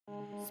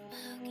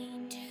Spooky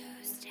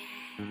Tuesday.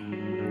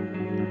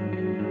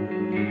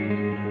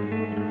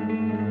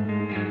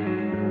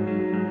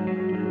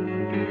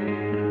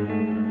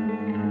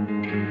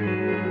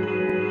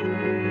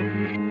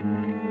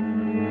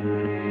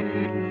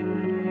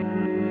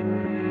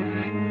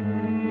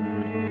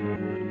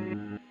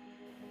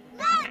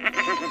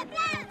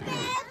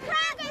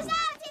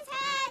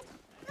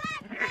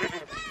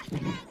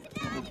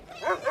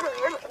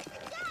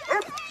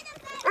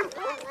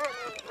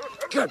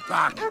 Get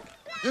back!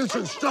 You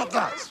two, stop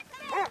that!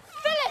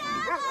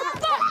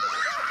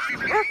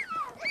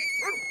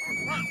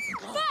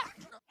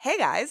 Hey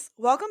guys,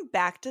 welcome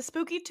back to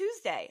Spooky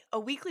Tuesday, a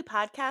weekly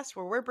podcast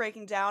where we're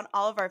breaking down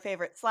all of our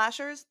favorite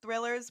slashers,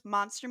 thrillers,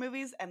 monster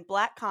movies, and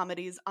black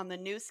comedies on the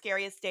new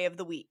scariest day of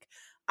the week.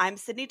 I'm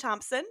Sydney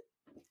Thompson.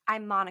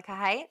 I'm Monica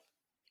Height.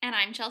 And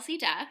I'm Chelsea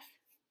Duff.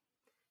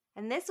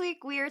 And this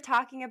week we are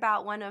talking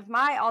about one of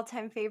my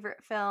all-time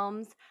favorite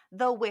films,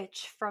 The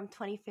Witch from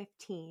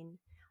 2015.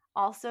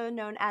 Also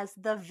known as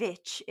The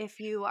Vitch, if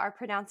you are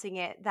pronouncing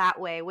it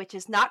that way, which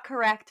is not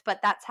correct,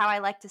 but that's how I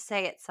like to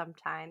say it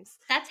sometimes.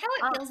 That's how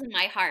it feels in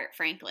my heart,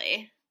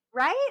 frankly.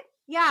 Right?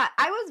 Yeah,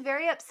 I was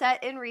very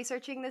upset in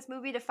researching this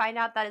movie to find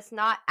out that it's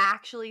not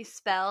actually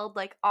spelled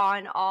like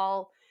on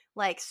all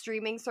like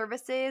streaming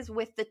services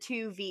with the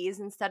two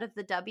V's instead of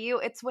the W.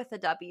 It's with a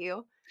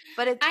W,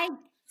 but it's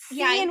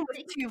seen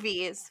with two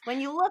V's. When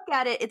you look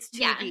at it, it's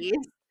two V's.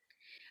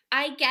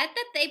 I get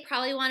that they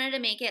probably wanted to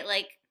make it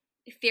like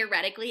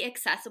theoretically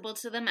accessible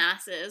to the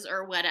masses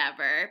or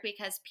whatever,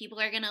 because people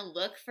are going to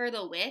look for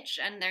the witch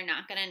and they're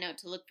not going to know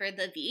to look for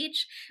the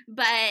beach,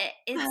 but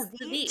it's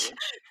the beach.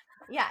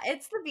 Yeah,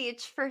 it's the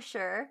beach for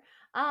sure.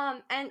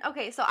 And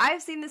okay, so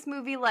I've seen this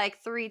movie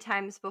like 3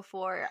 times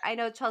before. I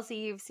know, Chelsea,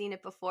 you've seen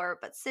it before,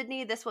 but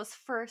Sydney, this was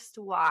first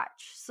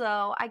watch.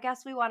 So I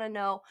guess we want to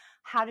know,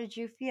 how did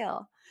you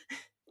feel?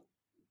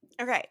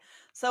 Okay,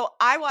 so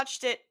I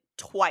watched it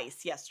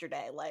twice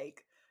yesterday,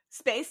 like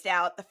spaced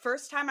out. The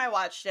first time I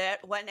watched it,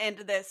 went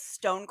into this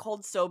stone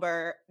cold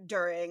sober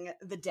during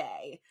the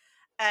day,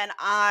 and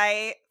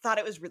I thought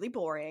it was really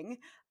boring.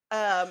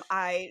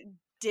 I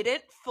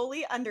didn't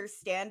fully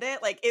understand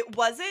it. Like, it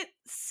wasn't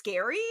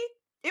scary.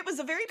 It was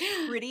a very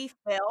pretty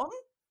film,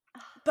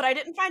 but I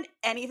didn't find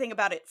anything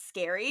about it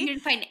scary. You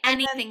didn't find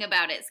anything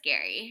about it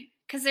scary?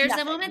 Because there's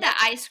a moment that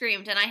I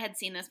screamed, and I had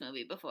seen this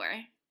movie before.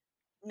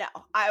 No,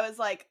 I was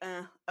like,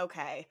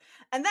 okay.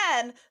 And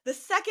then the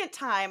second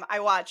time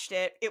I watched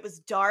it, it was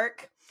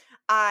dark.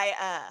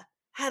 I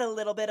had a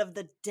little bit of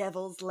the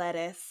devil's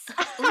lettuce.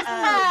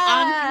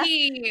 On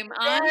theme.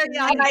 And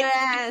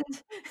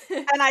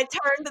I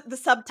turned the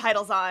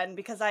subtitles on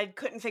because I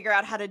couldn't figure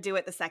out how to do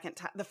it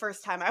the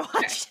first time I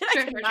watched it.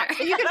 Sure. You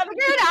could figure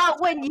it out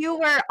when you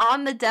were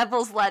on the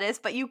devil's lettuce,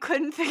 but you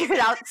couldn't figure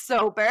it out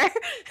sober.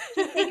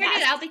 She figured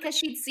it out because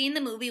she'd seen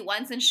the movie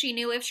once and she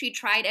knew if she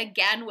tried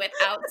again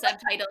without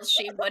subtitles,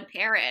 she would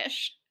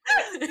perish.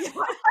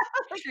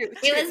 True.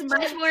 It was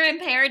much more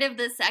imperative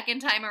the second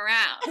time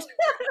around.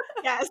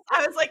 Yes,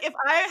 I was like, if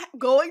I'm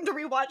going to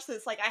rewatch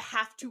this, like, I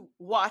have to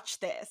watch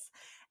this.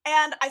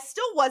 And I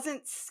still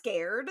wasn't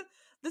scared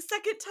the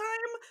second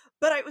time,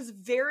 but it was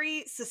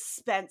very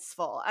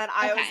suspenseful. And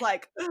I was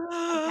like,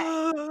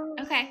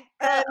 Okay.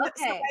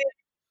 So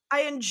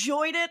I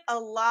enjoyed it a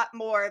lot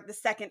more the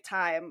second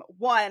time.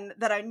 1,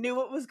 that I knew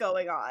what was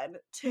going on.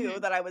 2,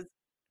 that I was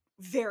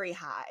very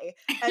high.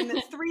 And 3,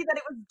 that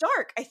it was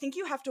dark. I think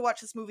you have to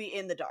watch this movie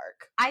in the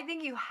dark. I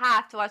think you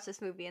have to watch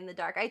this movie in the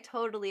dark. I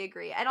totally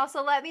agree. And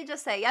also, let me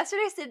just say,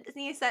 yesterday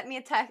Sydney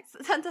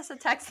sent us a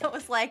text that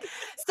was like,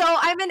 so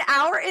I'm an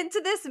hour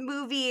into this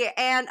movie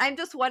and I'm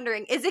just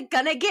wondering, is it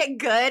gonna get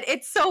good?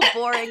 It's so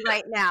boring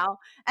right now.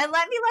 And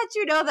let me let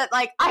you know that,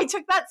 like, I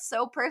took that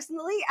so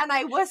personally and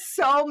I was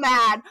so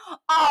mad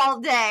all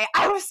day.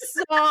 I was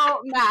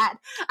so mad.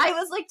 I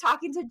was like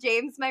talking to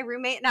James, my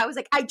roommate, and I was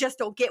like, I just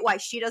don't get why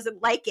she doesn't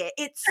like it.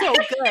 It's so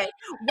good.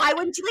 Why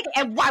wouldn't you like it?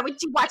 And why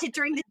wouldn't you watch it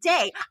during the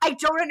day? I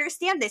don't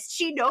understand this.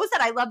 She knows that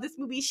I love this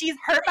movie. She's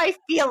hurt my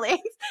feelings.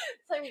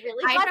 So I'm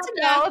really glad to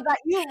know that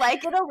you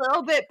like it a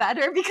little bit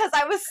better, because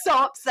I was so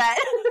upset.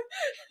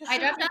 I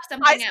dropped off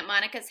something at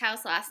Monica's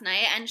house last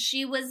night and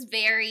she was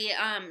very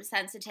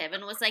sensitive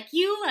and was like,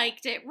 you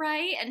liked it,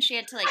 right? And she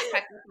had to like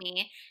check with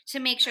me to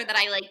make sure that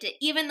I liked it,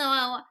 even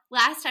though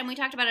last time we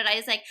talked about it, I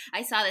was like,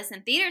 I saw this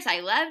in theaters,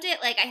 I loved it.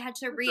 Like, I had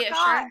to reassure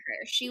her.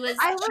 She was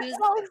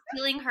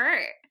feeling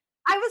hurt.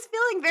 I was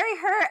feeling very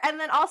hurt, and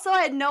then also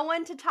I had no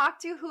one to talk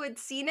to who had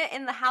seen it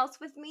in the house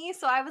with me,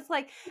 so I was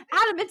like,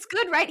 Adam, it's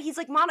good, right? He's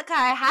like, Monica,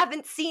 I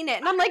haven't seen it.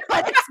 And I'm like,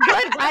 but it's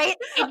good, right?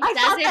 It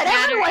doesn't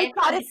matter if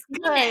it's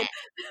good.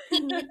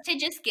 He needs to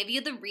just give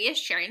you the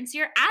reassurance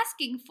you're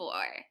asking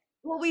for.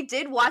 Well, we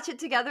did watch it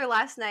together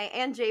last night,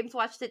 and James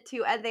watched it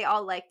too, and they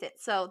all liked it,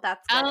 so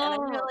that's good. And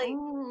I'm really,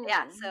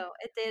 so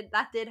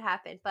that did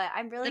happen, but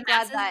I'm really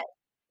glad that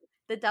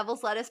the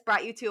devil's lettuce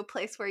brought you to a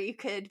place where you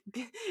could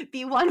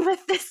be one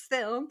with this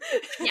film.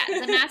 Yeah,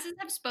 the masses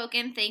have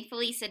spoken.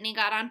 Thankfully, Sydney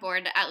got on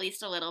board at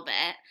least a little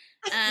bit.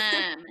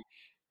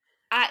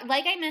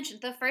 like I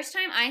mentioned, the first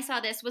time I saw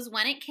this was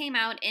when it came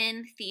out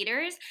in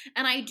theaters,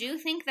 and I do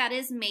think that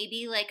is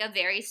maybe like a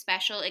very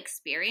special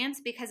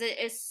experience because it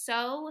is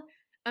so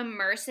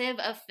immersive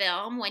a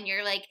film when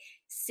you're like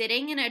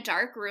sitting in a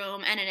dark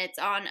room and it's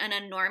on an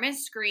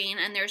enormous screen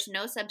and there's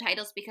no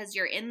subtitles because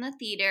you're in the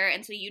theater,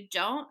 and so you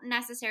don't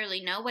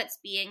necessarily know what's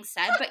being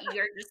said, but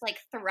you're just like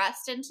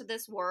thrust into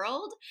this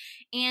world.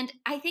 And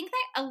I think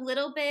that a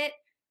little bit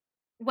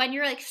when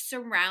you're like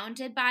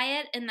surrounded by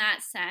it in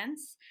that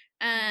sense,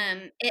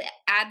 it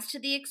adds to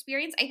the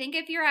experience. I think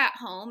if you're at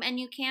home and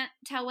you can't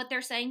tell what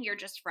they're saying, you're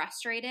just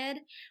frustrated.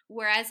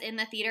 Whereas in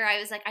the theater, I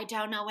was like, I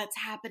don't know what's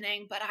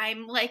happening, but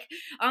I'm like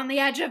on the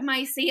edge of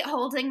my seat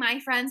holding my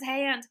friend's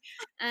hand.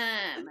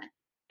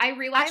 I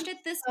rewatched it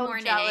this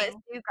morning. Jealous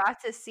you got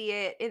to see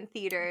it in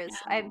theaters.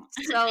 I'm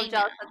so jealous.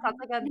 That sounds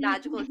like a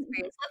magical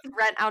experience. Let's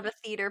rent out a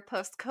theater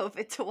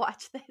post-COVID to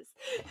watch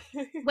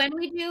this.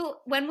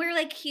 when we're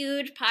like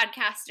huge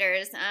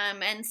podcasters,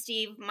 and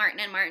Steve Martin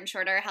and Martin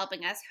Short are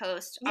helping us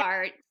host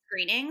our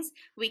screenings,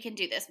 we can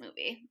do this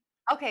movie.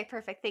 Okay,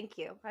 perfect. Thank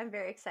you. I'm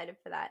very excited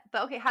for that.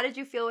 But okay, how did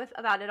you feel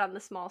about it on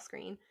the small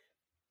screen?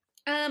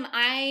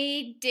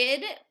 I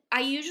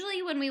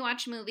usually, when we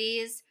watch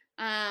movies,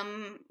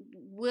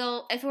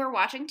 if we're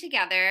watching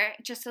together,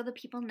 just so the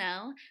people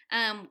know,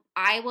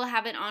 I will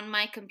have it on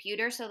my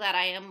computer so that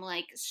I am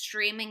like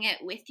streaming it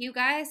with you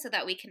guys so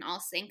that we can all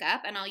sync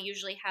up, and I'll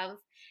usually have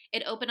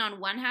it open on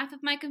one half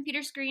of my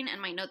computer screen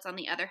and my notes on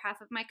the other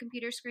half of my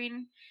computer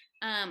screen.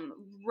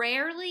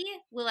 Rarely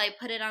will I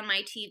put it on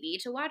my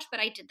TV to watch, but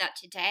I did that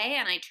today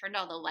and I turned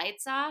all the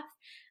lights off.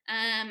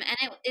 And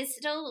it is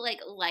still like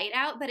light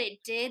out, but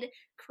it did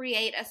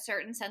create a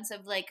certain sense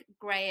of like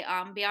gray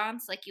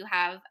ambiance like you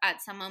have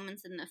at some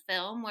moments in the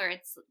film where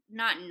it's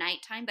not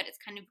nighttime, but it's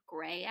kind of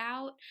gray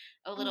out,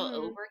 a little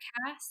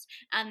overcast,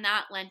 and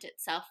that lent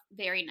itself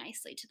very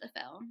nicely to the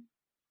film.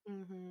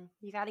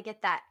 You got to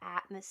get that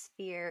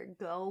atmosphere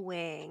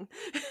going.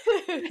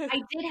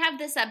 I did have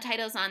the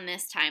subtitles on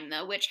this time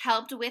though, which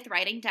helped with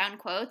writing down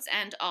quotes,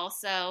 and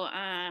also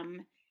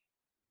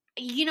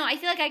I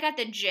feel like I got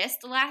the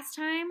gist last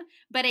time,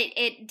 but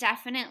it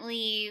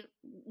definitely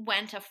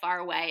went a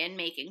far way in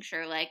making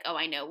sure like, oh,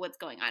 I know what's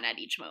going on at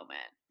each moment.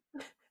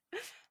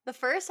 The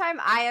first time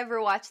I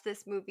ever watched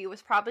this movie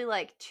was probably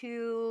like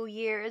 2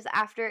 years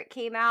after it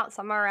came out,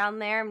 somewhere around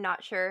there, I'm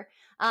not sure.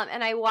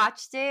 And I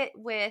watched it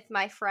with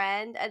my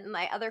friend and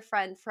my other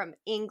friend from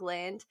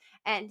England.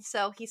 And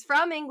so he's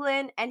from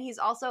England and he's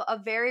also a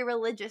very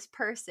religious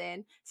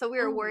person. So we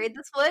were worried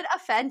this would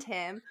offend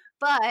him.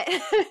 But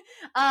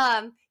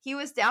he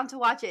was down to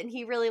watch it and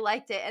he really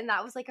liked it. And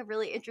that was like a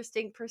really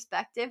interesting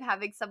perspective,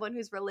 having someone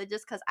who's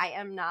religious, because I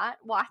am not,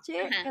 watch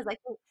it. Because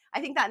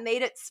I think that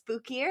made it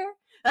spookier.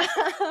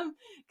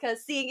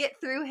 Because seeing it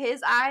through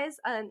his eyes,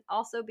 and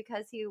also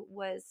because he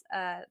was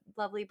a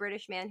lovely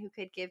British man who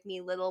could give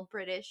me little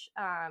British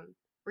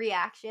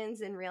reactions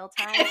in real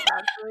time. That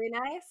was really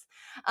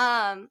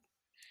nice.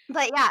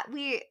 But yeah,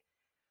 we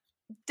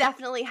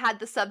definitely had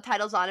the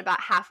subtitles on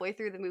about halfway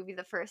through the movie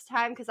the first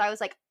time because I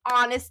was like,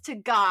 honest to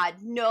God,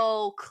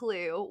 no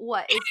clue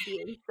what is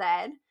being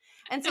said.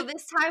 And so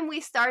this time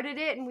we started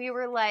it and we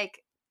were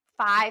like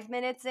 5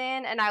 minutes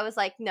in and I was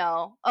like,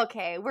 no,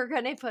 okay, we're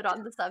gonna put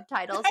on the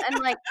subtitles. And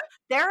like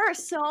there are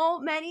so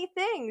many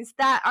things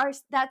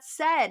that's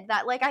said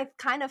that like I've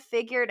kind of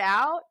figured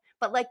out,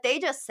 but like they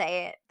just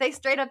say it. They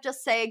straight up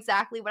just say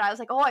exactly what I was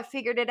like, oh, I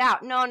figured it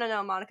out. No,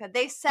 Monica.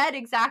 They said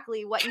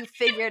exactly what you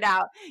figured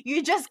out.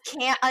 You just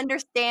can't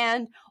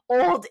understand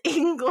Old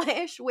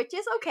English, which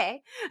is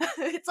okay.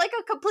 It's like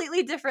a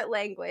completely different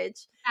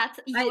language.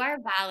 You are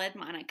valid,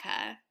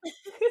 Monica.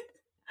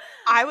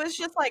 I was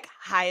just like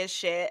high as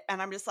shit,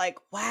 and I'm just like,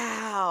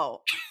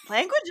 wow,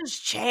 language has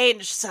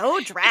changed so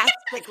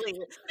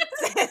drastically.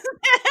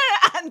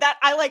 And that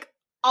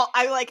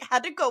I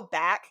had to go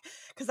back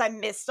because I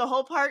missed a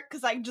whole part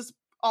because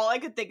all I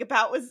could think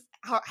about was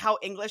how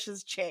English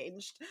has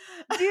changed.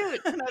 Dude,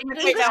 and I'm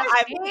like, now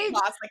I've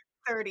lost like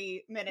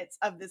 30 minutes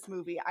of this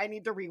movie. I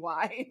need to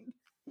rewind.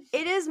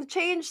 It has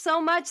changed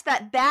so much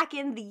that back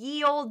in the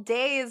ye old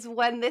days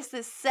when this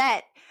is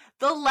set,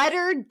 the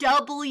letter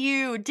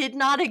W did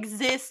not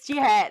exist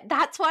yet.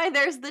 That's why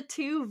there's the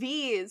 2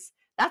 V's.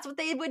 That's what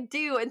they would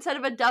do instead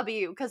of a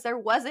W, because there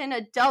wasn't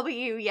a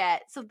W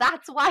yet. So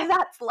that's why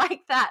that's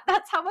like that.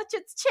 That's how much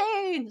it's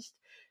changed,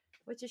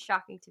 which is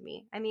shocking to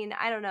me. I mean,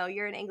 I don't know.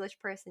 You're an English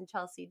person,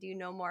 Chelsea. Do you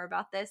know more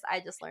about this? I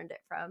just learned it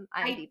from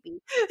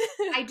IMDb.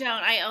 I don't.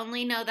 I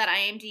only know that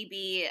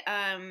IMDb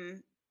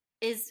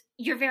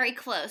you're very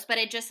close, but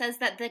it just says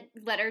that the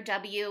letter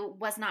W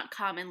was not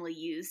commonly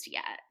used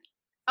yet.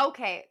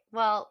 Okay,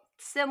 well,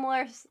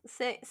 similar,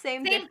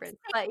 same difference,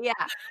 but yeah.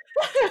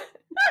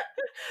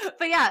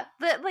 But yeah,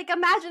 like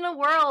imagine a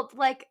world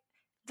like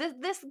the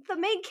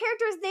main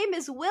character's name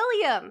is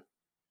William.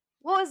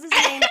 What was his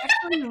name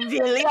actually?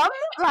 William?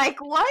 Like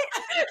what?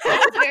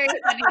 That's very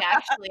funny,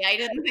 actually. I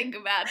didn't think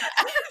about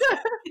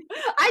that.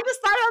 I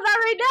just thought of that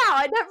right now.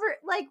 I never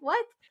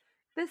what?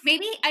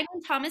 Maybe, I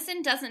mean,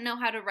 Thomason doesn't know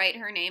how to write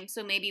her name,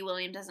 so maybe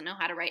William doesn't know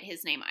how to write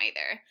his name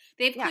either.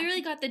 They've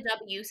clearly got the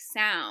W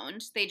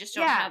sound, they just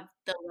don't have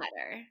the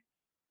letter.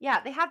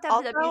 Yeah, they have to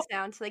have the W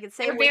sound so they can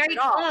say they're which very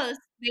at all. close.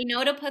 They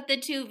know to put the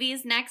two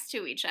V's next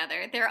to each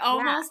other. They're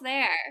almost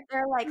there.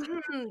 They're like,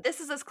 this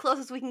is as close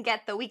as we can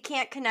get, though. We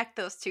can't connect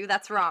those two.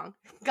 That's wrong.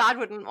 God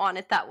wouldn't want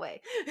it that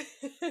way.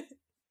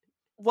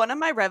 One of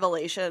my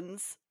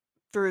revelations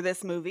through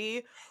this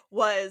movie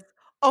was,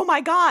 oh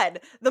my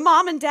God, the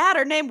mom and dad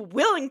are named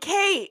Will and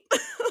Kate.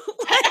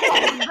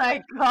 Oh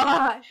my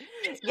God.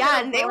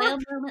 Yeah, and they royal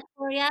moment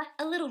for you.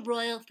 A little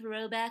royal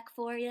throwback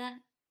for you.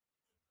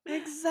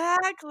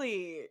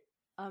 Exactly.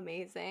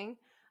 Amazing.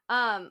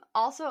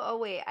 Also, oh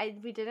wait,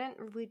 we didn't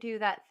do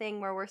that thing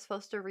where we're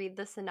supposed to read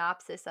the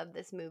synopsis of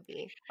this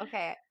movie.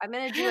 Okay, I'm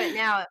gonna do it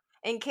now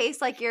in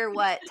case like you're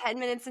 10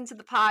 minutes into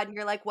the pod and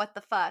you're like, what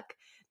the fuck?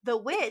 The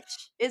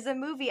Witch is a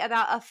movie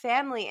about a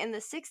family in the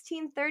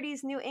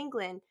 1630s New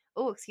England.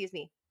 Oh, excuse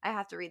me. I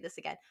have to read this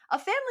again. A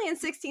family in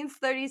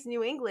 1630s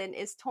New England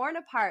is torn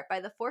apart by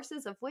the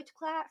forces of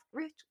witchcraft,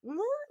 black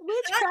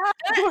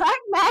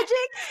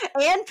magic,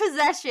 and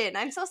possession.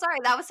 I'm so sorry.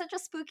 That was such a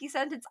spooky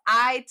sentence.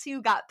 I,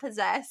 too, got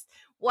possessed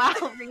while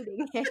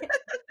reading it.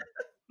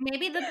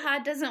 Maybe the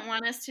pod doesn't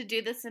want us to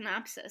do the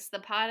synopsis. The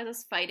pod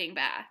is fighting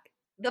back.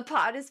 The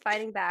pod is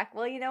fighting back.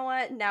 Well, you know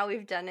what? Now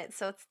we've done it,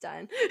 so it's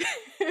done.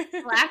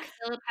 Black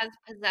Phillip has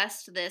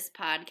possessed this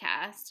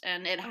podcast,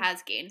 and it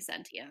has gained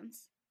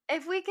sentience.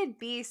 If we could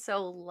be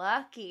so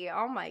lucky,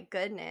 oh my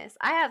goodness.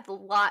 I have a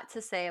lot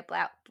to say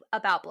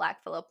about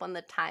Black Phillip when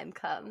the time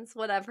comes.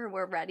 Whenever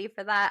we're ready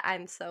for that,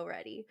 I'm so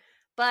ready.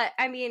 But,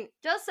 I mean,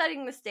 just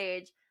setting the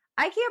stage,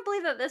 I can't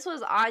believe that this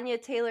was Anya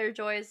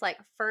Taylor-Joy's,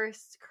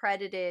 first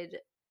credited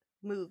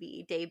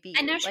movie debut.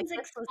 I know, she's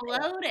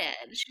exploded.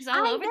 She's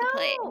all over the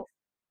place.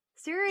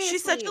 Seriously.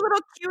 She's such a little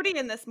cutie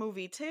in this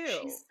movie, too.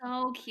 She's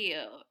so cute.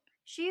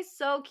 She's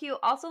so cute.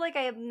 Also, I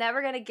am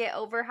never going to get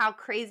over how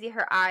crazy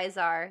her eyes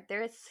are.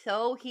 They're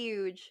so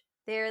huge.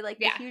 They're, the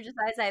hugest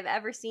eyes I've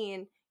ever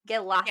seen.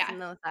 Get lost in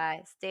those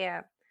eyes.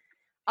 Damn.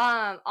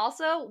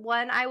 Also,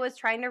 when I was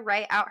trying to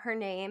write out her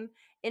name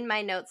in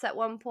my notes at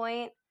one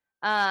point,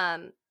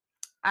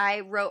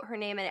 I wrote her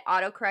name and it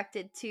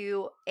autocorrected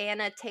to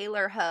Anna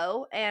Taylor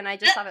Ho, and I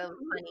just thought it was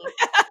funny.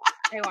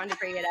 I wanted to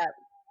bring it up.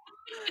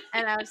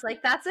 And I was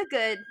like, that's a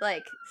good,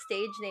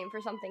 stage name for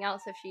something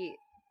else if she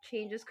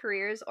changes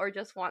careers or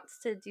just wants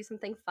to do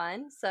something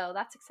fun. So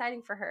that's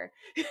exciting for her.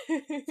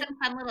 Some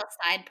fun little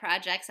side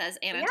projects as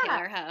Anna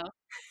Taylor Ho.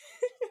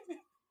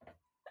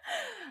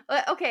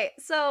 Okay,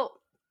 so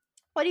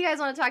what do you guys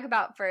want to talk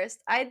about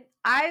first? I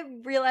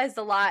realized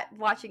a lot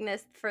watching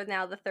this for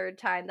now the third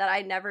time that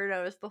I never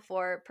noticed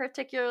before,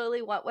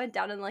 particularly what went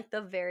down in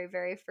the very,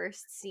 very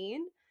first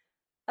scene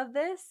of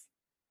this.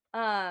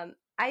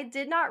 I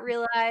did not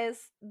realize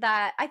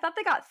that. I thought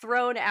they got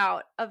thrown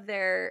out of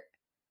their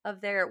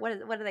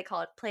what do they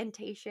call it?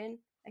 Plantation?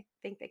 I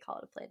think they call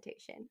it a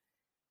plantation.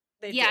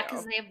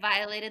 Because they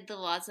violated the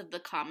laws of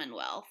the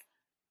Commonwealth.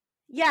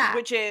 Yeah.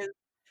 Which is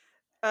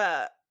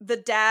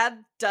the dad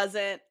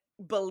doesn't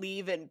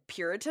believe in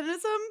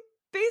Puritanism,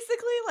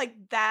 basically.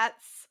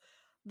 That's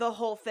the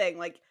whole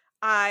thing.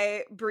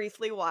 I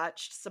briefly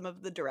watched some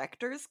of the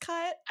director's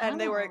cut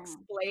and they were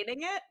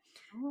explaining it.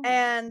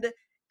 And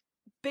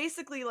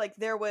basically,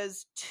 there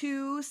was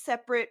two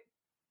separate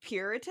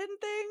Puritan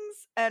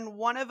things, and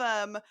one of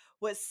them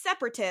was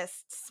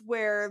separatists,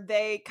 where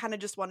they kind of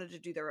just wanted to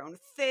do their own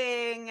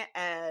thing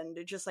and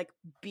just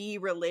be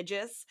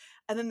religious.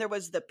 And then there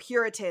was the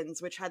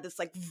Puritans, which had this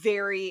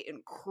very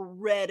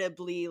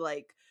incredibly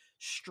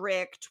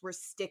strict, we're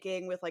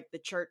sticking with the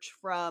church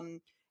from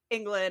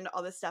England,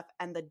 all this stuff.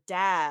 And the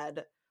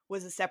dad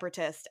was a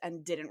separatist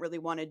and didn't really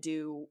want to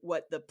do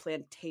what the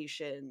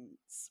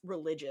plantation's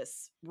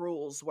religious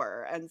rules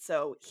were, and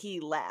so he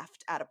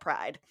left out of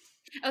pride.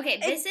 Okay,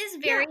 this is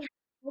very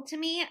helpful to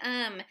me,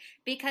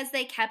 because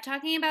they kept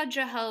talking about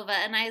Jehovah,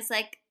 and I was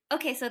like,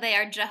 okay, so they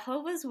are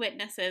Jehovah's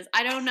Witnesses.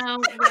 I don't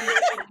know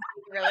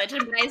religion,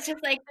 but I was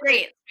just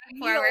great,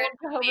 forward,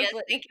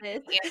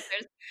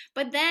 answers.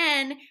 But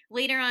then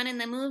later on in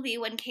the movie,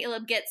 when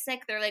Caleb gets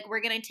sick, they're like,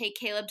 we're gonna take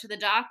Caleb to the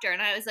doctor,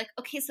 and I was like,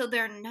 okay, so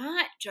they're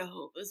not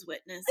Jehovah's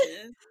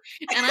Witnesses,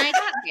 and I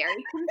got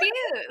very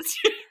confused.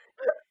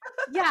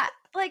 Yeah,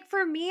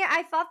 for me,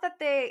 I thought that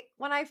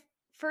when I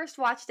first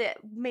watched it,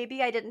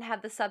 maybe I didn't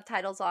have the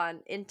subtitles on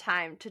in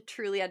time to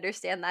truly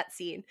understand that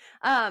scene.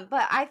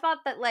 But I thought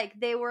that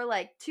they were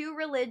too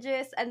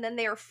religious and then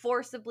they were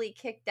forcibly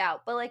kicked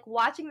out. But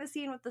watching the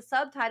scene with the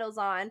subtitles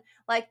on,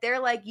 they're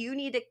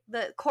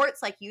the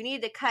court's you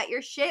need to cut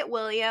your shit,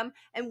 William.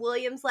 And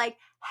William's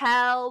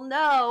hell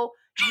no.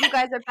 You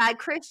guys are bad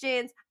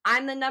Christians.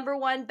 I'm the number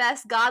one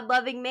best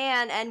God-loving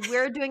man, and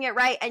we're doing it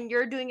right, and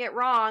you're doing it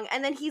wrong.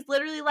 And then he's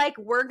literally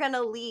we're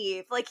gonna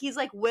leave. He's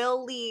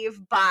we'll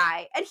leave,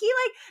 bye. And he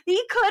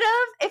could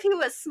have, if he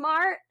was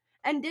smart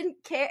and didn't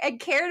care and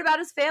cared about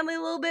his family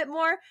a little bit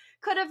more,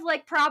 could have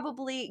like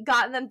probably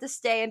gotten them to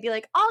stay and be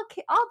like,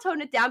 I'll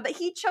tone it down. But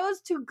he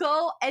chose to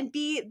go and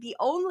be the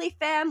only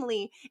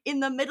family in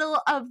the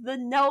middle of the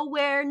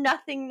nowhere,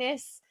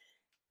 nothingness,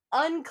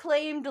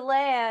 unclaimed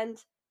land,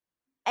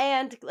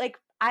 and like,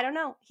 I don't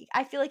know.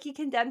 I feel like he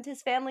condemned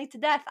his family to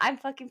death. I'm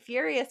fucking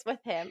furious with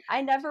him.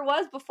 I never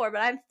was before,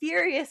 but I'm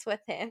furious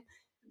with him.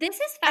 This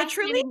is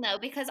fascinating though,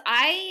 because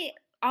I,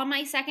 on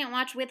my second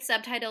watch with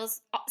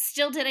subtitles,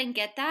 still didn't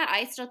get that.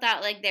 I still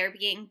thought like they're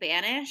being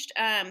banished,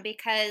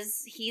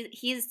 because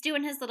he's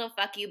doing his little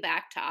fuck you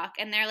back talk,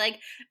 and they're like,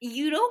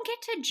 you don't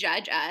get to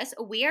judge us,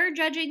 we are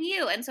judging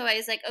you. And so I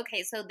was like,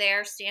 okay, so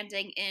they're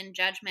standing in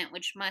judgment,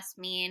 which must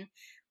mean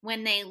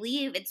when they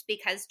leave, it's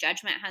because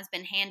judgment has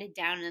been handed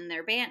down and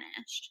they're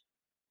banished.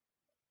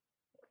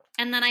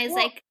 And then I was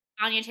like,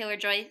 Anya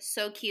Taylor-Joy,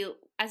 so cute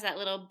as that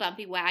little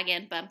bumpy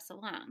wagon bumps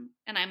along,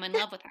 and I'm in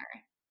love with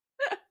her.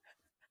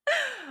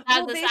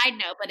 As a side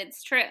note, but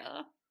it's true.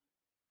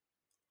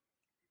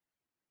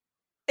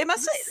 It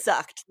must have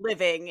sucked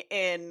living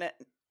in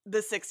the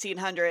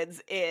 1600s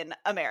in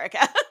America.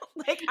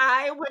 Like,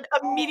 I would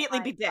immediately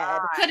be dead.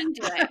 Couldn't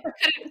do it.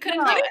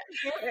 Couldn't do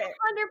it.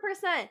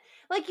 100%.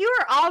 Like, you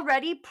are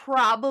already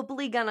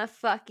probably gonna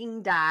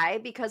fucking die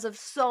because of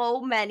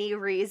so many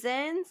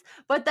reasons.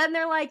 But then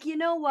they're like, you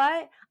know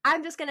what?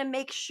 I'm just gonna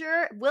make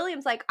sure.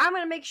 William's like, I'm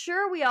gonna make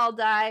sure we all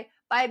die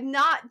by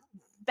not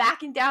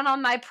backing down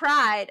on my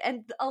pride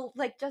and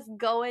like just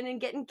going and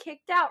getting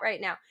kicked out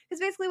right now. Because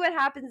basically what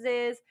happens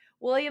is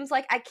William's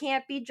like, I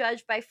can't be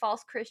judged by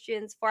false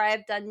Christians, for I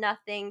have done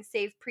nothing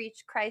save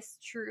preach Christ's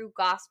true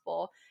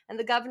gospel. And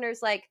the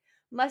governor's like,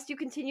 must you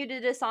continue to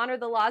dishonor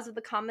the laws of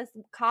the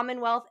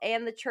Commonwealth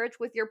and the church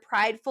with your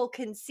prideful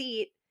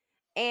conceit?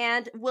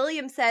 And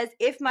William says,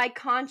 if my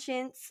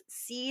conscience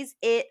sees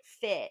it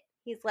fit.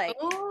 He's like,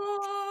 ooh.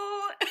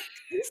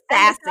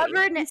 Sassy. And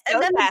then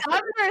the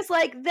governor's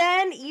like,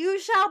 then you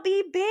shall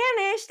be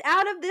banished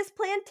out of this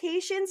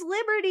plantation's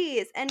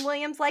liberties. And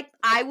William's like,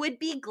 I would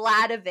be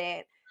glad of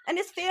it. And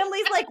his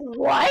family's like,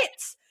 what?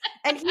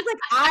 And he's like,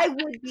 I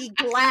would be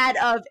glad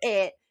of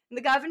it. And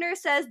the governor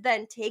says,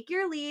 then take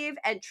your leave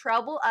and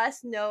trouble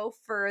us no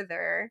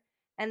further.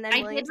 And then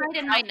William's did write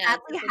in my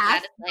notes,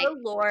 has the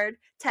Lord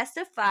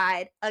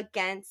testified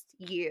against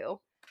you.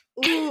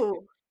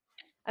 Ooh.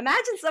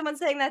 Imagine someone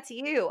saying that to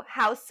you.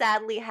 How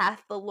sadly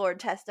hath the Lord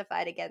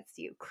testified against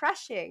you.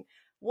 Crushing.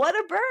 What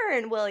a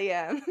burn,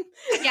 William.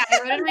 Yeah,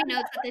 I wrote in my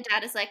notes that the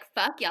dad is like,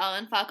 fuck y'all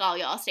and fuck all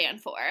y'all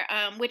stand for,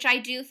 which I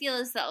do feel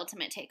is the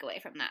ultimate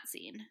takeaway from that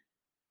scene.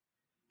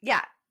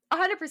 Yeah,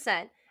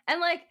 100%. And,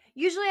 like,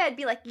 usually I'd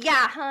be like,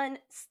 yeah, hun,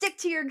 stick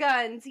to your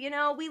guns. You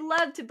know, we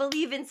love to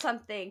believe in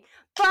something.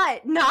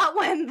 But not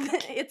when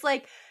it's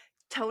like,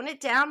 tone it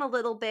down a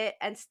little bit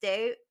and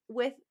stay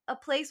with a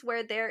place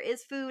where there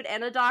is food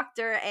and a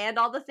doctor and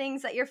all the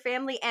things that your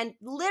family and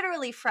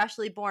literally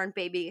freshly born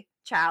baby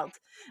child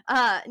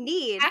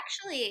need.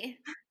 Actually,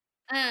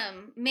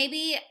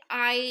 maybe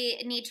I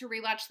need to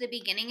rewatch the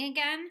beginning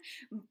again,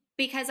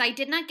 because I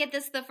did not get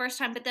this the first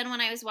time, but then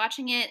when I was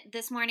watching it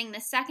this morning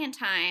the second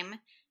time,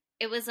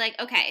 it was like,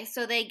 okay,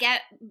 so they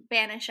get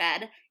banished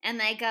and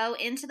they go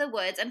into the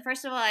woods. And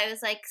first of all, I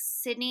was like,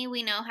 Sydney,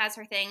 we know, has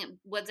her thing.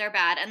 Woods are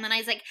bad. And then I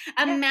was like,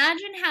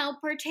 imagine how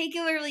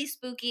particularly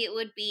spooky it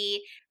would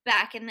be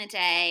back in the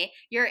day.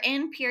 You're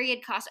in period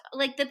costume.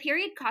 Like, the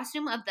period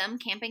costume of them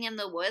camping in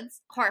the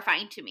woods,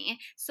 horrifying to me.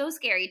 So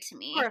scary to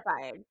me.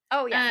 Horrifying.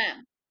 Oh, yeah.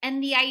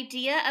 And the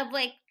idea of,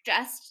 like,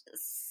 just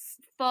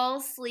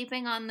full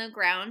sleeping on the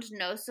ground,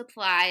 no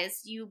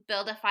supplies, you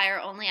build a fire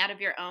only out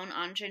of your own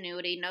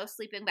ingenuity, no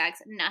sleeping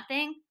bags,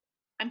 nothing.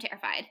 I'm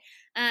terrified.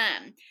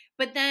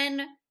 But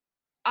then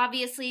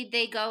obviously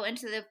they go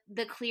into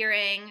the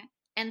clearing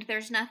and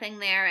there's nothing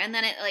there, and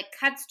then it like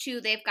cuts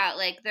to they've got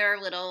like their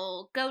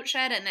little goat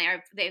shed and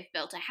they've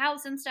built a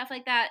house and stuff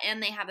like that,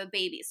 and they have a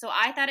baby. So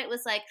I thought it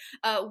was like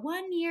a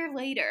 1 year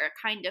later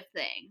kind of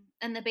thing,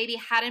 and the baby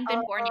hadn't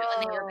been born yet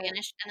when they were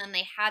banished, and then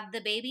they had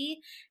the baby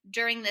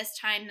during this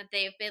time that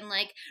they've been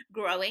like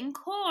growing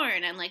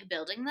corn and like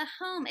building the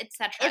home,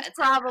 etc.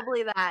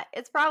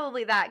 It's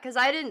probably that because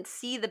I didn't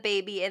see the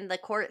baby in the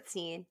court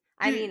scene.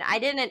 I mean, I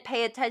didn't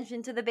pay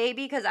attention to the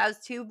baby because I was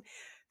too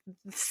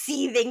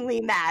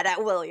seethingly mad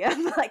at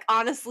William. Like,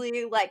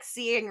 honestly, like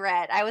seeing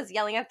red. I was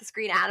yelling at the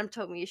screen. Adam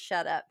told me to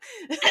shut up.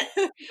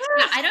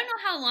 I don't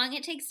know how long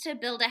it takes to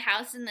build a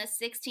house in the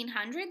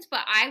 1600s, but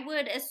I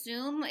would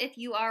assume if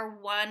you are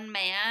one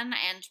man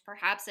and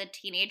perhaps a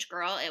teenage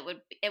girl, it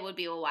would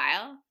be a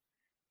while.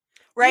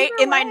 Right?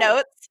 In my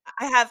notes,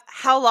 I have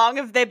how long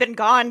have they been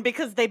gone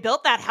because they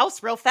built that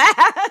house real fast.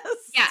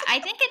 Yeah, I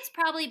think it's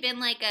probably been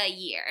like a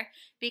year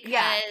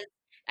because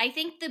I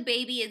think the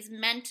baby is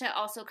meant to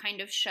also kind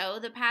of show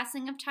the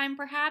passing of time,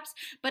 perhaps,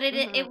 but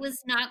it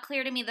was not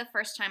clear to me the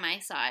first time I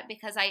saw it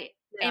because I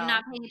am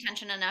not paying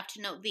attention enough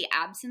to note the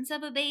absence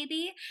of a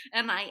baby,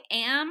 and I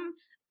am.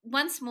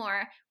 Once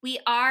more, we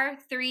are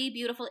three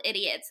beautiful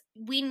idiots.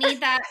 We need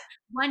that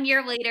 1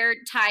 year later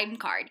time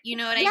card. You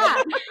know what I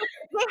mean?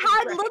 They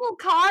had Right. little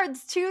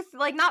cards too,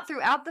 like not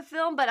throughout the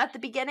film, but at the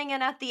beginning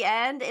and at the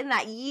end in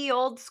that ye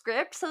old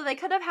script. So they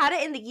could have had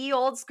it in the ye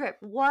old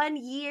script. 1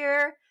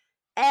 year,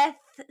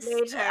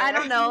 Later. I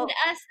don't know.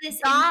 Feed us this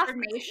Goth,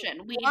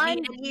 information. We 1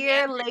 needed to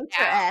year get this later,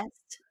 down.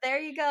 est. There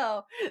you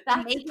go.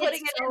 That's Make putting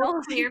it it in so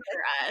a clear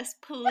for us,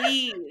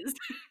 please.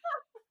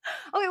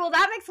 Okay, well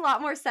that makes a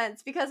lot more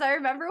sense because I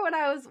remember when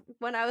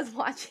I was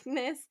watching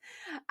this,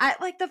 I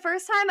like the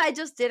first time I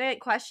just didn't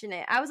question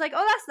it. I was like,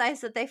 "Oh, that's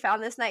nice that they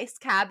found this nice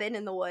cabin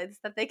in the woods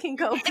that they can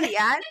go be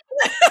at."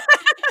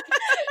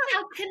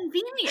 How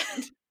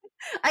convenient.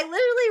 I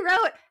literally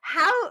wrote,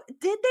 "How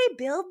did they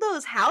build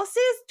those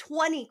houses?"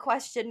 20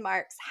 question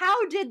marks.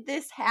 How did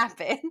this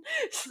happen?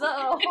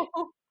 So,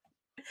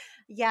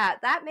 yeah,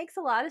 that makes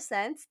a lot of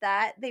sense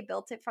that they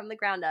built it from the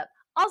ground up.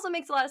 Also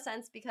makes a lot of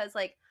sense because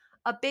like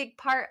a big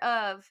part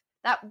of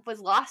that was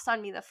lost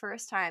on me the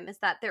first time is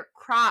that their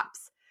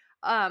crops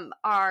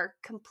are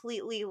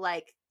completely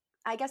like,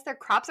 I guess their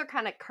crops are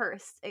kind of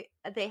cursed.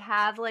 They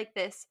have like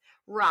this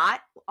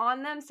rot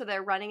on them, so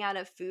they're running out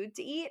of food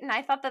to eat. And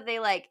I thought that they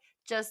like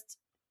just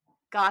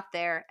got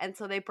there, and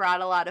so they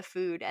brought a lot of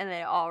food and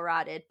they all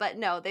rotted. But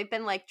no, they've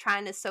been like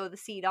trying to sow the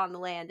seed on the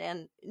land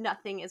and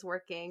nothing is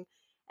working.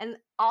 And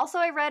also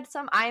I read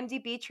some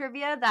IMDb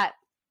trivia that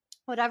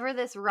whatever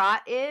this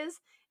rot is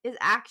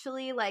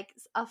actually like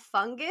a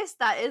fungus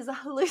that is a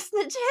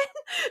hallucinogen.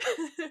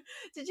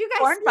 Did you guys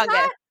Corn see fungus.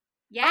 that?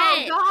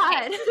 Yes. Oh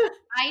God.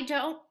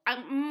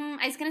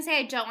 I was gonna say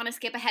I don't want to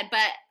skip ahead,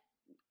 but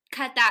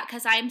cut that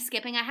because I'm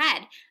skipping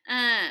ahead.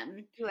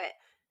 Do it.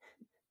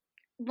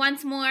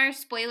 Once more,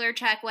 spoiler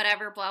check,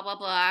 whatever, blah, blah,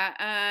 blah.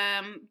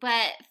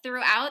 But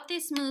throughout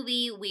this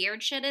movie,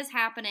 weird shit is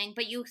happening,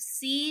 but you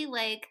see,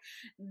 like,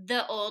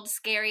 the old,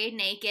 scary,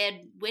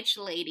 naked witch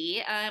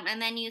lady, and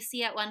then you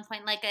see at one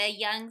point, like, a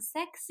young,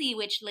 sexy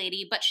witch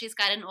lady, but she's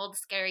got an old,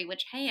 scary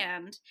witch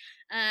hand.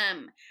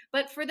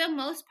 But for the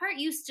most part,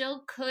 you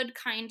still could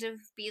kind of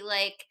be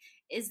like,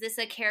 is this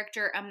a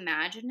character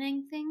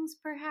imagining things,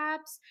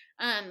 perhaps?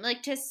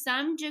 Like, to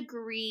some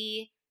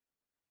degree,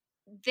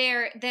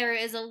 there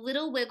is a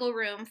little wiggle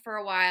room for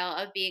a while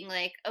of being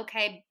like,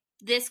 okay,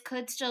 this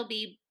could still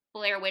be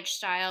Blair Witch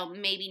style.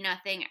 Maybe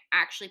nothing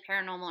actually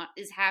paranormal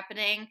is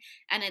happening,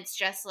 and it's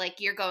just like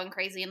you're going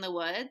crazy in the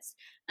woods.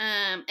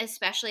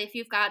 Especially if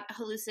you've got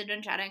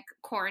hallucinogenic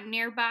corn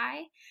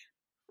nearby.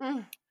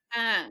 Mm.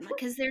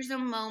 Because there's a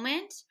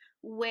moment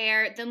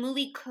where the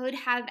movie could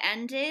have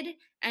ended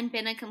and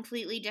been a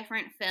completely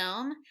different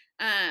film.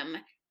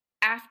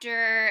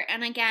 After,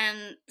 and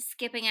again,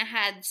 skipping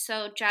ahead,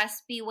 so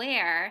just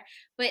beware,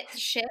 but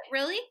shit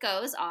really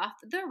goes off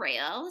the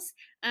rails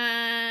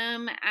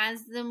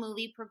as the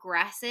movie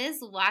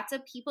progresses. Lots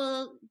of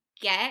people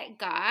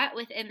got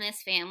within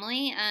this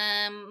family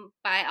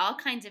by all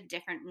kinds of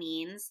different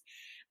means,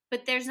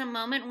 but there's a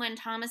moment when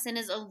Thomasin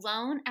is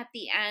alone at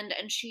the end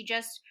and she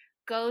just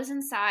goes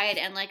inside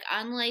and like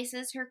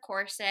unlaces her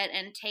corset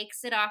and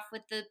takes it off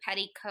with the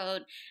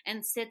petticoat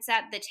and sits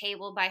at the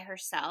table by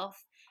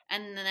herself.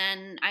 And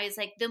then I was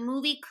like, the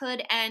movie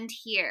could end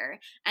here.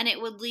 And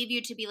it would leave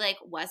you to be like,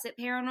 was it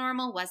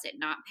paranormal? Was it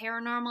not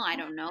paranormal? I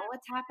don't know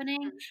what's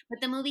happening.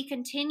 But the movie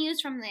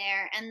continues from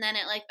there. And then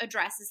it like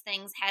addresses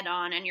things head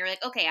on. And you're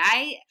like, okay,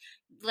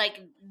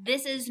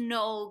 this is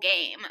no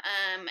game.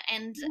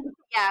 And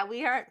Yeah,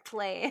 we aren't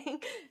playing.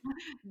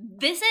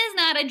 this is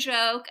not a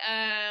joke.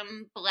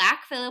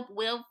 Black Phillip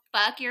will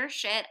fuck your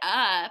shit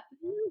up.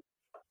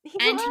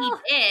 And he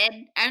did,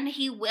 and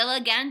he will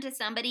again to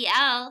somebody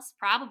else,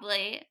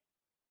 probably.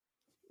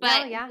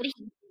 But, No, yeah.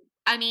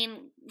 I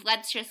mean,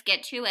 let's just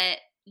get to it.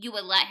 You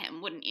would let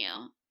him, wouldn't you?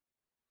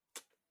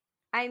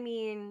 I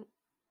mean,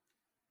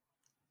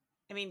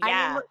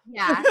 yeah.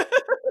 Yeah.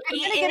 I'm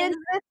gonna get into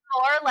this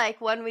more like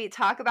when we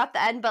talk about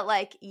the end, but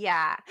like,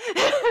 yeah.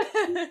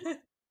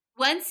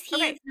 Once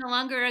he's no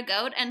longer a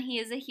goat and he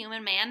is a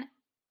human man,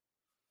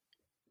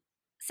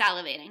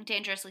 salivating,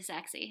 dangerously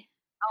sexy.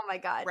 Oh my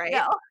God. Right?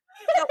 No.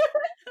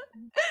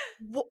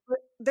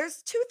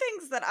 There's two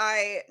things that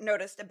I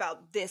noticed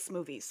about this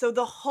movie. So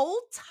the whole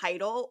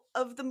title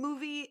of the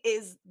movie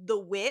is The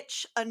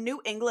Witch, a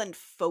New England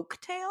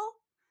Folktale.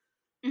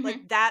 Mm-hmm.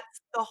 Like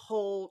that's the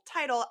whole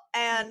title.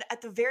 And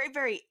at the very,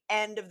 very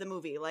end of the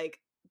movie, like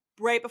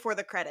right before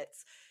the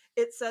credits,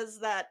 it says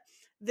that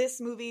this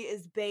movie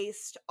is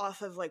based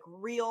off of like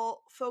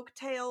real folk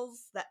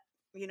tales that,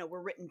 you know,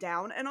 were written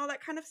down and all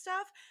that kind of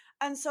stuff.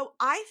 And so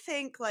I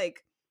think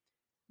like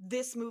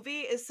this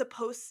movie is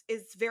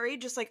very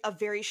just like a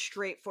very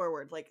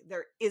straightforward, like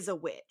there is a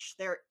witch,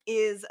 there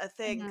is a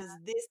thing, because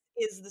this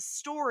is the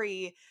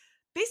story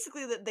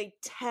basically that they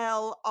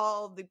tell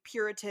all the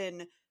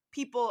Puritan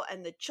people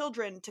and the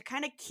children to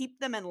kind of keep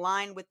them in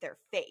line with their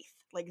faith.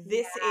 Like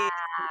this is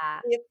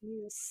if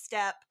you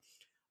step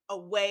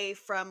away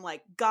from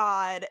like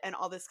God and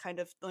all this kind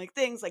of like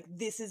things, like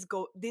this is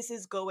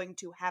going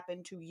to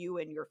happen to you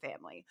and your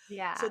family.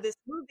 Yeah. So this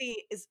movie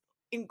is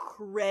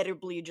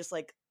incredibly just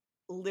like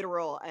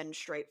literal and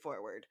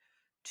straightforward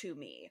to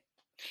me.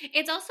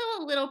 It's also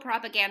a little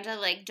propaganda,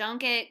 like don't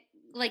get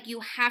like you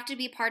have to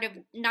be part of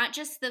not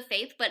just the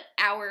faith but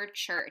our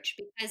church,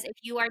 because if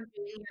you are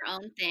doing your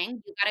own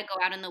thing, you got to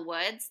go out in the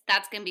woods,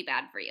 that's going to be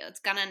bad for you. It's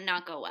going to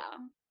not go well.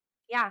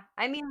 Yeah,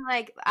 I mean,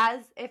 like,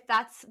 as if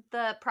that's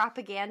the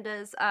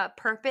propaganda's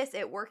purpose,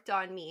 it worked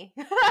on me.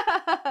 I'm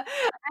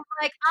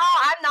like,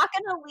 oh, I'm not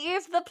gonna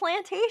leave the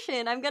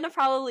plantation. I'm gonna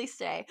probably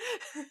stay.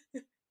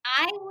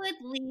 I would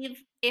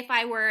leave if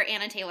I were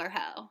Anna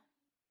Taylor-Ho.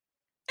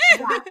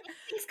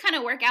 Things kind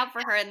of work out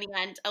for her in the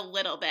end a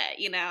little bit,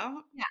 you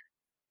know? Yeah.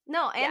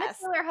 No, Anna Yes.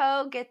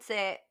 Taylor-Ho gets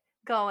it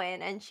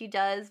going, and she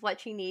does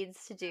what she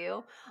needs to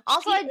do.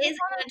 Also, She I just is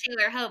Anna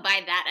Taylor-Ho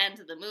by that end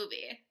of the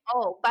movie.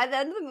 by the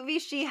end of the movie,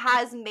 she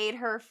has made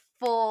her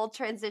full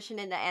transition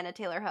into Anna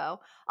Taylor-Ho.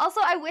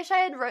 Also, I wish I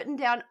had written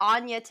down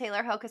Anya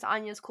Taylor-Ho because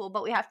Anya's cool,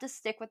 but we have to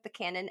stick with the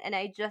canon, and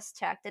I just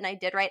checked, and I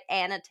did write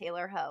Anna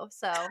Taylor-Ho,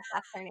 so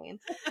that's her name.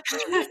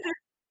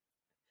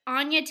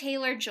 Anya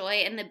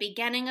Taylor-Joy in the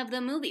beginning of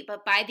the movie,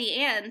 but by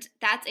the end,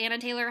 that's Anna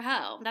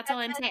Taylor-Ho. That's all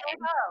I'm saying.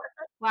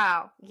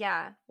 Wow,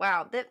 yeah,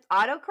 wow. The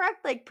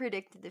autocorrect, like,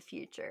 predicted the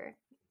future.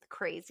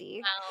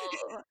 Crazy.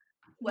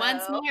 Well,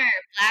 once more,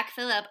 Black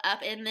Phillip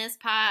up in this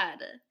pod.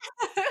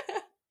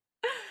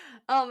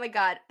 Oh my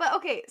god. But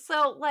okay,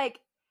 so, like,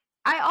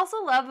 I also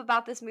love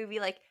about this movie,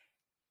 like,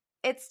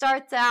 it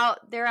starts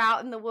out, they're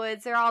out in the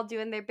woods, they're all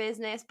doing their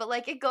business, but,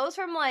 like, it goes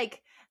from,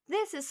 like,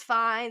 this is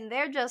fine,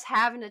 they're just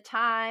having a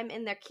time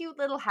in their cute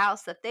little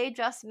house that they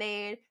just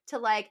made, to,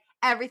 like,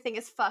 everything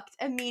is fucked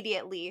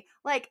immediately.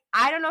 Like,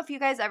 I don't know if you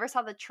guys ever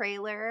saw the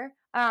trailer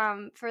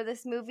for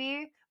this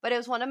movie, but it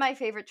was one of my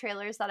favorite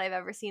trailers that I've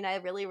ever seen. I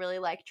really, really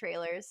like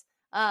trailers.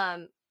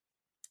 And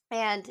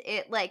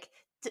it, like,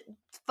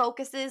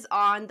 focuses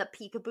on the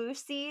peekaboo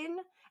scene,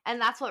 and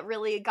that's what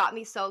really got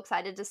me so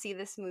excited to see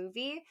this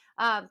movie.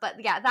 But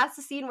yeah, that's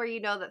the scene where you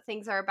know that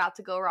things are about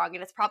to go wrong,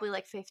 and it's probably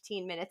like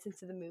 15 minutes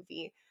into the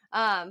movie.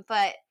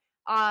 But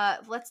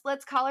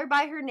let's call her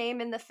by her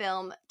name in the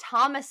film,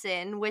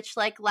 Thomasin, which,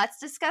 like, let's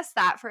discuss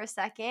that for a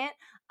second.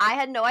 I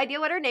had no idea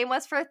what her name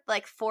was for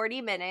like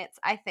 40 minutes,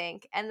 I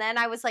think, and then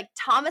I was like,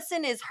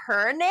 Thomasin is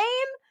her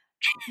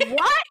name?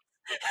 What?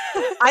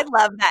 I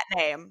love that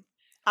name.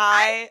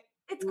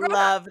 It's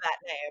love that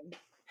name.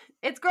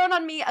 It's grown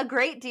on me a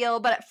great deal,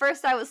 but at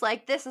first I was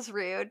like, this is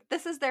rude.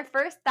 That was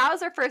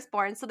their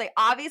firstborn, so they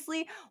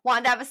obviously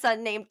wanted to have a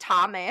son named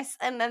Thomas,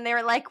 and then they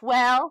were like,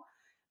 well,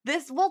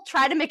 we'll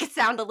try to make it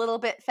sound a little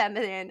bit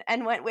feminine,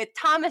 and went with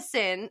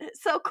Thomasin.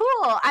 So cool,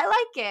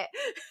 I like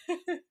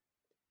it.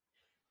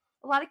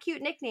 A lot of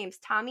cute nicknames.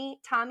 Tommy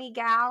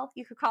Gal,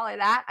 you could call her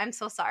that. I'm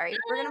so sorry.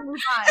 We're gonna move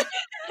on.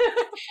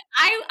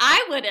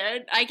 I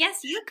wouldn't. I guess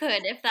you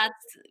could if that's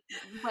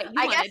what you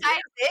wanted. I guess I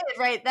did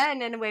right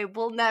then. Anyway,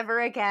 we'll never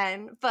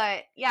again.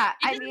 But yeah,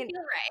 it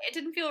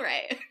didn't feel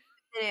right.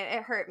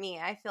 It hurt me.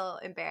 I feel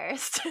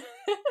embarrassed.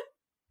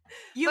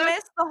 You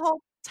missed the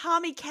whole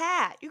Tommy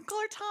Cat. You can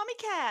call her Tommy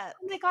Cat.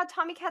 Oh my god,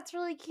 Tommy Cat's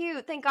really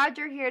cute. Thank God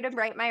you're here to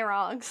right my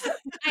wrongs.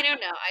 I don't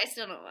know. I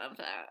still don't love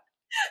that.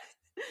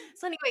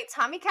 So anyway,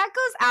 Tommy Cat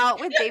goes out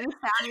with baby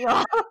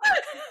Samuel.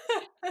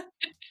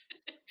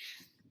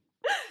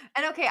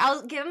 And okay,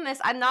 I'll give him this.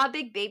 I'm not a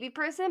big baby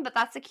person, but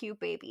that's a cute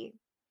baby.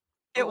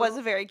 It was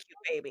a very cute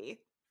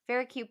baby.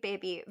 Very cute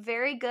baby.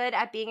 Very good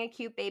at being a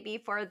cute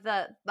baby for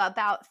the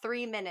about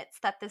 3 minutes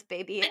that this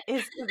baby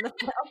is in the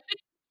film.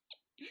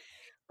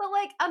 But,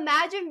 like,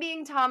 imagine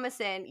being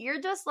Thomasin.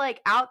 You're just, like,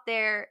 out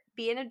there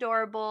being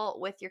adorable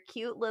with your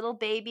cute little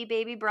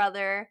baby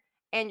brother,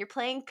 and you're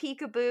playing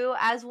peekaboo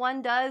as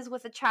one does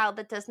with a child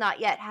that does not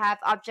yet have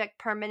object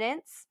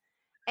permanence.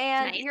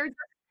 And nice.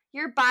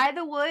 You're by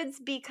the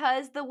woods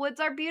because the woods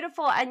are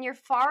beautiful, and you're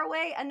far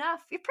away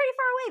enough. You're pretty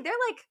far away.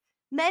 They're, like,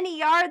 many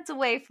yards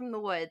away from the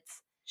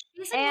woods.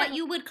 She's in what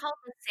you would call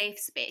a safe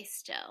space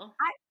still.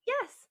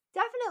 Yes,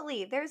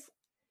 definitely.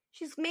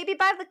 She's maybe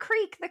by the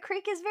creek. The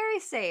creek is very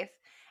safe.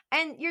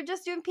 And you're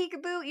just doing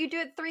peekaboo. You do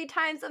it 3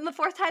 times, and the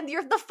 4th time,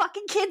 the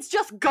fucking kid's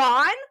just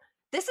gone.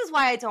 This is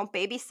why I don't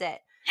babysit.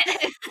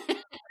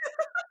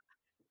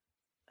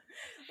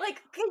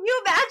 Like, can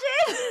you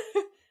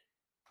imagine?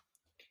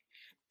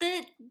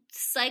 The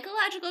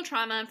psychological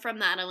trauma from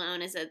that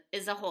alone is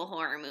a whole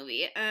horror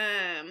movie.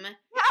 Yeah.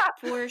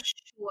 For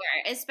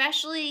sure.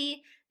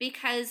 Especially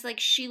because, like,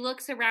 she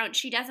looks around,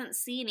 she doesn't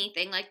see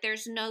anything. Like,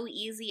 there's no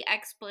easy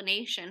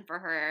explanation for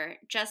her.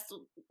 Just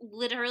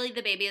literally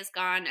the baby is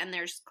gone and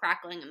there's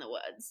crackling in the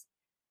woods.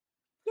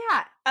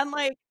 Yeah. And,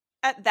 like,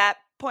 at that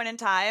point in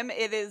time,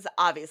 it is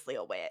obviously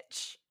a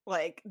witch.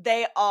 Like,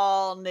 they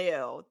all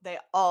knew.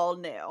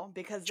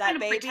 Because that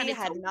baby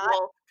had not...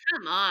 Wolf.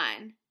 Come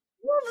on.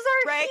 Wolves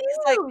are huge.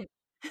 Like,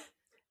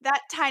 that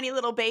tiny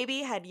little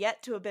baby had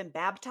yet to have been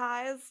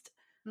baptized.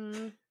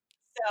 Mm.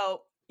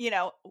 So,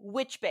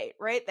 witch bait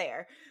right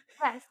there.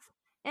 Yes.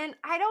 And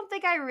I don't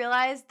think I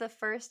realized the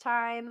first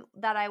time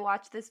that I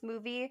watched this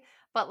movie,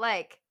 but,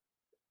 like,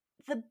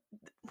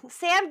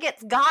 Sam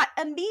gets got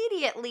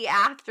immediately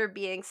after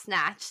being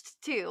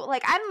snatched too.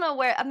 Like, I don't know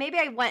where. Maybe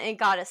I went and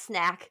got a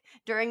snack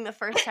during the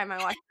first time I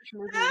watched this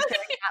movie during that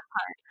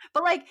part.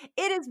 But, like,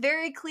 it is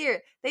very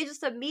clear they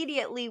just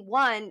immediately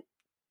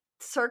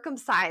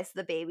circumcise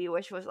the baby,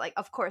 which was like,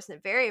 of course, a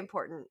very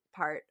important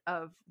part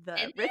of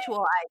the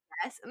ritual, I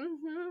guess.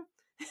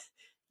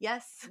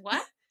 Yes.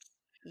 What?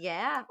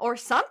 Yeah, or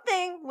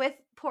something with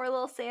poor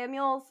little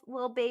Samuel's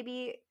little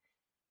baby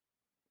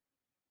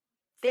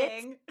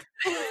bits. Thing.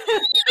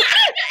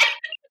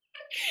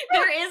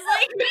 There is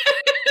like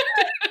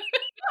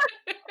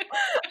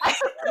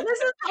This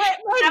is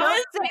what that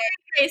was very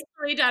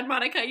gracefully done,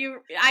 Monica.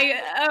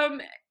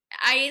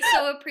 I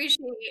so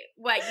appreciate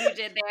what you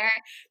did there.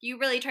 You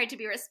really tried to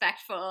be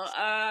respectful.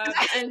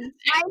 And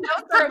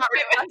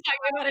appropriate when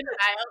talking about a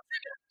child.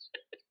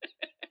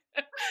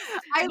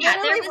 I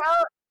literally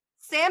wrote,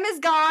 Sam is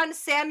gone,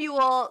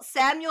 Samuel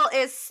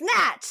is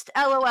snatched,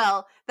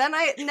 LOL. Then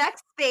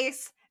next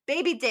space,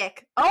 baby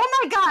dick. Oh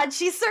my god,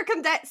 she's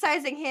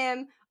circumcising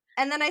him.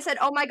 And then I said,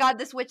 oh my god,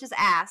 this witch's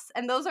ass.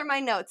 And those are my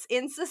notes.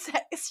 In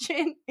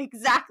succession,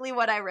 exactly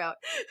what I wrote.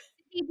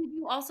 Did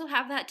you also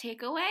have that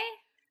takeaway?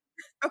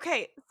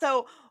 Okay,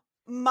 so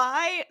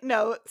my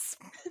notes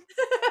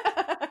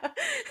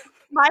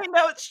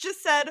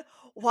just said,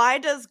 why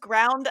does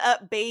ground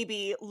up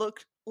baby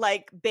look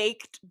like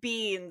baked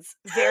beans?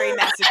 Very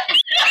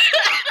Massachusetts.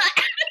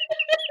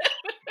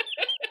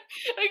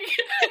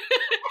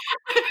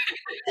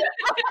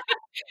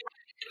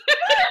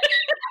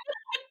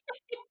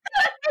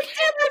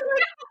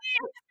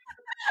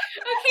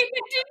 Okay,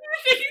 but didn't you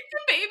think the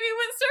baby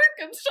was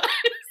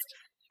circumcised?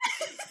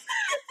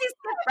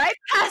 Right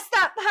past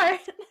that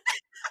part.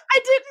 I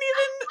didn't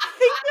even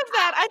think of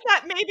that. I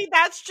thought maybe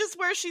that's just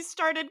where she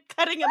started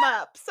cutting him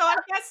up. So I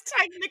guess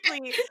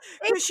technically,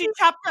 because she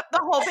chopped up the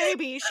whole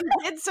baby, she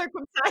did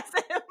circumcise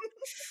him.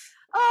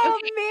 Oh,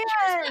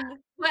 man.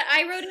 What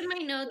I wrote in my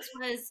notes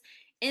was,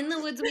 in the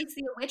woods we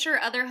see a witch or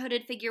other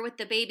hooded figure with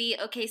the baby.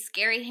 Okay,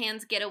 scary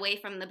hands, get away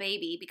from the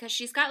baby. Because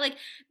she's got like,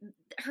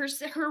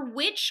 her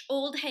witch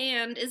old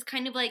hand is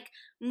kind of like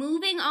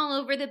moving all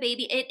over the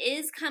baby. It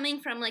is coming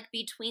from like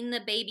between the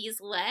baby's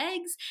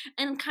legs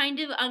and kind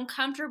of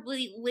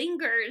uncomfortably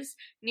lingers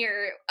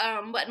near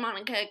what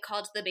Monica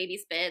called the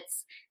baby's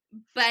bits.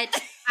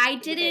 But I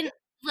didn't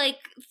like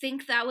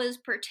think that was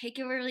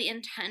particularly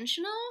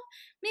intentional,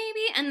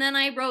 maybe. And then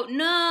I wrote,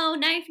 no,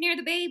 knife near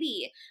the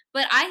baby.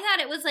 But I thought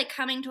it was like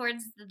coming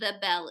towards the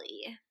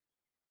belly.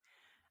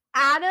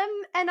 Adam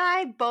and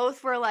I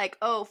both were like,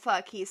 oh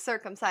fuck, she's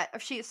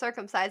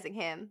circumcising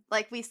him.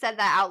 Like, we said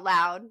that out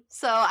loud.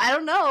 So I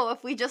don't know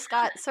if we just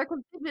got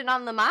circumcision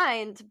on the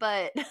mind,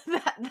 but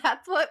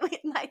that's what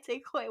my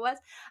takeaway was.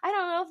 I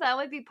don't know if that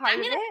would be part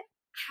of it.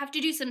 Have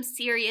to do some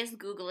serious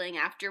Googling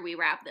after we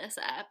wrap this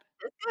up.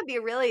 It's going to be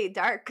a really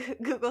dark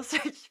Google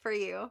search for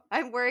you.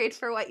 I'm worried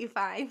for what you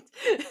find.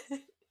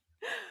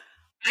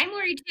 I'm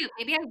worried too.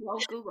 Maybe I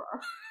won't Google.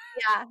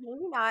 Yeah,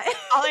 maybe not.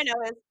 All I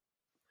know is,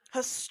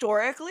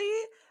 historically,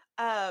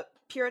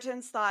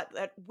 Puritans thought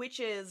that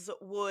witches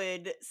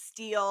would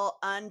steal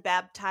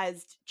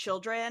unbaptized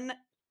children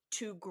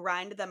to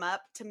grind them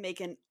up to make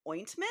an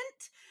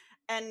ointment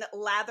and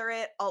lather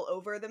it all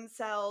over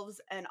themselves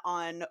and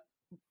on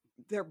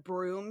their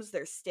brooms,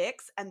 their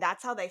sticks, and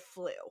that's how they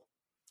flew.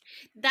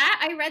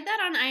 I read that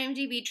on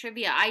IMDb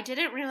trivia. I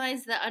didn't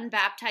realize the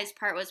unbaptized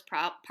part was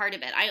part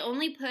of it. I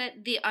only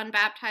put the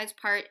unbaptized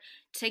part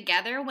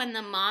together when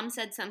the mom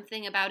said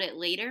something about it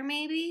later,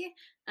 maybe.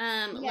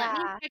 Let me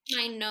check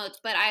my notes,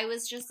 but I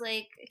was just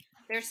like,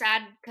 they're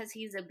sad because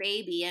he's a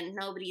baby and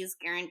nobody is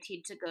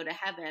guaranteed to go to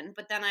heaven.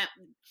 But then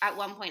at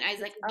one point I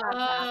was like,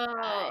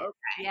 oh,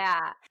 okay.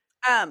 Yeah.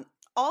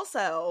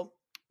 Also,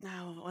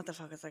 what the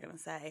fuck was I going to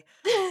say?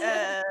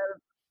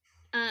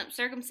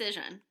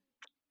 Circumcision.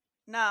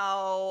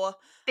 No.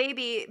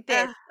 Baby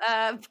bits.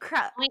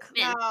 Crap.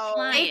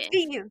 No. Baked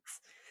beans.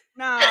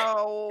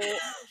 No.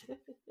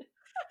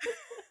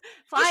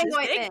 Flying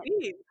ointment.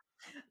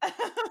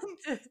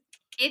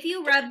 If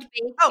you rubbed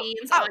baked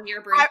beans on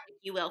your broom,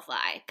 you will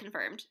fly.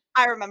 Confirmed.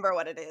 I remember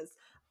what it is.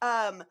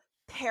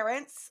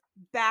 Parents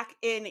back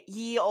in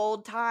ye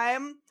old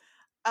time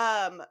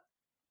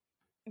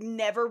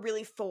never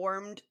really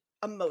formed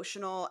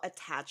emotional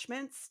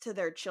attachments to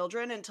their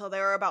children until they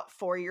were about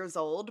 4 years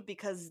old,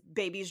 because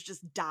babies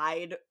just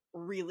died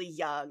really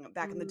young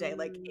back in the day.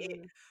 Like,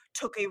 it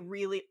took a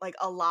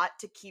lot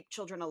to keep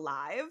children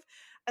alive.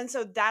 And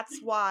so that's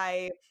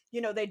why,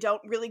 they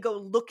don't really go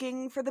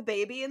looking for the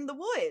baby in the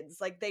woods.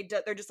 Like,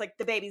 they're just like,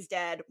 the baby's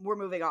dead, we're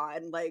moving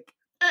on. Like,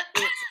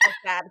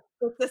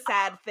 it's a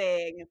sad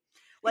thing.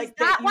 Like, is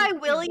that why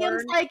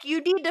William's like, you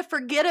need to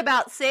forget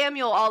about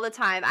Samuel all the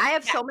time? I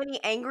have so many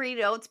angry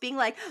notes being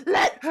like,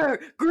 let her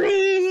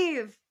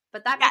grieve.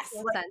 But that makes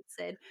no sense,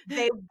 Sid.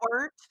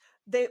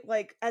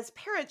 As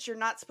parents, you're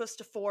not supposed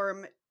to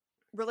form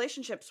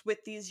relationships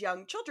with these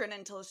young children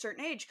until a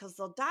certain age because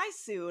they'll die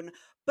soon.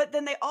 But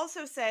then they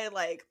also say,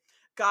 like,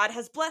 God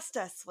has blessed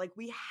us. Like,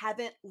 we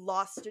haven't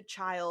lost a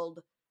child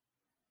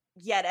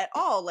yet at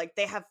all. Like,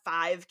 they have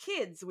 5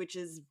 kids, which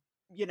is,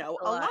 a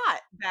lot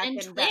back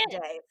in that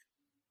day.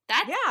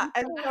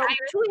 And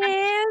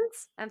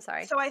twins. I'm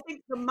sorry. So I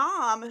think the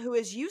mom, who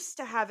is used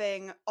to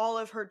having all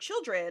of her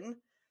children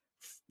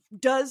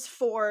does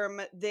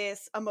form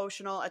this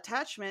emotional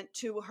attachment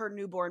to her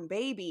newborn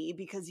baby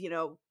because, you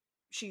know,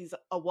 she's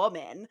a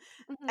woman.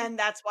 Mhm. And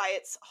that's why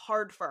it's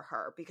hard for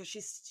her because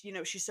she's, you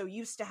know, she's so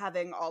used to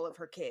having all of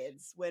her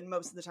kids when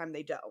most of the time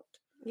they don't.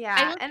 I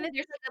Yeah, looked and at,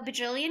 there's like a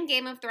bajillion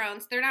Game of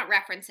Thrones. They're not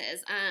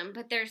references,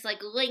 but there's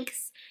like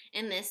links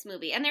in this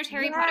movie, and there's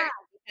Harry Yeah. Potter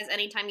because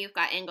anytime you've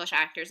got English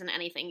actors in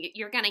anything,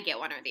 you're gonna get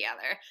one or the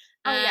other.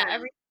 Oh yeah,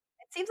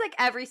 it seems like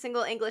every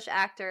single English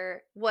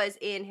actor was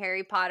in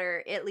Harry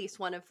Potter, at least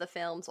one of the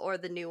films or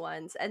the new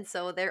ones, and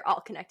so they're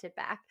all connected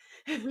back.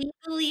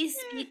 Legally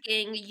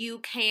speaking, you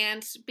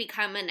can't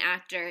become an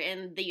actor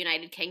in the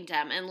United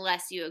Kingdom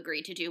unless you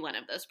agree to do one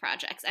of those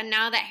projects. And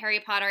now that Harry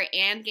Potter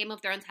and Game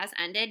of Thrones has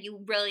ended,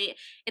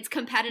 it's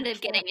competitive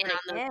getting in on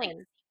those like,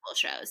 sequel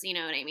shows. You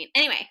know what I mean?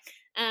 Anyway,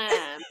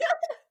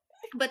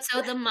 but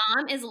so the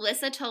mom is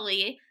Lissa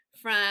Tully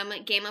from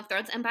Game of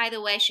Thrones, and by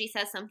the way, she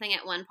says something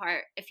at one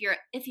part. If you're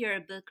a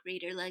book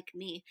reader like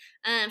me,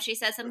 she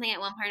says something at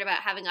one part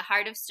about having a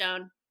heart of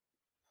stone.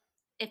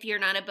 If you're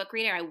not a book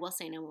reader, I will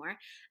say no more.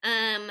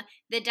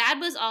 The dad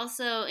was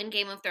also in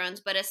Game of Thrones,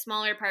 but a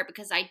smaller part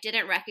because I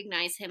didn't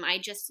recognize him. I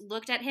just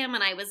looked at him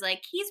and I was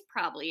like, he's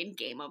probably in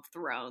Game of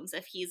Thrones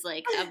if he's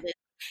like of this.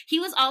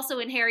 He was also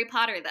in Harry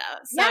Potter though,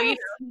 so Yes. you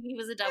know, he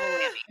was a double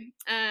whammy.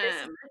 This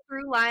is the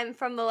through line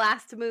from the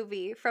last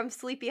movie, from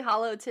Sleepy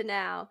Hollow to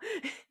now.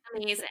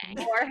 Amazing.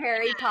 More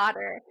Harry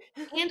Potter.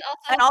 And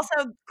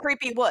also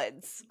Creepy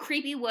Woods.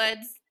 Creepy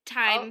Woods,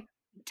 time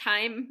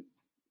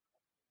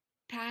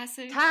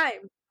passing.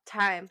 Time.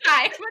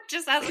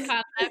 Just as a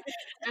concept.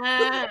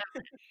 American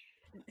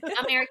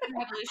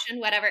Revolution,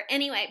 whatever.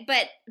 Anyway,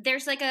 but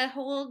there's like a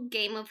whole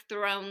Game of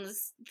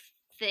Thrones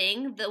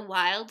thing the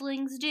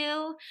wildlings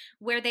do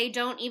where they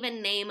don't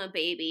even name a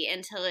baby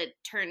until it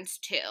turns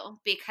 2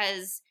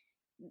 because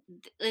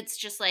it's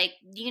just like,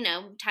 you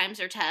know, times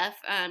are tough.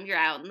 You're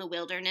out in the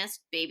wilderness,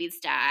 babies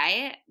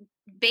die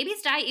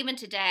even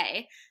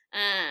today.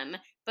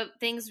 But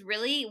things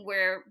really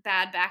were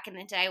bad back in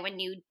the day when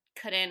you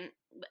couldn't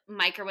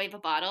microwave a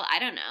bottle. I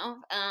don't know.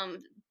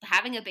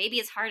 Having a baby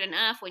is hard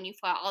enough when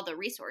you've got all the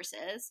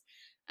resources.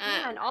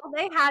 Yeah, and all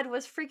they had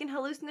was freaking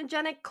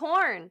hallucinogenic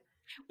corn.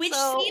 Which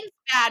seems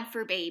bad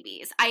for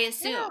babies, I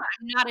assume. Yeah.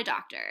 I'm not a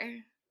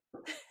doctor.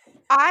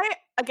 I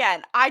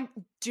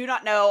do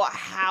not know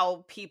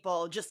how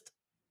people just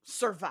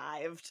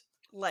survived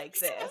like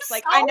this.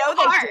 Like, so I know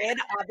hard. they did,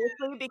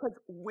 obviously, because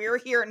we're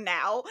here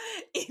now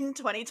in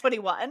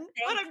 2021. But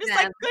I'm just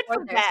like, good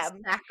for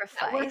them.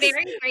 Sacrifice. We're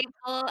very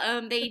grateful.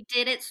 They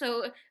did it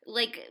so,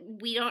 like,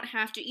 we don't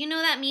have to. You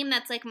know that meme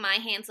that's like, my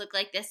hands look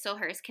like this, so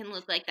hers can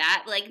look like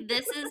that. Like,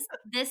 this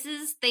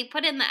is. They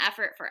put in the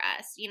effort for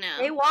us. You know,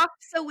 they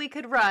walked so we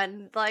could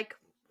run. Like,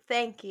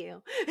 thank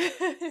you.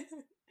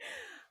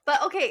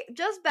 But okay,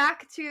 just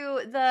back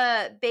to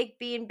the baked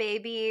bean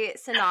baby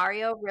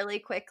scenario really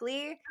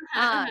quickly.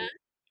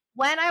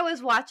 When I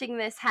was watching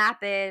this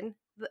happen,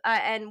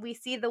 and we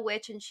see the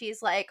witch and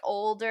she's like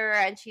older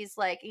and she's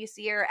like, you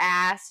see her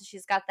ass,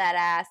 she's got that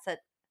ass that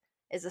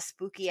is a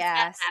spooky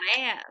ass.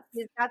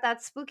 She's got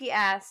that spooky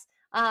ass.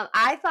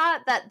 I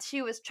thought that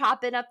she was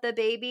chopping up the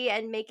baby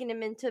and making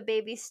him into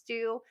baby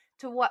stew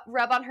to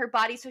rub on her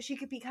body so she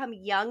could become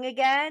young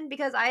again,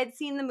 because I had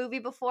seen the movie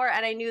before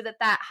and I knew that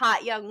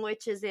hot young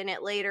witch is in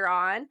it later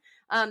on,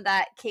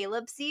 that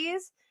Caleb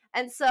sees.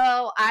 And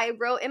so I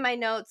wrote in my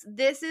notes,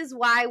 this is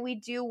why we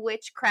do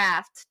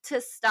witchcraft, to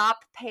stop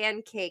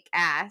pancake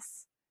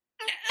ass.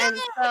 And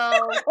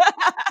so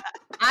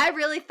I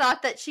really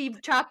thought that she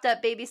chopped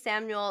up baby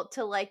Samuel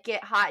to like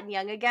get hot and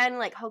young again,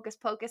 like Hocus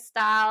Pocus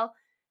style,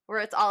 where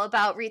it's all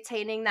about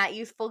retaining that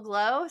youthful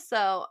glow.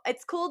 So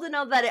it's cool to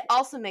know that it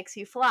also makes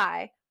you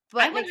fly.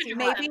 But I makes you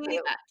maybe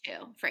that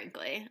too,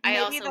 frankly. I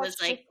also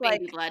was like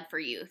baby blood for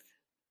youth.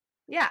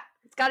 Yeah,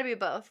 it's got to be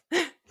both.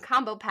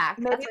 Combo pack.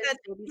 Maybe that's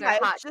babies are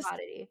hot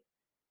commodity.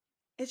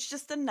 It's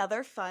just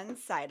another fun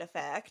side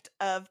effect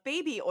of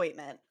baby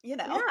ointment, you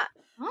know. Yeah.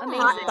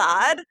 Amazing. Hot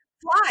bod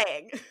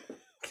flying.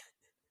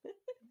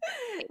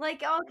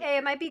 Like, okay,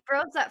 it might be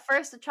gross at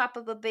first to chop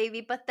up a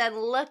baby, but then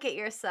look at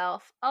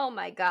yourself. Oh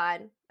my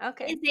god.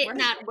 Okay. Is it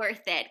not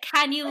worth it?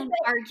 Can you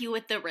argue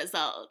with the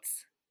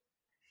results?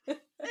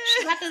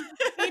 She got those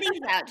titties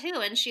out too,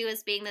 and she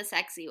was being the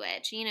sexy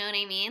witch. You know what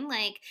I mean?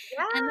 Like,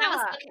 and that was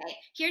okay.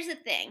 Here's the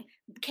thing: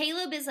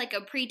 Caleb is like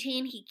a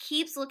preteen. He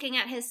keeps looking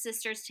at his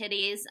sister's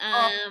titties.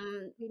 I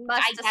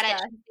get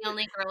it. She's the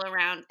only girl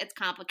around. It's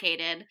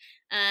complicated.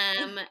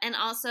 And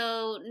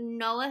also,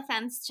 no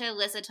offense to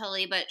Lissa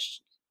Tully, but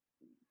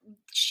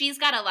she's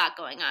got a lot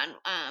going on.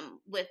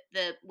 With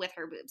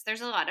her boobs,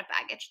 there's a lot of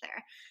baggage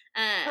there.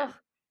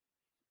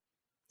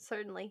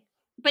 Certainly.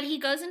 But he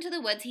goes into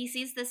the woods. He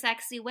sees the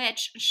sexy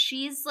witch.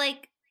 She's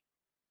like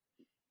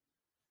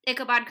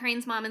Ichabod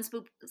Crane's mom in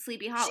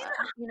Sleepy Hollow.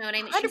 You know what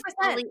I mean? 100%. She's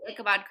totally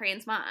Ichabod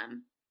Crane's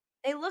mom.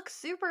 They look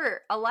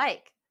super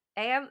alike.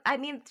 And I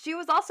mean, she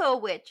was also a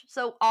witch.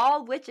 So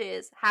all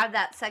witches have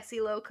that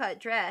sexy low-cut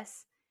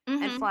dress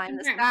and fly in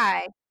the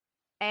sky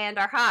and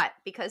are hot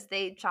because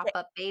they chop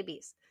up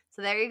babies.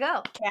 So there you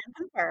go. Can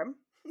confirm.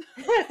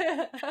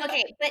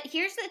 Okay, but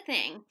here's the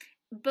thing.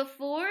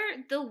 Before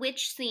the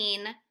witch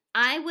scene,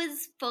 I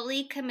was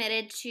fully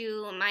committed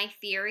to my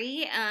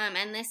theory,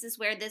 and this is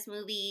where this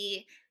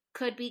movie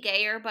could be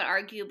gayer, but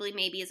arguably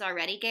maybe is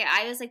already gay.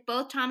 I was like,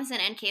 both Thomasin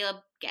and Caleb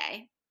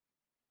gay.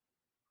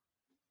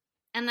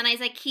 And then I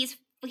was like, he's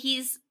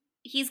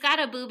got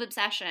a boob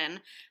obsession,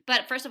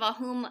 but first of all,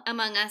 whom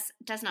among us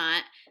does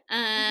not?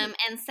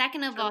 And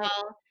second of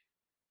all,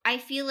 I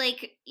feel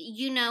like,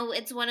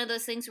 it's one of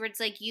those things where it's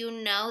like,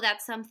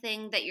 that's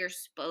something that you're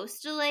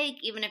supposed to like,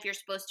 even if you're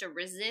supposed to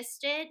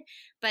resist it.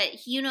 But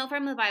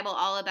from the Bible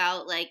all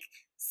about like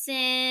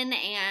sin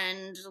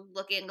and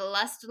looking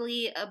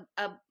lustily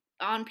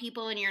on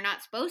people, and you're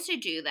not supposed to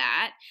do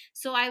that.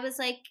 So I was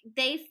like,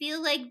 they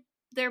feel like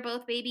they're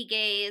both baby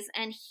gays,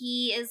 and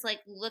he is like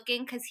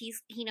looking because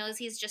he knows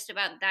he's just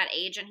about that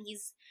age, and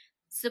he's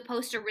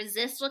supposed to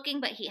resist looking,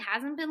 but he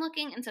hasn't been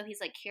looking, and so he's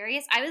like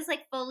curious. I was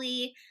like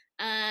fully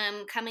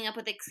coming up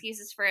with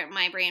excuses for it in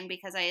my brain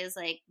because I was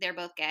like, they're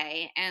both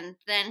gay, and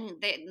then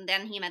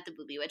he met the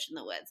booby witch in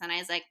the woods, and I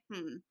was like,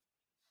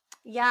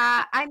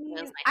 Yeah, I mean,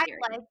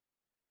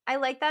 I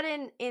like that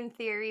in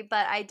theory,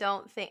 but I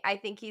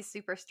think he's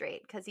super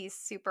straight because he's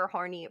super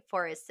horny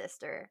for his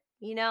sister.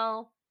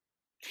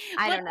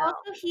 I don't know.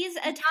 Also, he's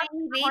a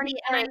tiny baby,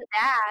 and his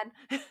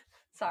dad.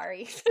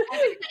 Sorry.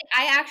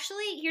 I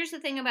actually, here's the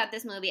thing about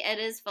this movie. It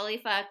is fully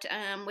fucked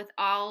with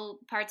all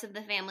parts of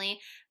the family,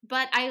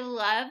 but I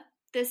love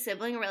the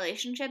sibling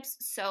relationships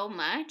so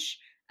much.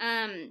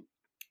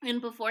 And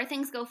before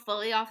things go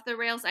fully off the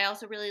rails, I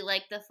also really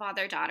like the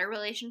father-daughter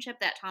relationship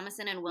that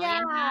Thomasin and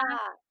William have.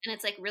 And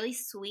it's like really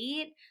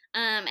sweet.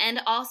 And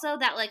also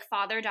that like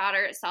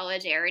father-daughter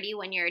solidarity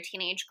when you're a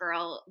teenage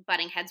girl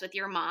butting heads with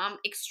your mom,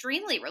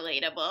 extremely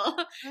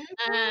relatable.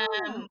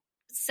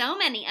 So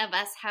many of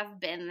us have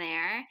been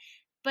there.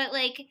 But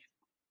like,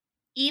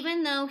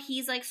 even though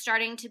he's like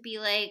starting to be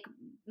like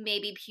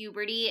maybe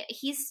puberty,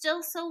 he's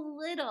still so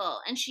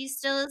little, and she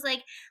still is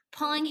like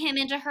pulling him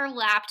into her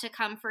lap to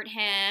comfort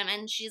him,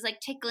 and she's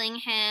like tickling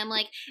him.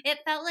 Like, it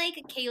felt like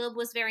Caleb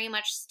was very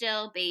much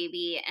still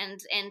baby,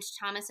 and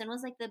Thomasin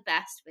was like the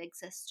best big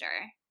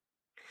sister.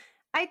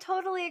 I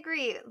totally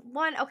agree.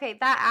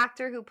 That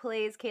actor who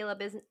plays Caleb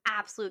is an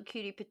absolute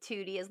cutie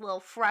patootie. His little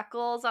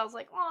freckles. I was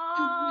like,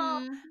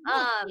 oh.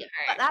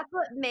 But that's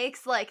what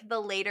makes like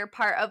the later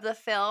part of the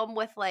film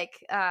with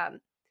like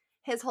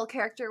his whole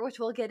character, which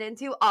we'll get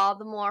into, all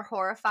the more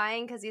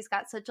horrifying because he's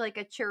got such like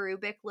a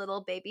cherubic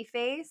little baby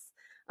face.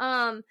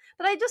 But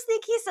I just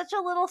think he's such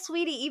a little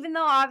sweetie, even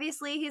though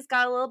obviously he's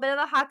got a little bit of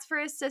the hots for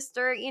his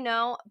sister,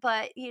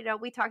 but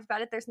we talked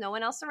about it. There's no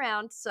one else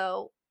around,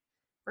 so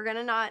we're going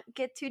to not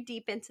get too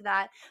deep into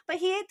that. But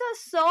he does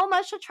so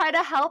much to try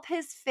to help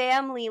his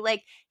family.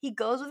 Like, he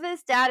goes with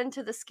his dad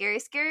into the scary,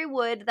 scary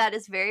wood that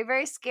is very,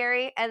 very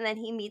scary. And then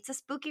he meets a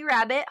spooky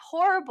rabbit.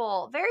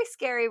 Horrible. Very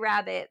scary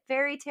rabbit.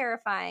 Very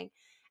terrifying.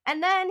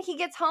 And then he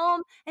gets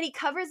home and he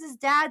covers his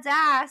dad's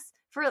ass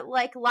for,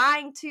 like,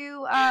 lying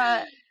to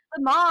the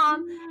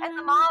mom. And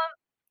the mom...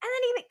 And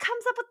then he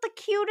comes up with the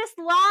cutest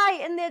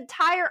lie in the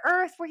entire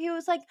earth where he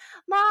was like,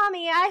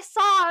 Mommy, I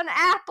saw an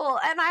apple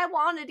and I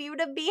wanted you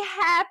to be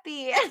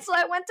happy. And so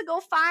I went to go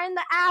find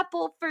the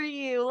apple for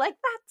you. Like,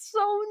 that's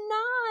so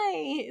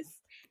nice.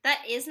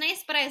 That is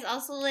nice, but I was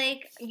also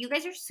like, you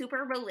guys are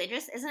super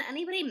religious. Isn't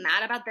anybody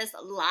mad about this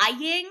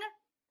lying?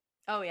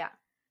 Oh, yeah.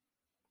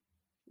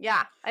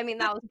 Yeah, I mean,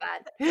 that was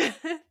bad.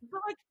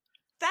 But, like,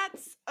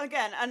 that's,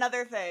 again,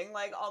 another thing.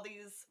 Like, all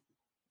these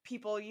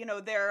people,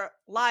 they're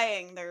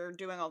lying, they're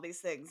doing all these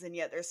things, and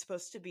yet they're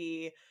supposed to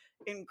be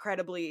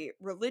incredibly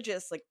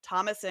religious. Like,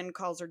 Thomasin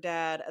calls her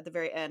dad at the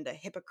very end a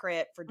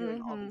hypocrite for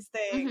doing all these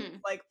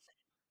things. Like,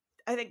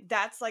 I think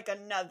that's like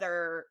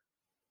another,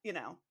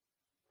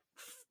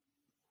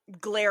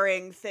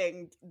 glaring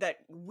thing that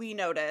we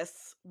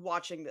notice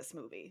watching this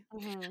movie.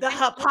 The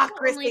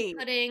hypocrisy. Only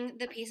putting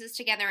the pieces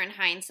together in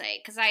hindsight,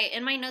 because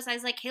in my notes I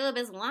was like, Caleb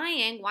is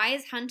lying. Why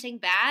is hunting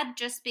bad?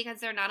 Just because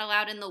they're not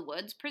allowed in the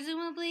woods,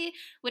 presumably,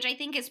 which I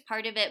think is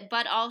part of it,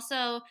 but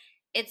also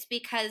it's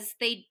because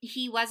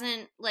he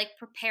wasn't like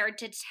prepared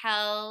to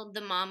tell the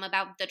mom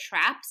about the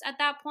traps at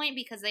that point,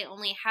 because they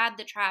only had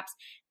the traps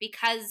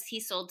because he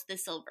sold the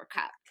silver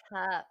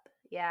cup.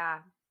 Yeah.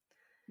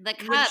 The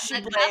cup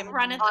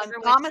runneth over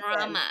with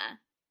drama.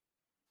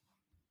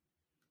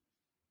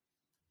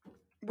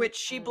 Which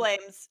she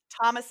blames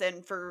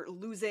Thomasin for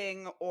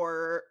losing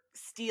or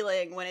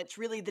stealing when it's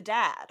really the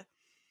dad.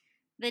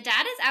 The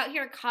dad is out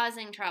here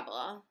causing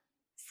trouble.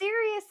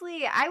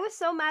 Seriously, I was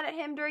so mad at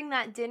him during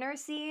that dinner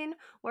scene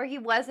where he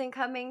wasn't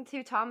coming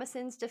to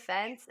Thomasin's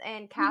defense,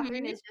 and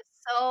Catherine is just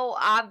so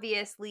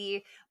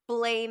obviously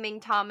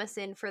blaming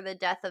Thomasin for the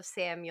death of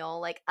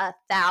Samuel, like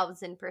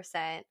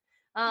 1,000%.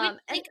 Which,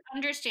 like,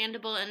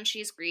 understandable, and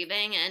she's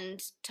grieving,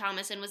 and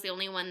Thomasin was the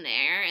only one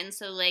there, and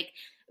so, like,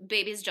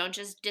 babies don't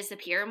just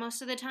disappear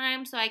most of the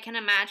time, so I can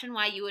imagine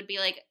why you would be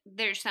like,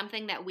 there's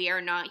something that we are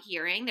not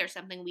hearing, there's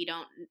something we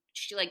don't,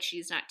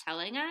 she's not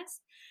telling us,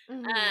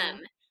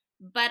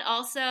 but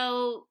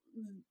also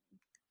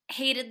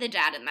hated the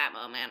dad in that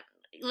moment.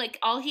 like,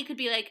 all he could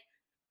be like,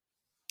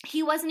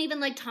 he wasn't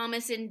even like,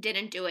 Thomasin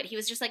didn't do it. He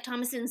was just like,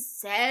 Thomasin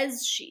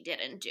says she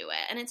didn't do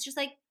it. And it's just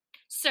like,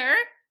 sir,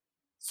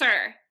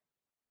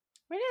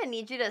 We didn't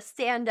need you to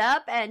stand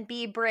up and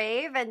be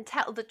brave and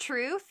tell the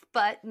truth,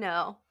 but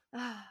no.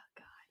 Oh,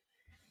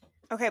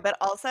 God. Okay, but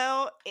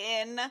also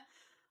in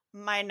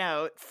my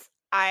notes,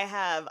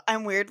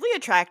 I'm weirdly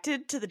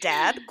attracted to the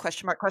dad.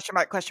 Question mark, question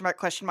mark, question mark,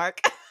 question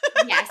mark.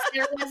 Yes,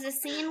 there was a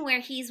scene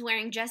where he's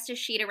wearing just a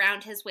sheet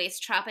around his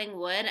waist chopping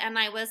wood, and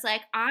I was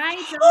like,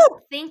 I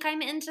don't think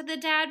I'm into the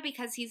dad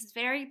because he's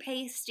very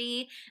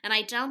pasty, and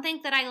I don't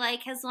think that I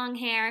like his long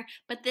hair,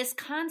 but this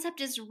concept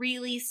is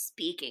really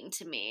speaking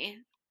to me.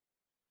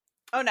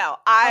 Oh no,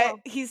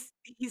 he's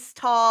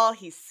tall,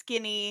 he's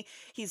skinny,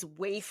 he's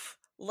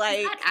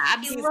waif-like,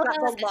 he's got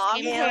the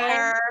long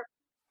hair.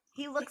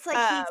 He looks like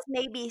he's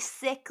maybe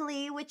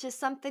sickly, which is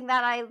something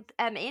that I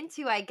am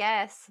into, I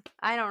guess.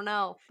 I don't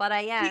know, but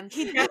I am.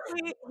 He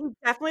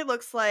definitely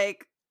looks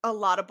like a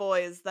lot of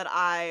boys that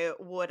I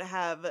would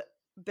have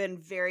been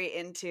very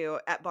into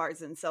at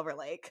bars in Silver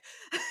Lake.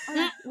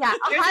 Yeah,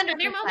 there's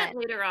another moment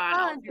later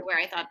on where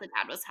I thought the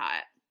dad was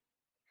hot.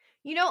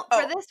 You know,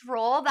 for this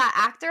role, that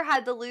actor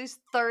had to lose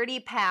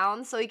 30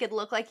 pounds so he could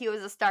look like he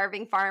was a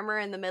starving farmer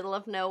in the middle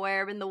of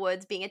nowhere in the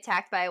woods being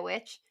attacked by a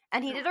witch.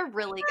 And he did a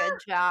really good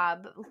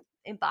job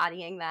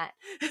embodying that.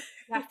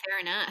 Yeah, fair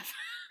enough.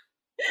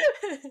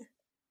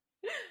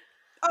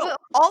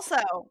 Also,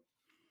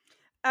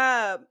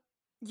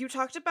 you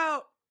talked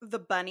about the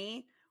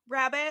bunny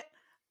rabbit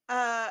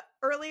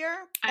earlier.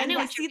 I know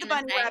we see the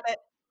bunny rabbit.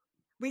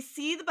 We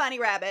see the bunny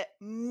rabbit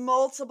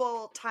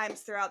multiple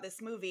times throughout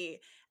this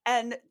movie.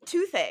 And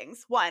two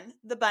things. One,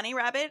 the bunny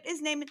rabbit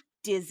is named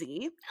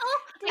Dizzy. Oh,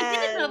 I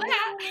didn't know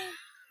that.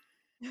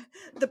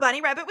 The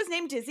bunny rabbit was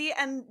named Dizzy,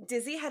 and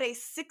Dizzy had a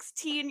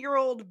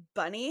 16-year-old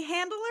bunny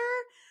handler.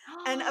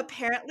 And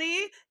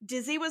apparently,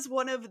 Dizzy was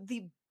one of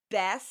the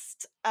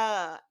best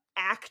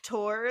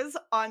actors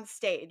on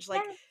stage.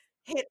 Like,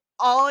 hit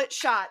all its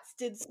shots,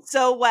 did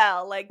so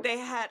well. Like,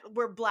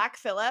 were Black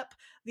Phillip,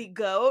 the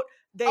goat.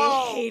 They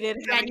hated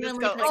having this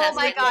goat. Oh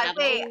my God,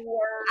 wait.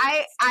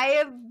 I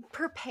have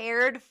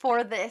prepared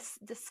for this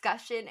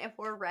discussion if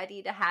we're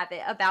ready to have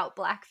it about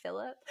Black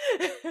Phillip.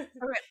 Okay,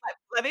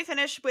 let me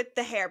finish with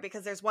the hair,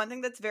 because there's one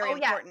thing that's very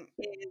important.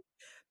 Is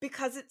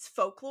because it's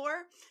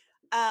folklore,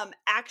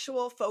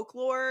 actual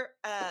folklore,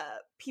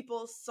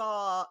 people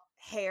saw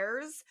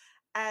hares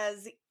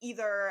as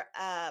either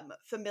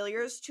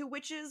familiars to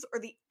witches or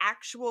the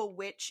actual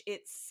witch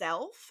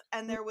itself.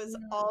 And there was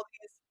all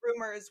these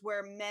rumors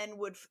where men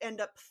would end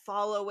up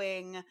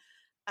following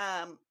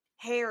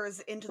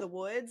hares into the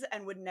woods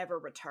and would never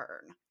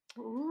return.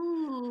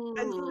 Ooh.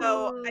 And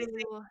so I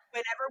think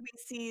whenever we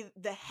see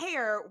the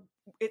hare,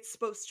 it's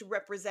supposed to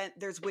represent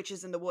there's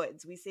witches in the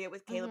woods. We see it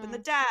with Caleb and the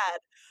dad.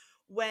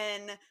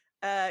 When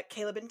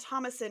Caleb and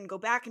Thomasin go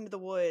back into the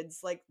woods,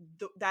 like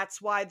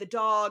that's why the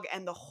dog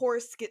and the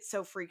horse get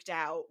so freaked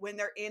out. When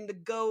they're in the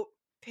goat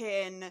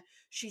pen,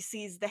 she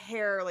sees the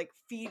hare like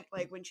feed,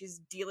 like when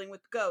she's dealing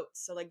with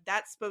goats. So like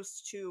that's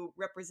supposed to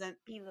represent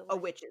a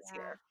witch is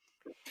here.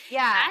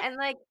 Yeah, and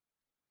like,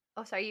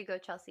 oh, sorry, you go,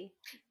 Chelsea.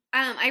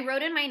 I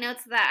wrote in my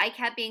notes that I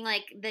kept being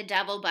like, the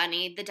devil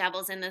bunny, the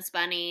devil's in this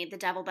bunny, the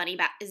devil bunny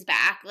is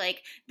back.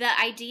 Like the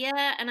idea,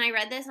 and I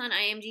read this on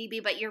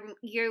IMDb, but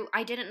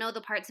I didn't know the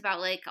parts about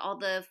like all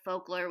the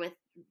folklore with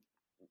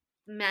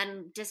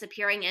men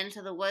disappearing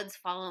into the woods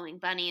following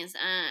bunnies.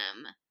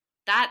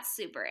 That's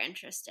super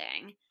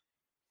interesting.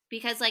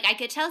 Because like I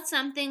could tell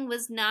something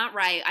was not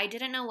right. I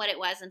didn't know what it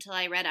was until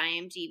I read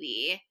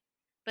IMDb.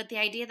 But the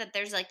idea that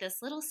there's like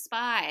this little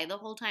spy the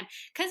whole time,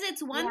 because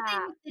it's one thing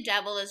if the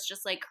devil is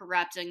just like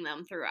corrupting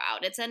them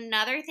throughout. It's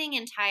another thing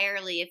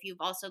entirely if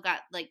you've also got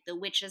like the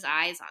witch's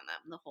eyes on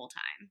them the whole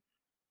time.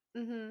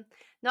 Mm-hmm.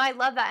 No, I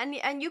love that,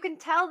 and you can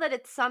tell that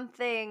it's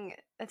something.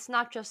 It's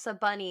not just a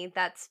bunny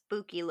that's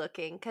spooky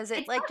looking, because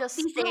it like just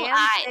stands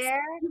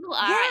there.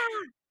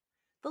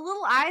 The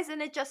little eyes,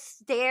 and it just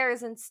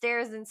stares and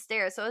stares and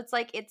stares. So it's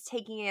like it's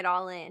taking it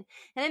all in,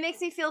 and it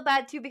makes me feel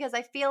bad too, because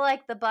I feel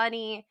like the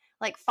bunny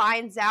like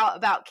finds out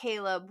about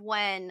Caleb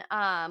when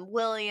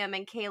William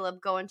and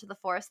Caleb go into the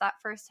forest that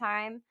first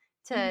time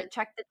to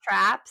check the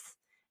traps.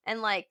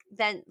 And like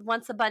then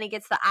once the bunny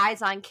gets the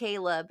eyes on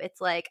Caleb,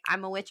 it's like,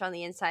 I'm a witch on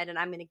the inside and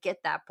I'm gonna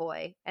get that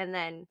boy. And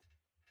then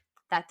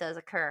that does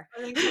occur.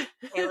 Caleb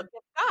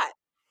gets got.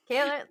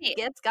 Caleb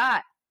gets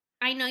got.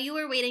 I know you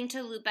were waiting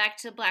to loop back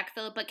to Black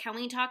Phillip, but can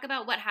we talk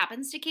about what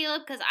happens to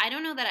Caleb? Because I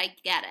don't know that I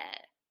get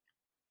it.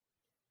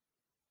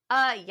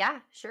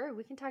 Yeah, sure.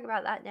 We can talk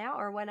about that now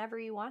or whenever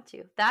you want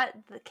to.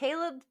 The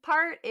Caleb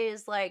part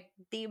is like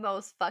the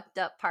most fucked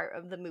up part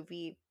of the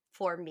movie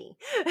for me.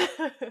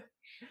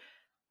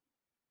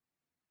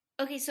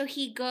 Okay, so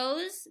he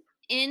goes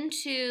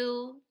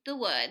into the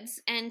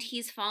woods and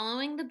he's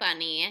following the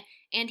bunny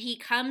and he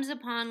comes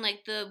upon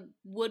like the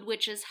wood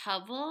witch's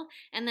hovel,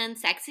 and then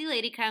Sexy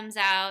Lady comes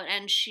out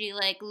and she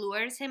like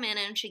lures him in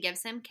and she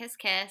gives him kiss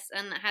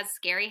and has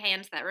scary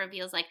hands that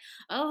reveals like,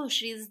 oh,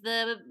 she's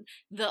the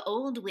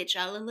old witch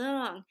all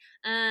along.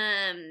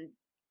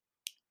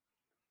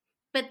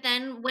 But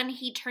then when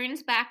he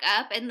turns back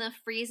up in the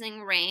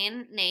freezing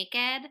rain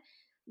naked,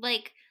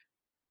 like,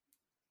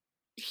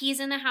 he's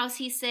in a house,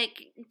 he's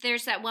sick.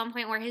 There's at one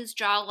point where his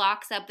jaw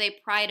locks up, they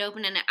pry it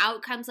open, and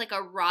out comes like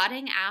a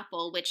rotting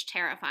apple, which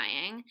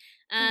terrifying.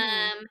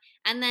 And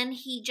then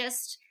he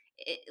just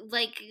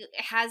like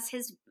has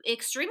his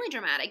extremely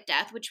dramatic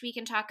death, which we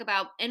can talk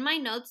about. In my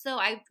notes, though,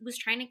 I was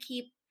trying to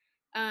keep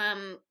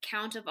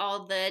count of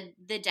all the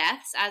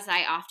deaths, as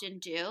I often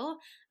do.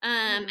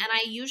 And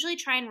I usually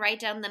try and write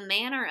down the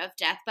manner of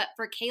death, but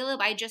for Caleb,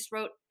 I just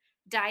wrote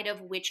died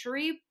of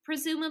witchery,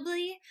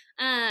 presumably.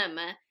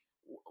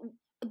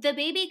 The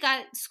baby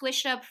got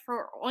squished up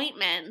for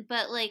ointment,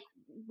 but like,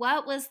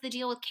 what was the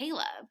deal with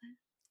Caleb?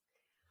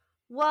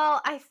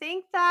 Well, I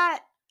think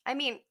that, I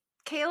mean,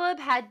 Caleb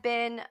had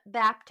been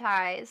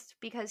baptized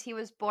because he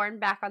was born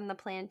back on the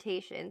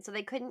plantation, so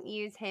they couldn't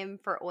use him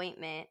for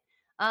ointment.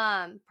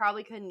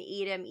 Probably couldn't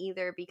eat him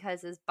either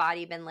because his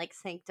body been like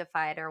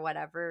sanctified or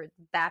whatever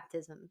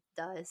baptism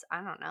does.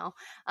 I don't know.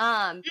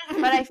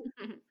 But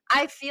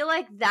I feel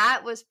like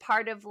that was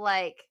part of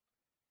like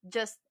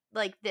just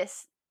like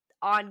this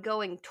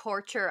ongoing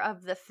torture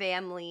of the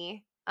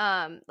family,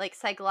 like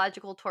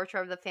psychological torture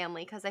of the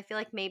family, because I feel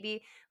like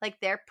maybe like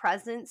their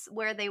presence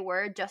where they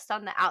were just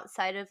on the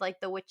outside of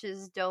like the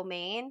witch's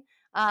domain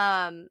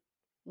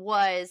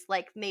was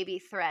like maybe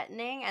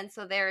threatening, and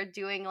so they're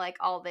doing like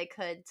all they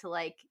could to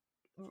like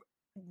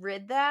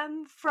rid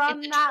them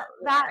from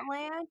that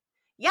land.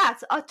 Yeah,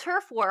 it's a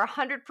turf war,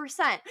 100%.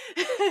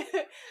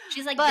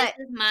 She's like, this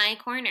is my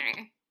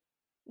corner.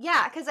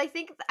 Yeah, because I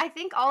think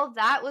all of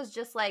that was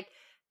just like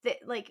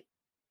like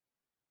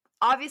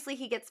obviously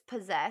he gets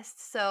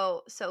possessed,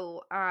 so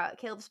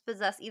Caleb's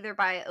possessed either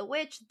by a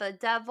witch, the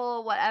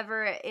devil,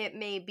 whatever it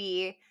may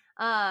be.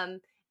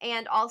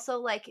 And also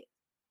like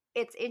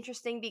it's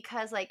interesting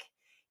because like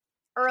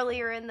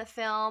earlier in the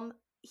film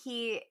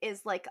he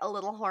is like a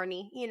little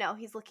horny, you know,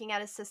 he's looking at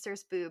his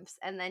sister's boobs,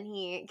 and then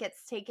he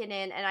gets taken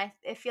in, and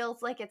it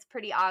feels like it's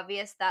pretty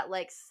obvious that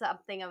like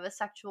something of a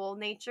sexual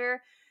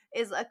nature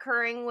is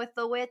occurring with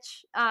the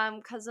witch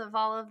because of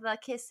all of the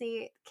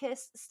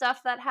kiss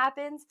stuff that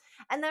happens.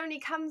 And then when he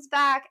comes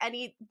back and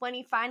when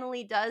he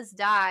finally does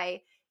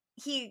die,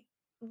 he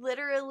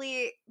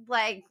literally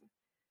like,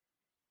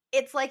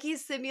 it's like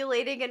he's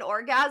simulating an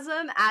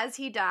orgasm as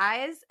he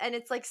dies, and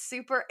it's like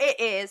it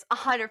is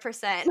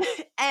 100%.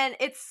 And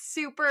it's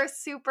super,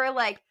 super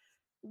like,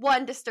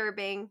 1,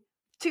 disturbing,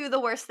 2, the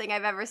worst thing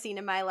I've ever seen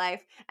in my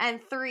life, and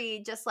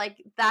 3, just like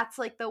that's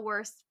like the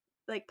worst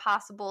like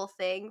possible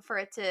thing for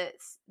it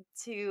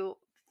to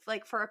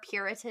like for a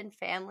Puritan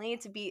family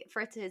to be,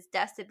 for his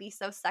death to be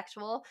so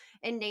sexual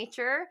in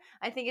nature.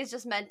 I think it's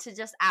just meant to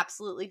just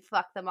absolutely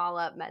fuck them all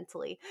up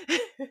mentally.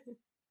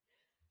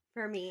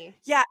 For me.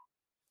 Yeah.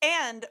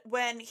 And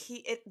when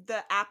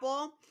the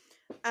apple,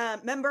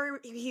 remember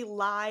he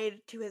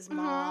lied to his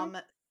mom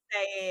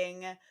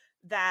saying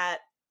that,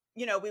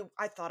 you know,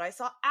 I thought I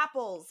saw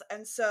apples.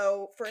 And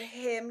so for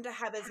him to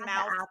have his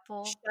mouth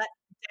shut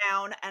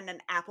down and an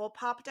apple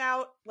popped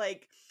out,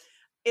 like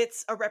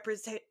it's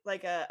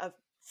a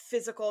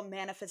physical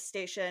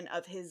manifestation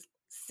of his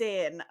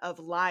sin of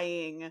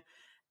lying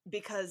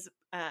because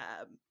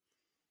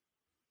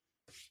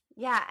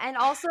yeah, and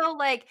also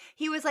like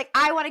he was like,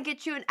 I want to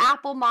get you an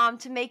apple, Mom,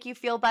 to make you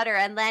feel better,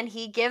 and then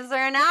he gives her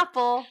an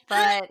apple,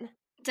 but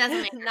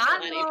doesn't make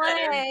not in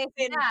the way.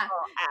 Yeah.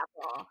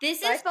 Apple.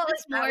 This is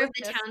more of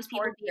the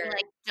townspeople being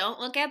like, don't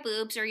look at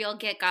boobs or you'll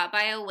get got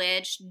by a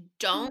witch.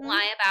 Don't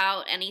lie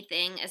about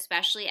anything,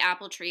 especially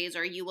apple trees,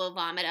 or you will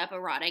vomit up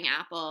a rotting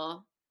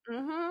apple.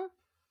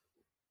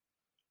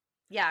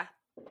 Yeah.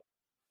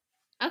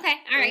 Okay.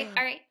 All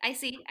right. I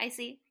see.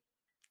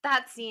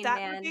 That scene,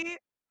 man.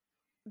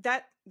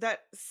 That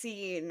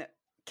scene,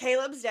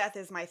 Caleb's death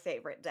is my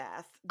favorite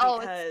death.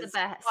 Because, it's the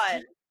best.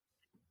 One,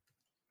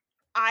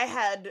 I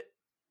had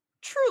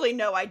truly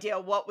no idea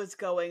what was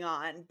going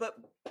on, but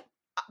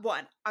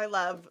 1, I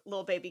love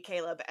little baby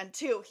Caleb, and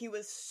 2, he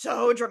was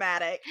so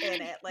dramatic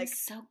in it. Like,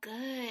 so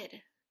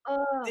good.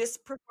 This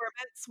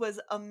performance was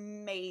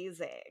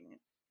amazing.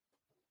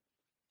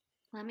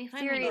 Let me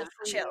find my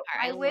chill.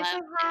 I wish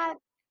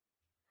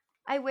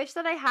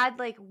that I had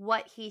like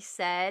what he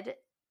said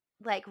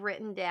like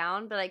written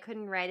down, but I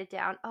couldn't write it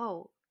down.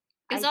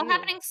 It's all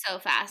happening so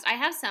fast. I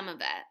have some of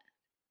it.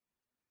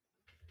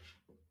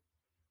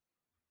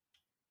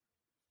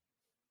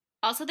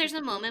 Also, there's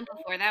a moment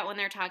before that when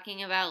they're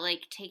talking about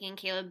like taking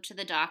Caleb to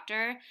the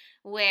doctor,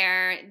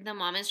 where the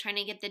mom is trying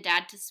to get the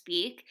dad to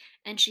speak,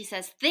 and she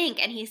says,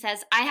 "Think," and he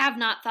says, "I have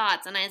not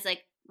thoughts," and I was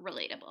like,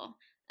 relatable.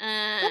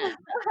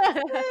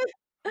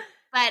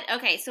 But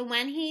okay, so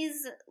when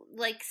he's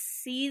like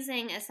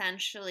seizing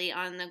essentially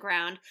on the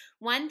ground,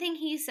 one thing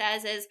he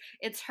says is,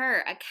 it's her,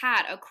 a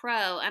cat, a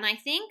crow. And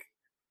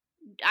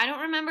I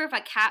don't remember if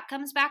a cat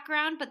comes back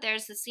around, but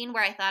there's a scene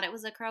where I thought it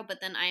was a crow,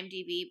 but then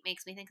IMDb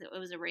makes me think that it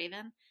was a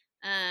raven.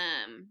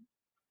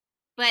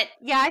 But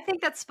yeah, I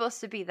think that's supposed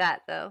to be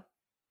that though.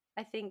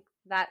 I think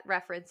that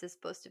reference is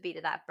supposed to be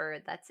to that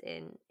bird that's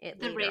in it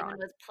The later raven on.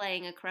 was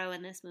playing a crow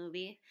in this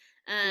movie.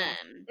 Yes,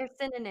 they're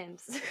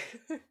synonyms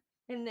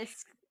in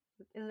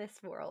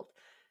this world.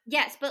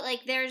 Yes, but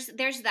like there's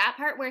that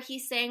part where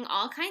he's saying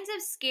all kinds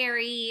of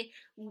scary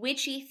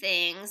witchy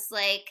things.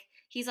 Like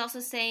he's also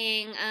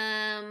saying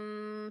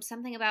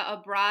something about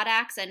a broad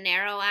axe, a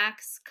narrow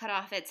axe cut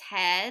off its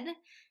head.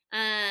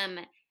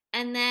 And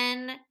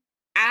then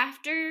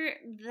after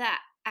the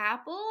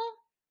apple,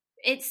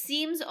 it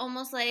seems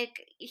almost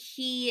like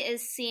he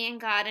is seeing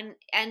God,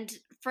 and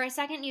for a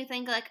second you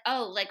think like,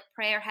 oh, like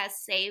prayer has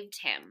saved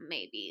him,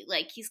 maybe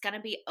like he's gonna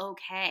be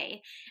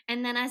okay.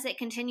 And then as it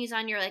continues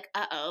on, you're like,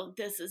 uh-oh,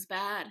 this is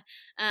bad.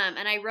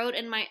 And I wrote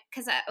in my,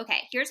 because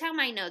okay, here's how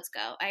my notes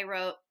go. I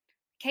wrote,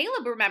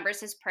 Caleb remembers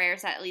his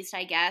prayers, at least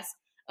I guess.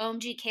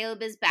 OMG,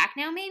 Caleb is back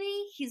now,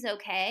 maybe? He's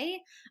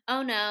okay?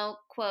 Oh no,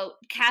 quote,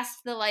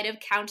 cast the light of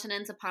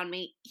countenance upon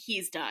me,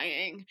 he's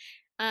dying.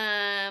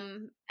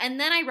 And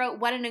then I wrote,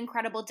 what an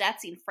incredible death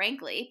scene,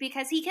 frankly,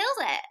 because he kills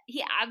it.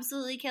 He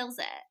absolutely kills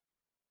it.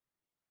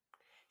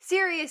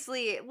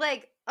 Seriously,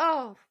 like,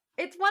 oh,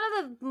 it's one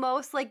of the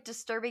most, like,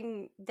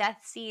 disturbing death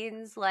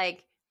scenes,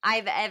 like,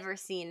 I've ever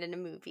seen in a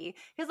movie.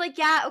 Because, like,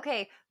 yeah,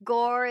 okay,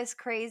 gore is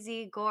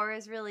crazy, gore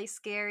is really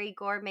scary,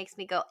 gore makes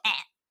me go, eh.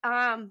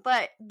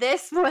 But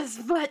this was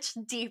much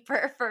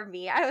deeper for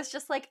me. I was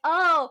just like,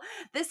 oh,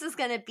 this is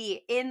gonna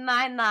be in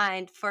my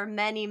mind for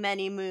many,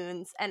 many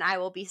moons, and I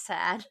will be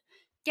sad.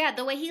 Yeah,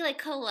 the way he like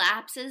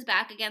collapses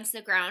back against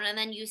the ground and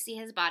then you see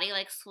his body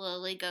like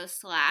slowly go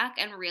slack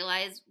and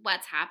realize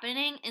what's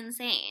happening,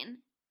 insane.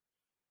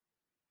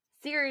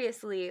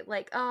 Seriously,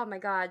 like, oh my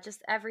god,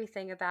 just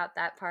everything about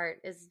that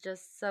part is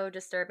just so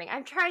disturbing.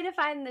 I'm trying to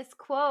find this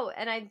quote,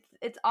 and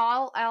it's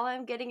all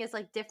I'm getting is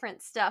like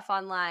different stuff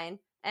online,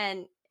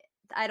 and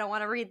I don't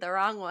want to read the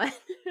wrong one.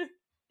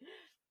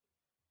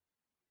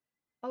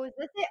 Oh, is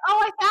this it?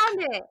 Oh,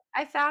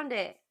 I found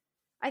it.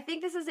 I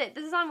think this is it.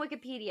 This is on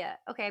Wikipedia.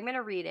 Okay, I'm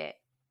gonna read it.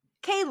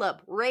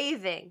 Caleb,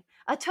 raving.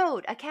 A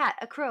toad, a cat,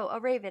 a crow, a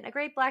raven, a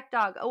great black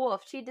dog, a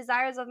wolf. She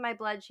desires of my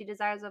blood, she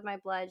desires of my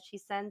blood. She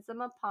sends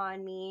them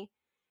upon me.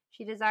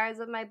 She desires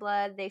of my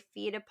blood. They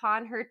feed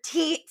upon her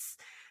teats.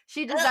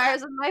 She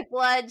desires of my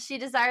blood. She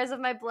desires of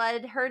my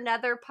blood. Her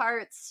nether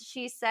parts.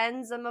 She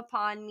sends them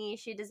upon me.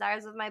 She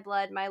desires of my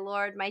blood. My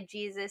Lord, my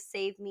Jesus,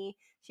 save me.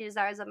 She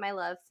desires of my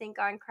love. Think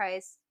on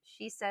Christ.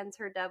 She sends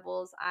her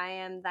devils. I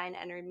am thine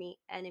enemy.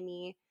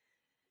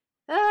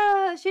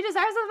 She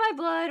desires of my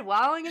blood,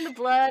 wallowing in the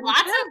blood. Lots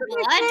of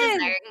blood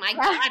desiring. My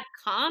God,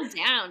 calm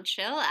down,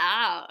 chill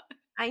out.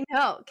 I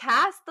know.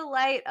 Cast the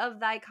light of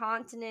thy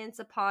countenance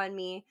upon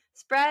me.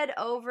 Spread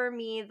over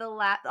me the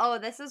lap. Oh,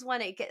 this is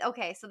when it gets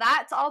okay. So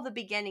that's all the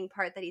beginning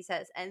part that he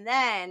says, and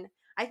then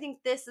I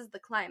think this is the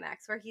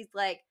climax where he's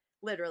like,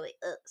 literally,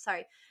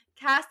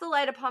 cast the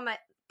light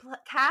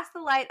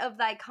of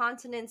thy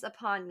countenance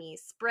upon me.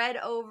 Spread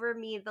over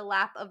me the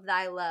lap of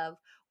thy love.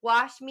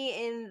 Wash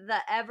me in the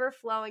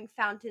ever-flowing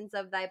fountains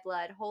of thy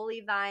blood. Holy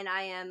thine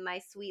I am,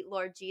 my sweet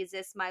Lord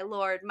Jesus, my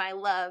Lord, my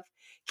love.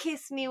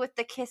 Kiss me with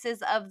the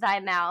kisses of thy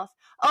mouth.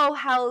 Oh,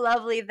 how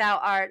lovely thou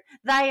art,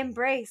 thy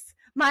embrace.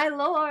 My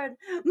Lord,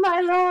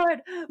 my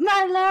Lord,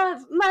 my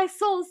love, my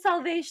soul's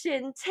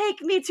salvation.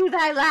 Take me to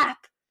thy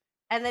lap.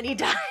 And then he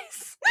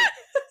dies.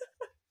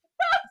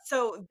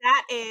 So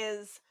that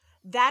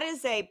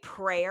is a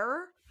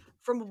prayer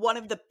from one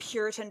of the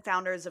Puritan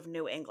founders of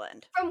New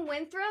England. From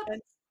Winthrop?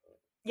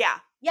 Yeah.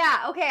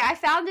 Yeah, okay, I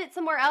found it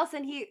somewhere else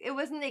and it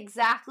wasn't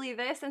exactly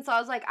this, and so I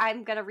was like,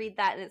 I'm gonna read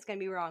that and it's gonna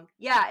be wrong.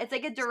 Yeah, it's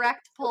like a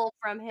direct pull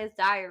from his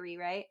diary,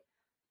 right?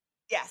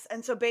 Yes,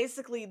 and so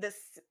basically this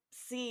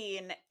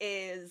scene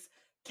is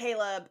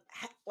Caleb,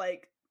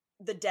 like,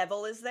 the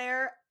devil is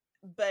there,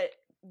 but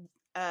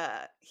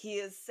he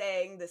is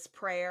saying this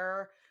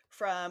prayer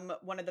from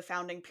one of the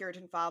founding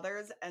Puritan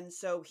fathers, and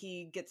so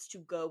he gets to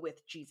go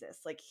with Jesus.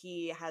 Like,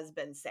 he has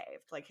been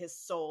saved. Like, his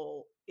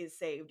soul is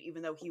saved,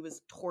 even though he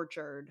was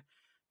tortured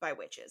by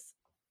witches.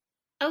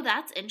 Oh,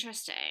 that's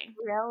interesting.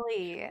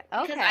 Really? Okay.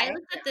 Because I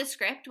looked at the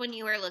script when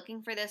you were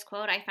looking for this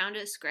quote. I found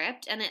a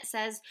script, and it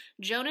says,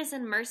 Jonas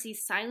and Mercy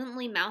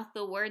silently mouth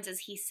the words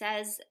as he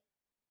says,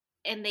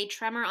 and they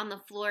tremor on the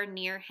floor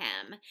near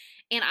him.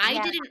 And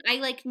I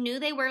like knew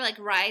they were like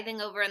writhing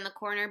over in the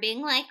corner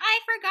being like, I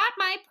forgot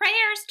my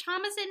prayers.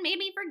 Thomasin made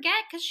me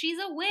forget because she's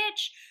a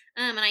witch.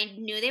 And I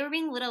knew they were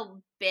being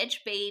little bitch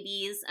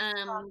babies,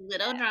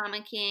 little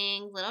drama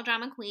kings, little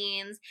drama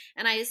queens.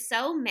 And I was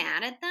so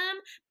mad at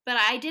them, but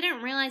I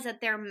didn't realize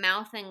that they're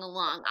mouthing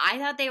along. I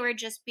thought they were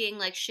just being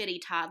like shitty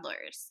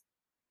toddlers.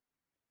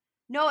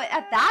 No,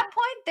 at that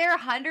point, they're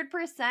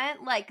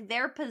 100% like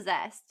they're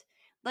possessed.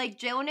 Like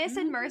Jonas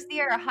and Mercy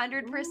are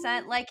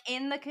 100% like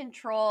in the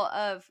control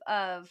of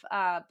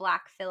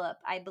Black Phillip,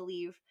 I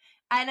believe.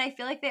 And I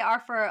feel like they are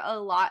for a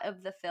lot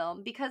of the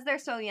film because they're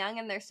so young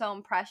and they're so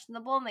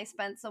impressionable and they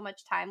spent so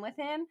much time with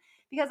him.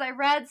 Because I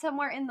read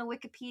somewhere in the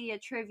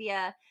Wikipedia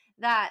trivia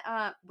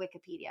that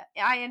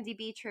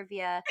IMDb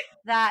trivia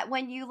that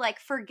when you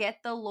like forget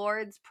the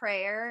Lord's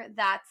Prayer,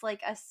 that's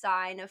like a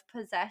sign of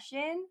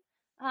possession.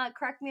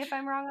 Correct me if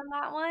I'm wrong on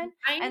that one.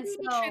 I know And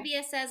the so,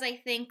 trivia says, I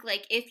think,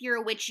 like, if you're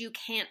a witch, you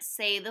can't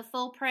say the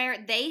full prayer.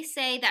 They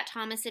say that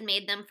Thomasin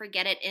made them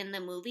forget it in the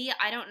movie.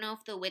 I don't know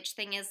if the witch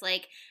thing is,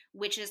 like,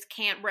 witches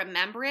can't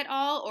remember it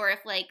all, or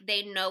if, like,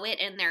 they know it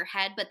in their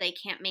head, but they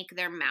can't make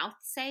their mouth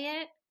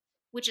say it,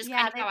 which is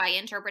kind of how I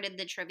interpreted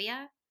the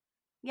trivia.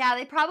 Yeah,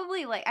 they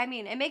probably, like, I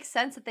mean, it makes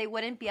sense that they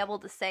wouldn't be able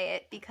to say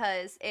it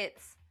because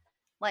it's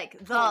like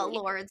the Holy.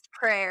 Lord's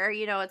Prayer,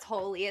 you know, it's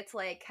holy. It's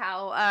like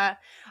how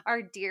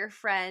our dear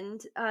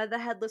friend, the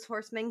Headless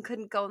Horseman,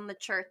 couldn't go in the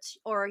church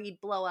or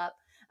he'd blow up.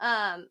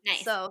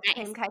 Nice.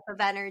 Same type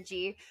of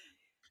energy.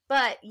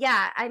 But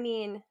yeah, I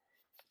mean,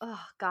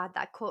 oh God,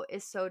 that quote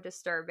is so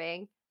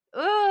disturbing.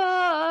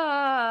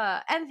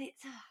 Ugh! And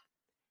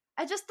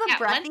just the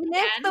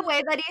breathiness, the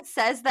way that he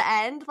says the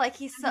end, like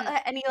he's so,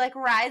 and he like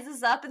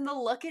rises up, and the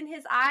look in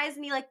his eyes,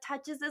 and he like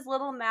touches his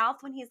little mouth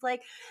when he's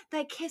like,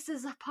 "Thy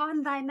kisses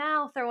upon thy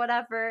mouth," or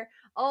whatever.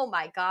 Oh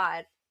my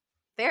God,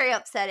 very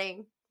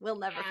upsetting. We'll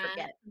never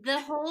forget.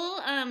 The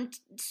whole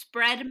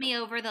spread me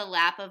over the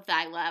lap of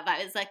thy love.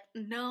 I was like,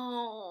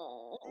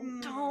 no,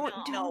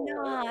 do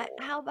not.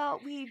 How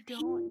about we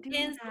don't do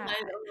that?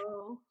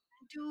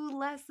 Do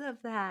less of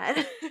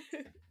that.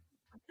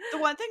 The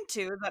one thing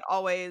too that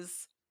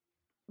always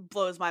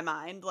blows my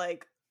mind,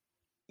 like,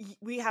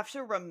 we have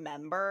to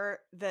remember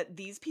that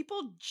these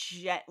people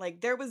like,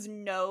 there was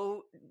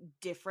no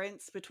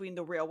difference between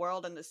the real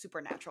world and the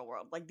supernatural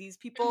world. Like, these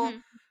people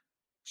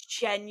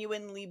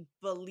genuinely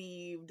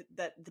believed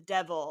that the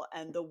devil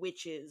and the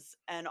witches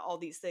and all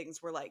these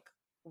things were like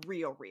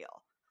real.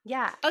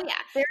 Yeah. Oh yeah,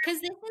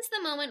 because this is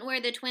the moment where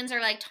the twins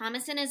are like,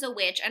 Thomasin is a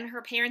witch, and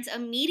her parents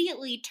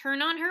immediately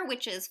turn on her,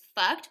 which is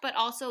fucked. But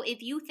also,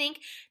 if you think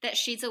that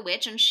she's a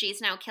witch and she's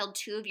now killed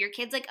 2 of your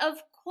kids, like,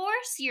 of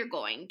course you're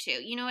going to.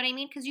 You know what I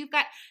mean? Because you've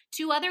got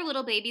 2 other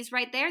little babies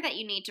right there that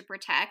you need to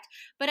protect.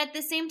 But at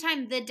the same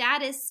time, the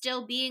dad is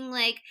still being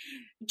like,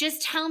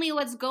 just tell me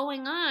what's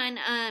going on.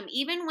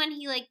 Even when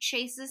he like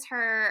chases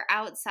her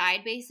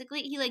outside,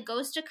 basically, he like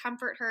goes to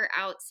comfort her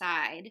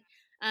outside.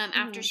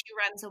 After she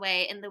runs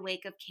away in the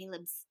wake of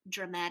Caleb's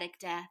dramatic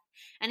death.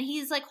 And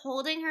he's like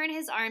holding her in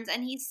his arms,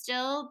 and he's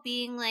still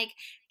being like,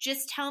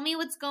 just tell me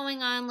what's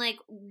going on. Like,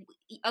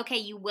 okay,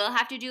 you will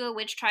have to do a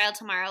witch trial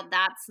tomorrow.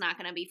 That's not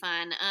going to be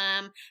fun.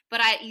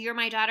 But you're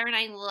my daughter and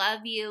I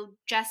love you.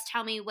 Just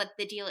tell me what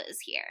the deal is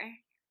here.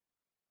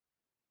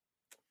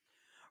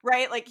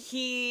 Right? Like,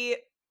 he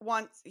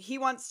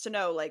wants to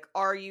know, like,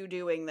 are you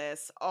doing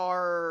this?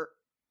 Are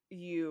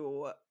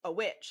you a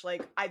witch?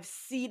 Like, I've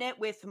seen it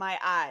with my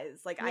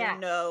eyes. Like, I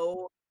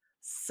know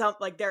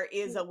like there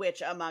is a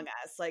witch among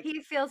us. Like,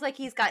 he feels like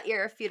he's got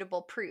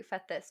irrefutable proof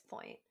at this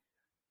point.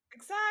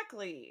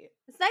 Exactly.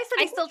 It's nice that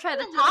he's still trying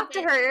to talk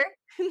to her.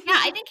 Yeah,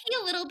 I think he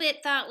a little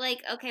bit thought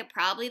like, okay,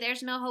 probably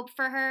there's no hope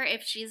for her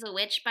if she's a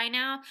witch by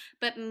now,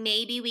 but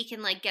maybe we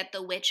can like get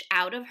the witch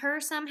out of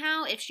her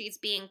somehow if she's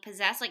being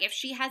possessed. Like if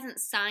she hasn't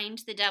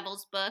signed the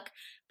devil's book,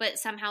 but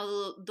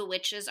somehow the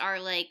witches are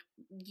like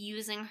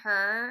using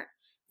her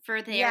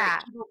for their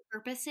evil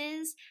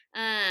purposes,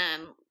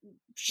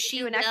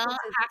 she will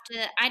have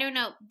to, I don't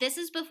know, this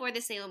is before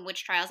the Salem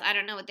witch trials. I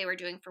don't know what they were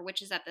doing for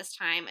witches at this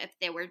time, if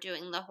they were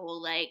doing the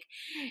whole like,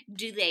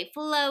 do they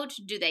float,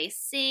 do they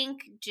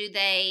sink, do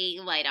they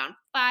light on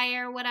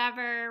fire,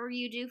 whatever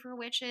you do for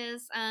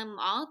witches,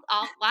 all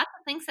lots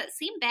of things that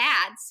seem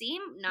bad,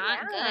 seem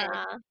not good,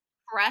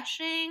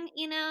 crushing,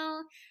 you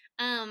know,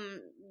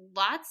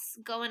 lots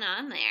going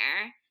on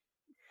there.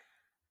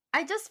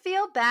 I just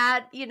feel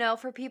bad, you know,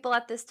 for people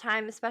at this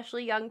time,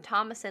 especially young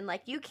Thomasin.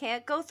 Like, you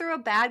can't go through a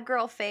bad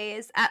girl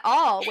phase at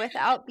all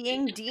without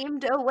being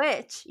deemed a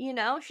witch, you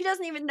know? She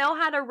doesn't even know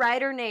how to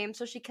write her name,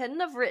 so she couldn't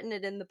have written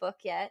it in the book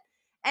yet.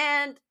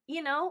 And,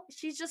 you know,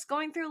 she's just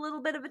going through a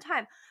little bit of a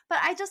time. But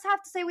I just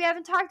have to say, we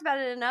haven't talked about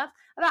it enough,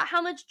 about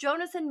how much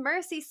Jonas and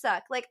Mercy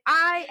suck. Like,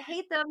 I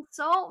hate them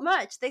so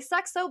much. They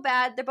suck so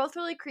bad. They're both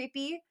really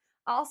creepy.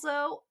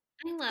 Also,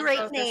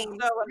 great names,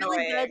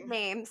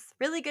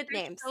 really good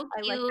names, So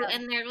cute,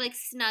 and they're like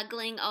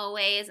snuggling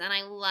always, and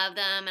I love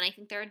them, and I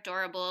think they're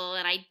adorable,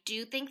 and I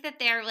do think that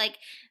they're like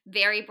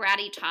very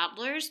bratty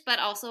toddlers, but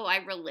also I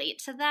relate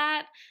to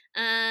that.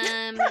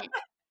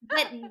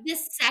 But the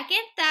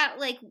second that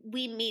like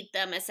we meet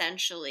them,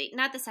 essentially,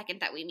 not the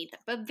second that we meet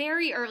them, but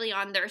very early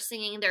on, they're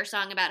singing their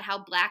song about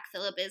how Black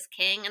Phillip is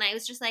king, and I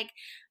was just like,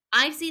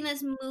 I've seen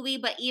this movie,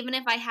 but even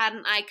if I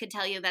hadn't, I could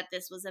tell you that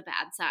this was a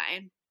bad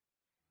sign.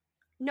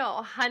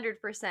 No,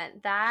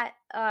 100%. That,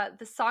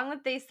 the song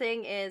that they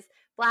sing is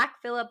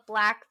Black Phillip,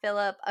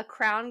 a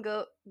crown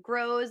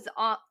grows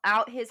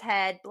out his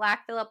head.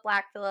 Black Phillip,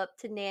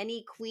 to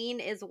nanny queen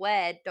is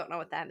wed. Don't know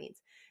what that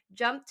means.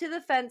 Jump to the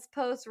fence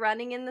post,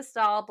 running in the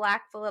stall.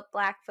 Black Phillip,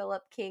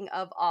 king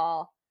of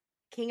all.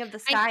 King of the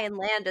sky and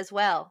land as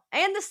well.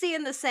 And the sea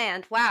and the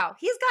sand. Wow,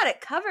 he's got it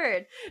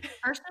covered.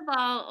 First of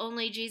all,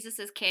 only Jesus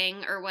is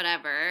king or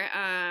whatever.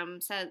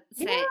 Say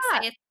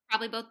it's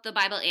probably both the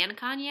Bible and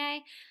Kanye.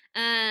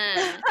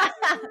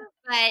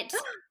 But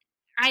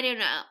I don't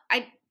know.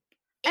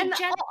 It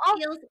just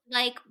feels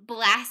like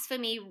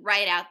blasphemy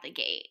right out the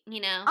gate, you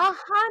know?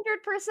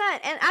 100%.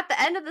 And at the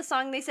end of the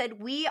song, they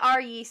said, "We are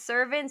ye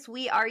servants,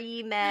 we are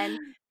ye men.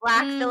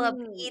 Black Phillip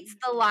eats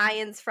the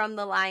lions from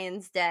the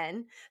lion's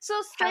den."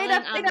 So straight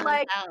up, they're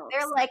like,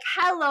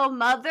 "Hello,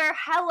 mother.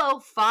 Hello,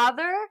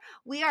 father.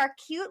 We are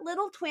cute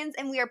little twins,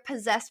 and we are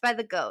possessed by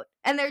the goat."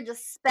 And they're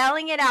just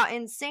spelling it out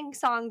in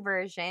sing-song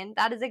version.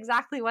 That is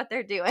exactly what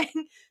they're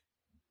doing.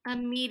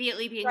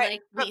 Immediately being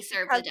like, "We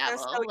serve the devil."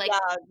 So like,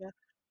 young.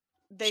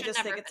 They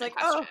just think it's like,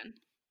 oh,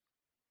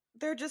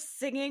 they're just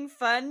singing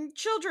fun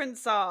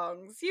children's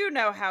songs. You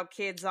know how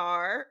kids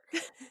are.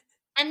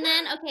 And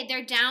then, okay,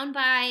 they're down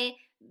by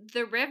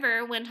the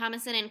river when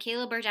Thomasin and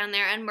Caleb are down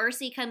there, and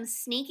Mercy comes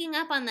sneaking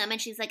up on them,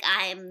 and she's like,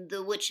 "I'm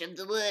the witch of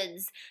the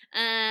woods."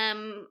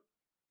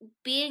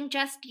 Being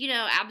just,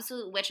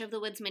 absolute witch of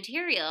the woods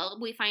material,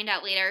 we find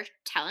out later,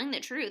 telling the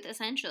truth,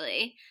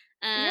 essentially.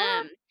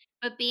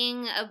 But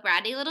being a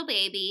bratty little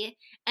baby.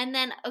 And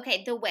then,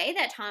 okay, the way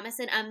that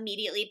Thomasin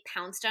immediately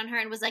pounced on her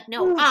and was like,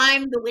 "No,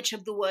 I'm the witch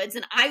of the woods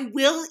and I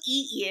will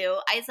eat you."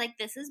 I was like,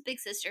 this is big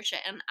sister shit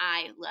and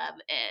I love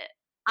it.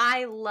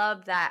 I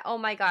love that. Oh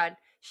my God.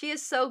 She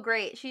is so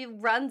great. She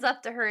runs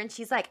up to her and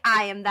she's like,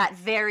 "I am that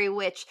very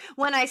witch.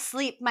 When I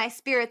sleep, my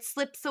spirit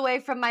slips away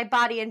from my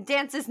body and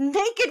dances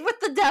naked with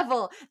the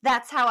devil.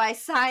 That's how I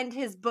signed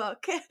his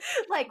book."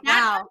 Like,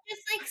 wow. That's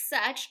just like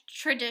such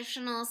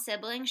traditional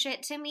sibling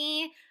shit to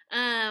me.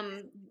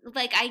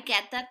 Like, I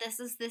get that this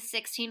is the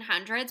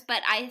 1600s,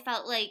 but I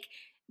felt like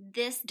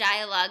this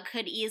dialogue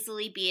could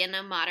easily be in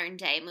a modern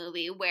day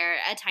movie where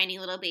a tiny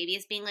little baby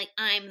is being like,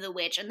 "I'm the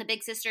witch," and the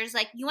big sister's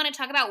like, "You want to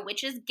talk about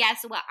witches?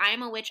 Guess what?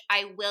 I'm a witch.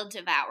 I will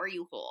devour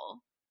you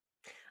whole."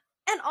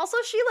 And also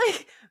she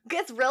like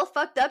gets real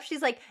fucked up.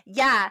 She's like,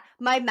 "Yeah,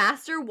 my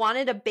master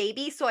wanted a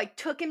baby, so I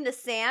took him to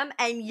Sam,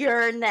 and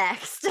you're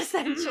next,"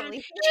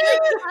 essentially. She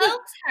like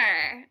pokes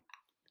her.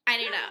 I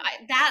don't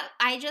know.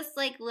 I just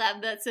like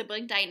love that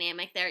sibling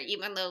dynamic there,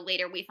 even though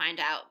later we find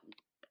out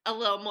a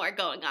little more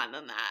going on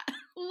than that.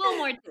 A little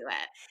more to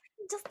it.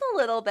 Just a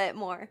little bit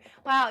more.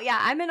 Wow, yeah,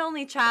 I'm an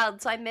only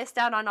child, so I missed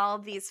out on all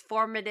of these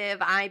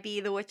formative I be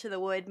the witch of the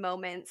wood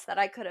moments that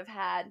I could have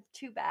had.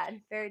 Too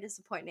bad. Very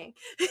disappointing.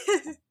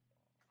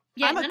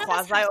 Yeah, I'm a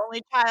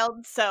quasi-only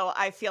child, so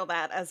I feel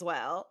that as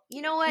well.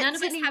 You know what? None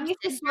of us have we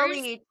can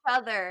bully each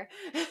other.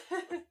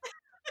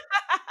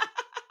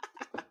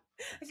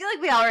 I feel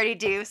like we already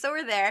do, so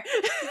we're there.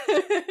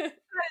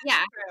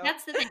 Yeah,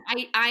 that's the thing.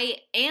 I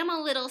am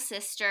a little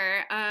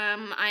sister.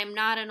 I'm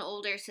not an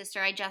older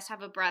sister. I just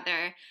have a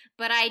brother.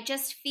 But I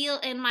just feel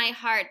in my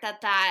heart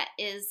that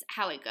is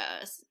how it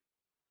goes.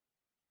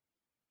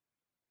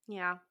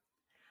 Yeah.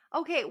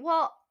 Okay,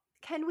 well,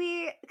 can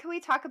we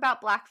talk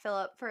about Black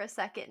Phillip for a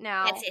second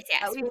now?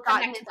 Yes. We've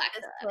gotten into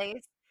this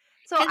place.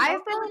 So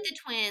I've been with the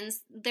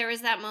twins. There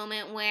was that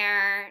moment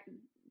where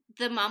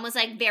the mom was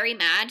like very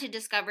mad to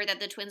discover that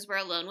the twins were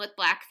alone with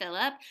Black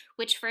Phillip,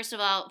 which first of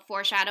all,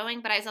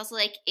 foreshadowing, but I was also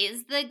like,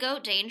 is the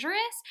goat dangerous?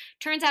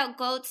 Turns out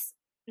goats,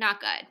 not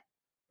good.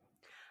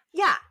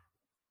 Yeah.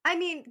 I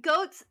mean,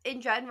 goats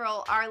in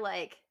general are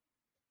like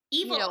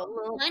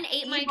evil. One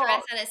ate my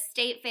dress at a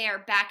state fair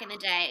back in the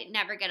day.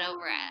 Never get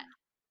over it.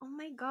 Oh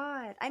my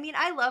God. I mean,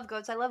 I love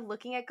goats. I love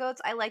looking at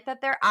goats. I like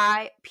that their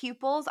eye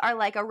pupils are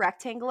like a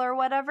rectangle or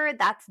whatever.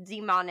 That's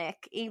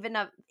demonic, even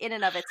in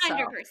and of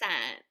itself.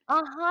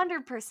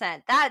 100%.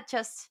 100%. That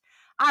just,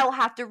 I will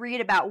have to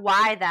read about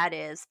why that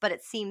is, but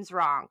it seems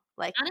wrong.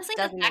 Like, honestly,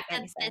 the fact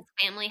that this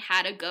family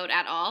had a goat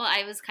at all,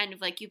 I was kind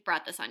of like, you've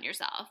brought this on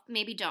yourself.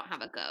 Maybe don't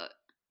have a goat.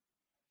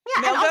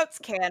 Yeah, male goats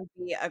can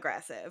be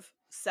aggressive,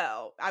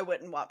 so I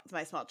wouldn't want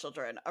my small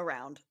children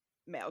around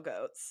male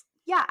goats.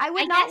 Yeah, I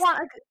would not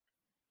want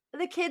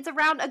the kids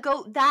around a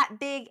goat that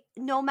big,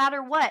 no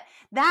matter what.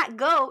 That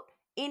goat,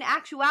 in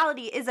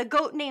actuality, is a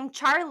goat named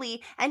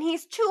Charlie, and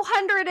he's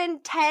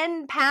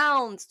 210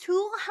 pounds.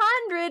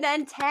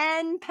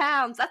 210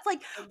 pounds. That's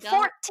like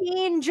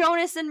 14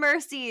 Jonas and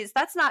Mercies.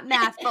 That's not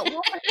math, but 1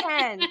 for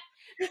 10.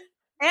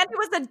 And he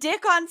was a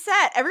dick on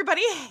set.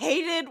 Everybody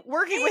hated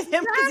working with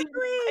him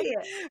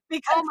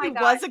because he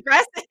was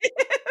aggressive.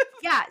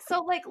 Yeah,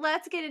 so like,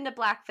 let's get into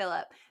Black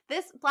Phillip.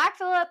 This Black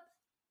Phillip,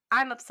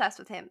 I'm obsessed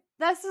with him.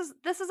 This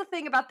is a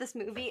thing about this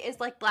movie is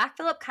like Black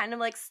Phillip kind of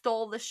like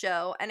stole the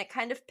show, and it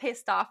kind of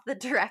pissed off the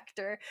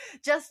director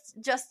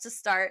just to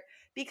start,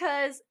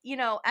 because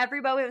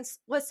everybody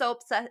was so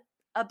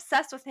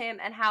obsessed with him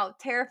and how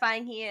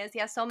terrifying he is. He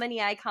has so many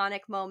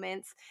iconic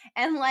moments,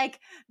 and like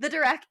the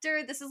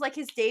director, this is like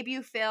his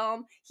debut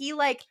film. He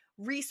like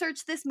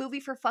researched this movie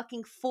for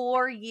fucking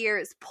 4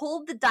 years,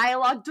 pulled the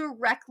dialogue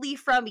directly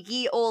from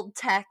ye old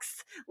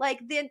texts.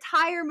 Like, the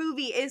entire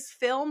movie is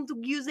filmed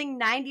using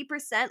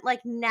 90%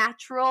 like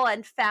natural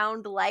and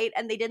found light,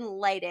 and they didn't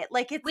light it.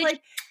 Like, it's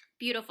like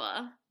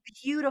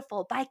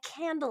beautiful by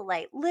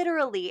candlelight,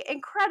 literally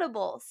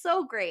incredible,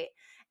 so great.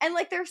 And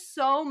like, there's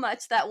so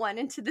much that went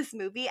into this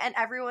movie, and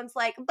everyone's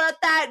like, but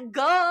that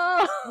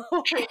goat.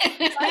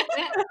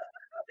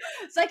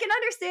 So I can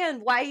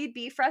understand why you'd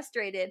be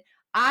frustrated.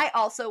 I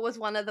also was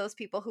one of those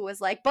people who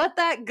was like, but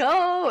that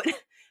goat.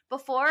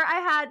 before I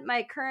had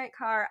my current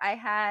car, I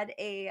had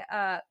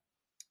a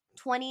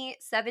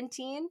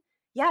 2017.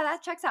 Yeah,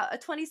 that checks out. A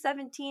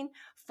 2017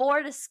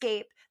 Ford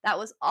Escape that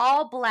was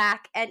all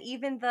black, and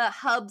even the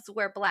hubs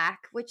were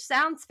black, which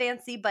sounds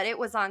fancy, but it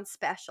was on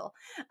special.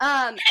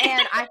 And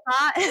I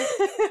thought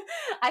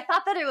I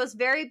thought that it was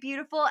very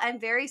beautiful and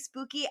very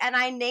spooky, and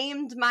I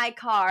named my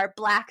car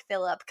Black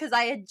Phillip because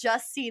I had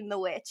just seen The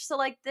Witch. So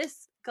like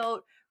this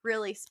goat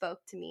really spoke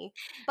to me.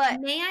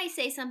 But may I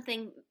say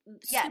something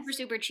Yes. super,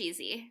 super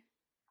cheesy?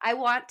 I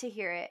want to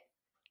hear it.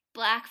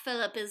 Black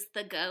Phillip is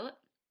the goat.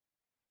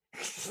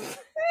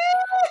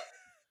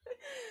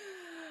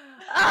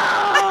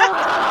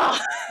 Oh!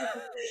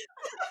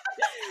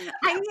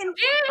 I mean,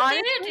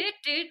 honestly,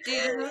 it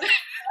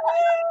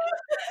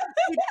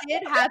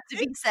did have to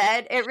be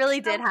said. It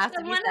really did have to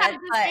be Someone said, had to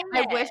but say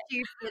I wish it.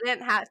 you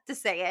didn't have to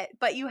say it,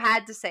 but you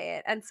had to say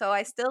it. And so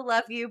I still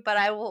love you, but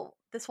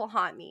this will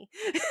haunt me.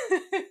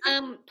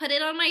 Put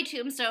it on my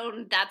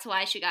tombstone. That's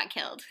why she got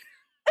killed.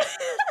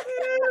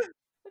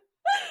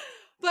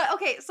 But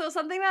okay, so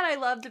something that I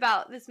loved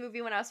about this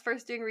movie when I was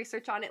first doing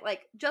research on it,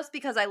 like just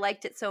because I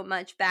liked it so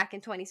much back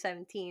in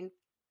 2017,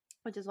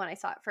 which is when I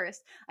saw it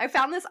first, I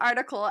found this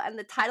article, and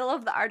the title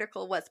of the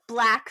article was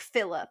Black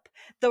Phillip,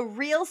 the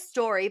real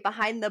story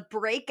behind the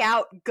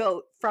breakout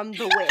goat from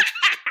The Witch.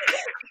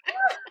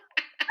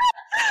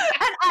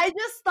 And I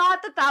just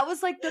thought that that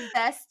was like the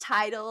best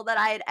title that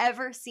I had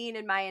ever seen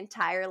in my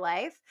entire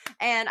life.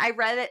 And I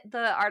read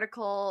the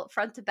article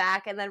front to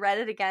back, and then read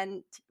it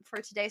again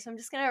for today. So I'm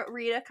just going to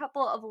read a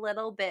couple of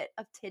little bit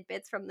of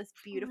tidbits from this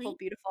beautiful,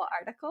 beautiful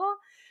article.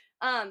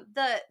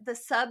 The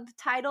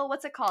subtitle,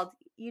 what's it called?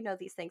 You know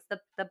these things. The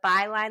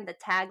byline, the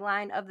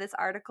tagline of this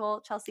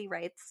article, Chelsea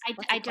writes.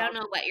 I don't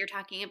know what you're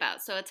talking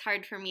about, so it's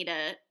hard for me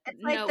to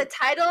It's like know. the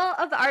title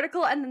of the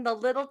article and then the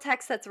little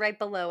text that's right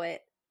below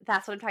it.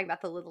 That's what I'm talking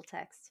about, the little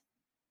text.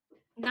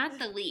 Not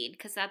the lead,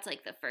 because that's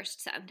like the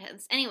first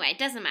sentence. Anyway, it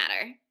doesn't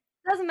matter.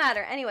 Doesn't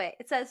matter. Anyway,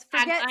 it says,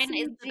 forget Tagline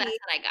is the best CG.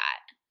 that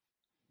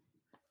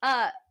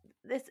I got.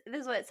 This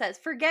is what it says.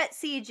 Forget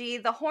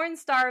CG. The horn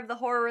star of the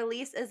horror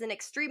release is an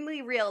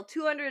extremely real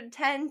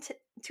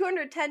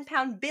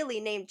 210-pound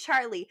Billy named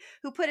Charlie,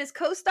 who put his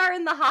co-star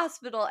in the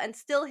hospital and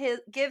still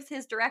gives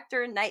his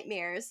director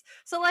nightmares.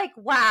 So like,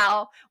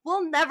 wow,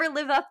 we'll never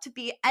live up to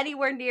be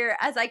anywhere near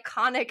as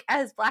iconic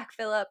as Black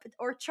Phillip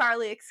or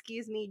Charlie,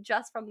 excuse me,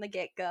 just from the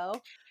get-go.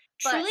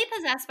 But, truly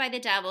possessed by the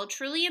devil,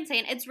 truly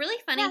insane. It's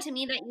really funny to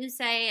me that you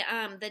say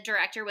the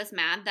director was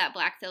mad that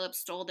Black Phillip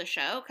stole the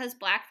show, because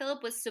Black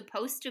Phillip was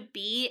supposed to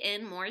be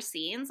in more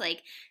scenes.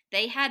 Like,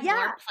 they had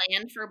more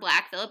planned for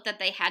Black Phillip that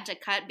they had to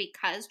cut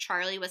because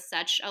Charlie was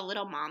such a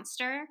little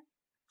monster.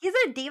 He's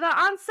a diva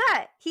on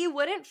set. He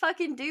wouldn't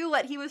fucking do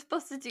what he was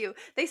supposed to do.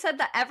 They said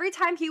that every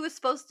time he was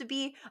supposed to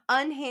be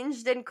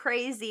unhinged and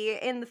crazy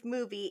in the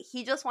movie,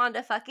 he just wanted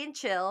to fucking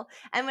chill.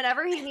 And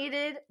whenever he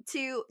needed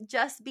to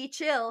just be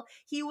chill,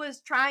 he was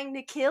trying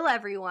to kill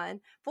everyone.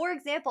 For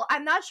example,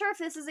 I'm not sure if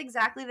this is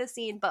exactly the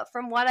scene, but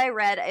from what I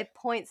read, it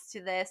points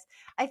to this.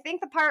 I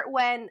think the part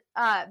when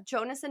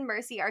Jonas and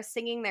Mercy are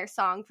singing their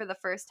song for the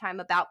first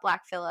time about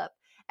Black Phillip,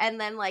 and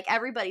then like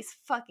everybody's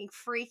fucking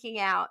freaking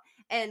out,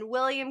 and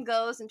William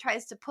goes and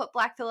tries to put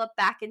Black Phillip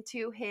back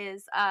into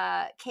his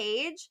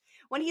cage.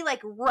 When he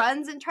like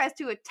runs and tries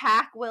to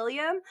attack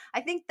William,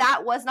 I think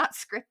that was not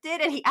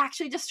scripted, and he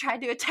actually just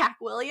tried to attack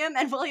William,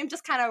 and William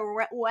just kind of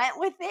went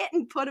with it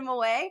and put him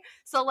away.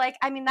 So like,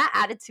 I mean, that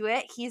added to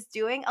it. He's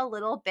doing a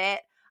little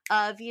bit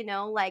of, you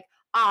know, like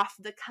off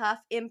the cuff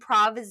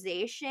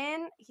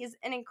improvisation. He's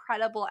an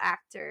incredible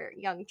actor,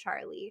 young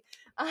Charlie.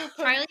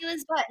 Charlie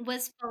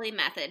was fully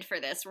method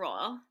for this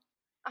role.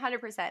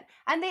 100%.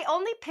 And they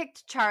only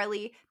picked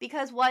Charlie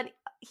because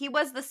he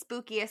was the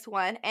spookiest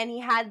one, and he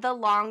had the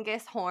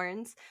longest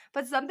horns.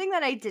 But something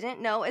that I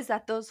didn't know is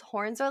that those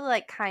horns are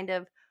like kind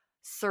of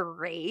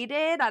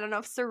serrated. I don't know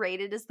if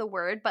serrated is the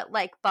word, but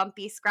like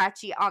bumpy,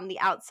 scratchy on the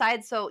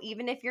outside. So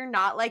even if you're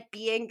not like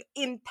being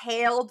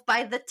impaled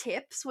by the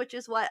tips, which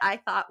is what I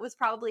thought was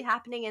probably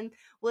happening in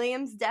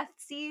William's death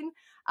scene,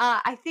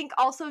 I think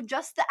also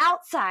just the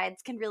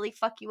outsides can really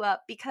fuck you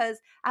up, because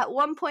at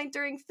one point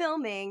during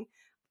filming,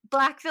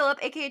 Black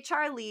Phillip, aka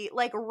Charlie,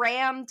 like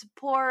rammed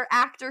poor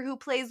actor who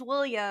plays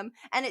William,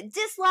 and it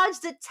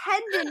dislodged a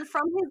tendon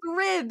from his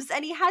ribs,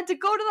 and he had to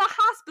go to the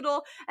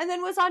hospital and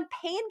then was on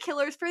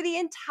painkillers for the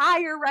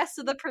entire rest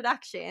of the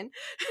production.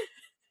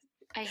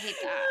 I hate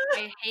that.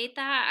 I hate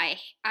that.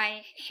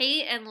 I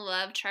hate and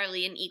love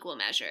Charlie in equal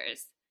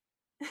measures.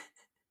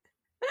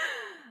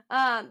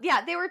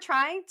 Yeah, they were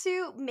trying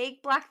to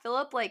make Black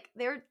Phillip like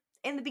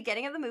in the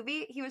beginning of the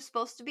movie, he was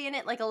supposed to be in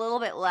it like a little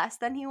bit less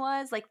than he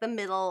was, like the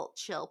middle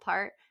chill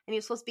part, and he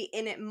was supposed to be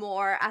in it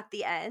more at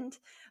the end.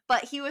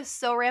 But he was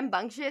so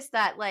rambunctious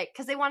that, like,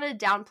 because they wanted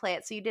to downplay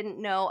it so you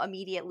didn't know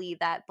immediately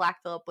that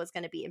Black Phillip was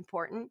going to be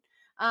important.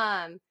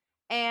 And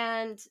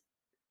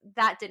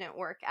that didn't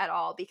work at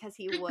all because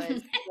he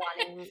was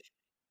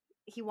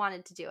he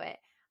wanted to do it.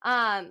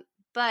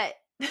 But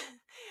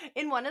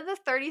In one of the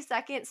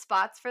 30-second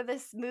spots for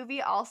this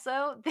movie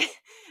also,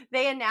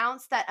 they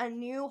announced that a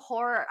new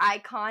horror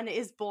icon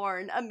is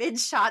born amid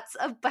shots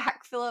of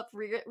Black Phillip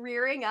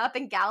rearing up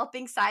and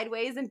galloping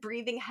sideways and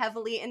breathing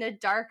heavily in a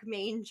dark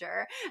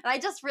manger. And I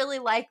just really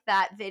like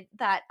that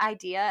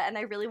idea, and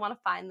I really want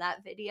to find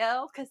that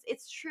video because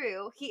it's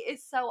true. He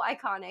is so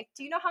iconic.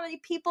 Do you know how many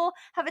people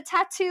have a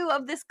tattoo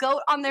of this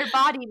goat on their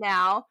body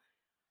now?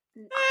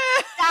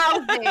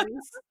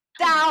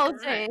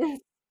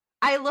 Thousands.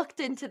 I looked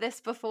into this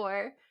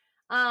before.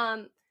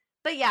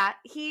 But yeah,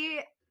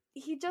 he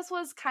just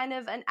was kind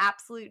of an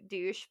absolute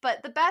douche.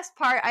 But the best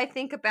part I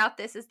think about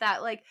this is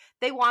that like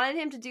they wanted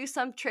him to do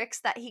some tricks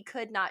that he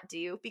could not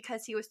do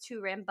because he was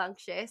too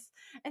rambunctious.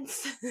 And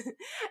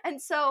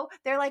so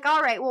they're like,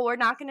 all right, well, we're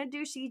not going to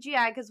do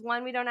CGI because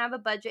 1, we don't have a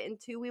budget, and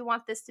 2, we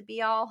want this to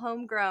be all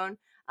homegrown.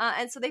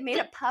 And so they made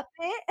a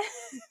puppet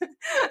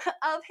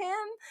of him,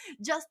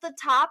 just the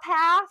top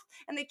half,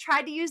 and they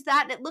tried to use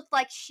that, and it looked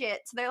like shit.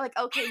 So they're like,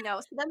 okay, no.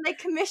 So then they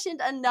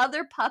commissioned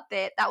another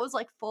puppet that was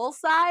like full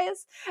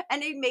size, and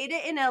they made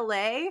it in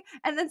LA,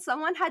 and then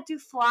someone had to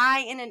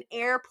fly in an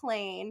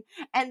airplane,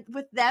 and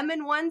with them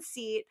in one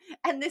seat,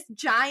 and this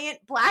giant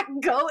black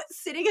goat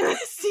sitting in the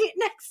seat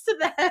next to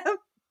them,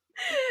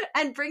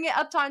 and bring it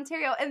up to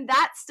Ontario, and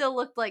that still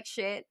looked like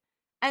shit.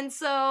 And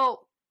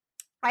so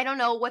I don't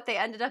know what they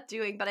ended up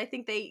doing, but I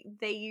think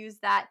they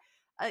used that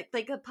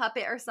like a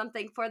puppet or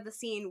something for the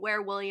scene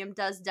where William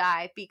does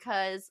die,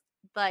 because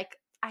like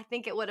I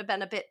think it would have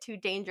been a bit too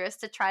dangerous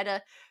to try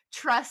to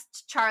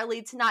trust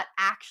Charlie to not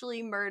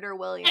actually murder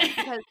William.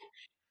 Because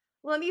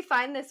let me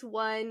find this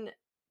one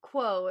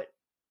quote.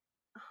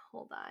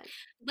 Hold on.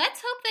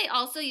 Let's hope they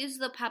also use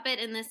the puppet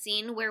in the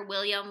scene where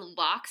William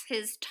locks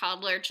his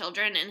toddler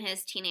children and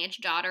his teenage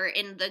daughter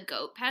in the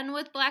goat pen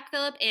with Black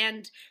Phillip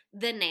and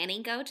the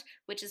nanny goat,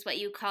 which is what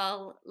you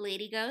call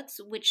lady goats,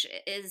 which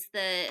is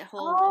the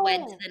whole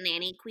wed to the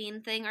nanny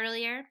queen thing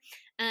earlier.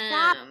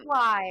 That's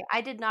why I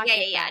did not get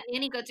that. Yeah.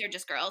 Nanny goats are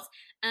just girls.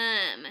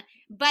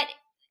 But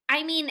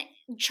I mean,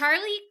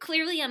 Charlie,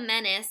 clearly a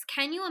menace.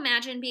 Can you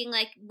imagine being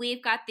like,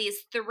 we've got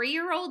these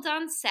 3-year-olds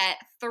on set,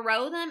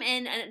 throw them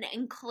in an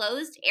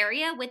enclosed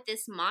area with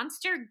this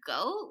monster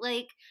goat?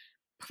 Like,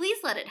 please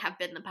let it have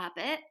been the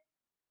puppet.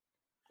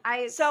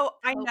 I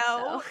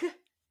know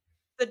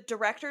the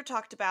director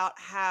talked about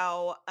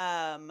how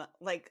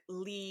like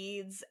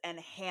leads and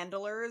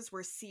handlers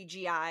were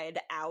CGI'd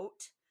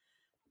out.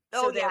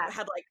 So they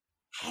had like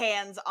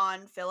hands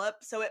on Philip.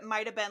 So it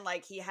might have been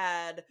like he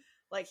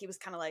was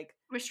kind of like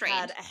restrained.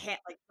 Had a hand,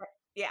 like,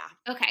 yeah.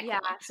 Okay. Yeah.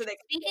 Cool. So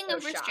speaking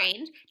of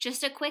restrained,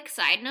 just a quick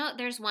side note: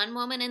 there's one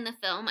moment in the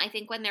film, I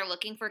think, when they're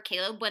looking for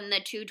Caleb, when the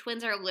 2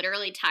 twins are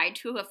literally tied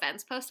to a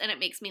fence post, and it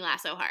makes me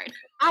laugh so hard.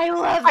 I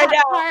love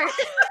that part.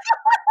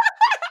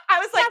 I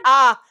was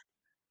like,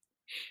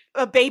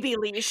 a baby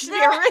leash, the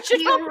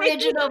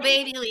original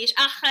baby leash,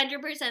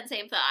 100%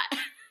 same thought.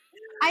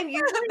 I'm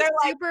usually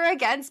super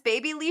against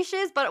baby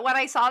leashes, but when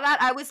I saw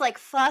that, I was like,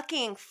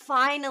 fucking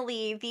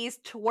finally, these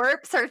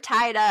twerps are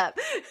tied up.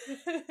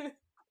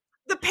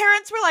 The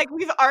parents were like,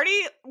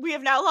 we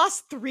have now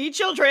lost 3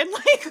 children.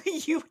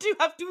 Like, you do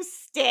have to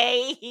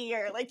stay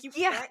here. Like, you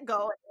can't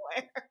go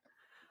anywhere.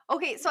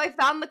 Okay, so I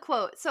found the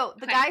quote. So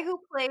the guy who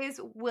plays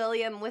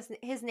William,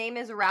 his name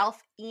is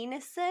Ralph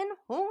Ineson.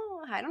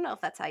 Oh, I don't know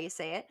if that's how you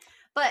say it.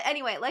 But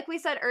anyway, like we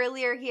said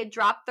earlier, he had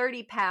dropped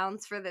 30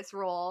 pounds for this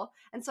role.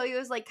 And so he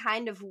was like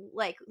kind of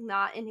like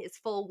not in his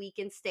full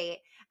weakened state.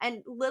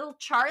 And little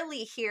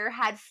Charlie here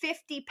had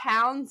 50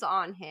 pounds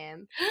on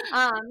him.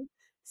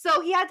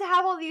 So he had to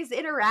have all these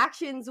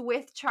interactions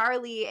with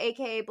Charlie,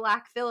 aka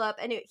Black Phillip.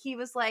 And he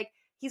was like,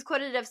 he's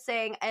quoted as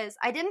saying, as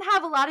I didn't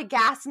have a lot of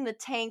gas in the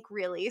tank,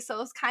 really. So it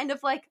was kind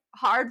of like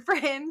hard for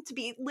him to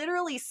be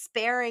literally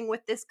sparing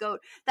with this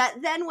goat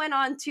that then went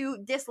on to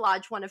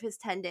dislodge one of his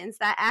tendons.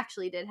 That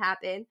actually did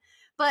happen.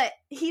 But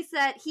he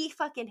said he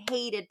fucking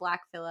hated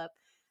Black Phillip.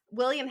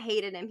 William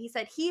hated him. He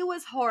said he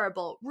was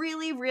horrible,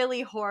 really,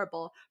 really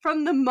horrible.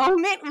 From the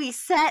moment we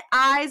set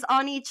eyes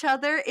on each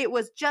other, it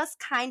was just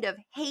kind of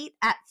hate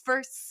at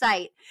first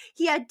sight.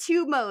 He had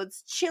 2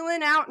 modes,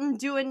 chilling out and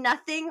doing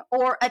nothing,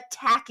 or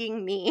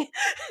attacking me.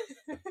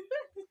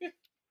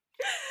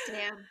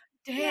 Damn.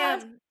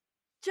 Yeah,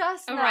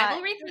 just a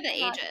rivalry for the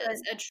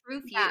ages, a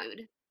true feud.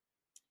 Yeah.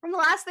 And the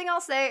last thing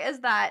I'll say is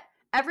that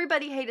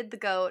everybody hated the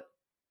goat,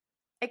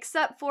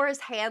 except for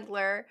his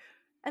handler.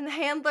 And the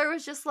handler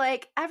was just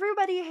like,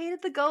 everybody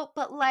hated the goat,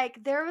 but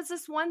like there was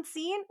this one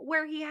scene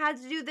where he had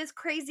to do this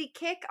crazy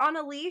kick on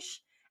a leash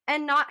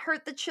and not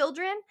hurt the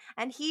children,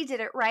 and he did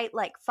it right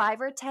like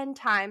 5 or 10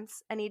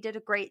 times, and he did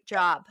a great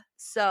job.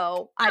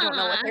 So I don't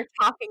know what they're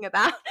talking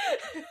about.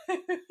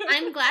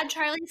 I'm glad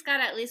Charlie's got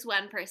at least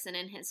one person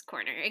in his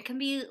corner. It can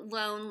be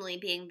lonely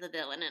being the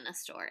villain in a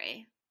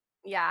story.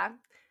 Yeah.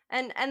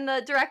 And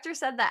the director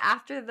said that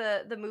after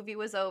the movie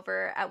was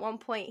over, at one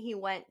point he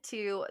went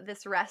to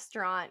this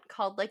restaurant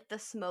called like the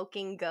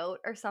Smoking Goat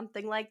or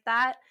something like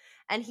that,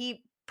 and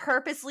he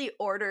purposely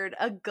ordered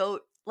a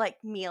goat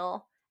like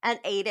meal and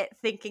ate it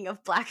thinking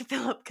of Black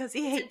Phillip because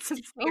he hates him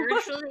so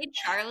much. Spiritually,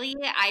 Charlie,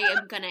 I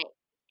am gonna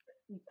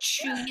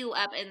chew you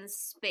up and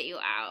spit you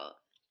out.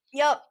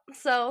 Yep.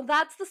 So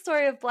that's the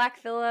story of Black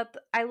Phillip.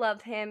 I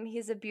love him.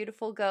 He's a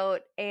beautiful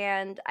goat,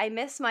 and I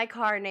miss my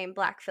car named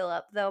Black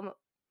Phillip, though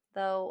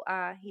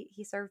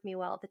he served me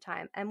well at the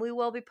time. And we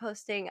will be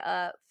posting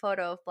a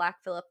photo of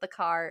Black Phillip the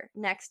car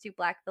next to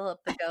Black Phillip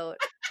the goat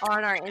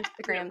on our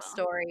Instagram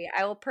story.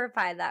 I will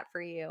provide that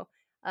for you,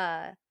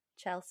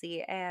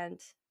 Chelsea, and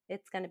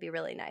it's going to be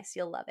really nice.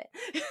 You'll love it.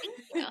 Thank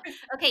you.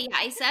 Okay, yeah,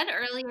 I said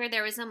earlier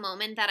there was a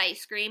moment that I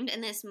screamed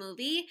in this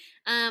movie.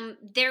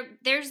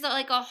 There's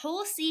like a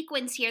whole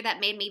sequence here that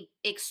made me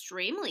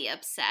extremely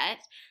upset.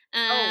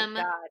 Oh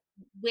God.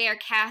 Where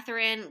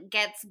Catherine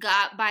gets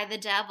got by the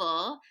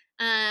devil.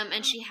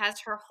 And she has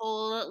her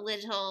whole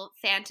little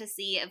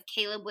fantasy of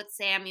Caleb with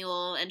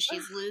Samuel, and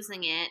she's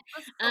losing it.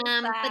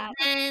 But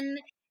then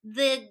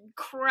the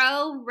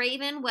crow,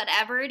 raven,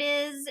 whatever it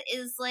is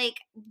like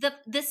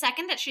the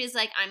second that she's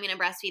like, I'm gonna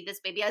breastfeed this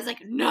baby, I was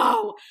like,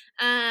 no.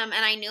 And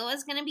I knew it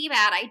was gonna be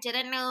bad. I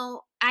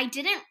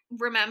didn't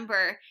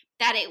remember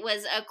that it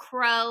was a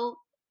crow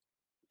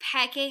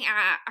pecking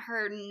at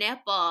her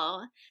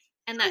nipple,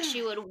 and that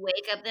she would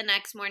wake up the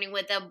next morning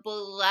with a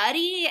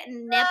bloody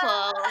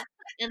nipple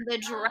and the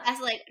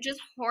dress, like, just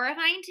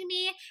horrifying to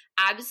me.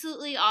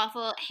 Absolutely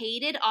awful.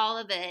 Hated all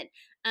of it.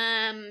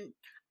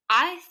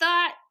 I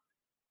thought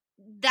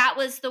that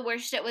was the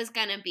worst it was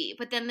gonna be.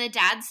 But then the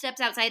dad steps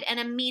outside and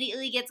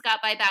immediately gets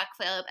got by Black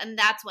Phillip, and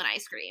that's when I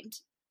screamed.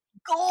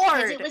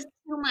 Gourd! It was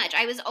too much.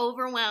 I was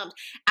overwhelmed.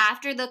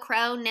 After the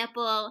crow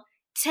nipple,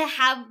 to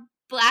have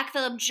Black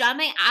Phillip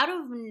jumping out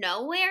of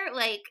nowhere,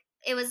 like,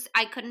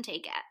 I couldn't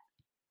take it.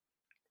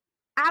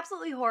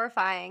 Absolutely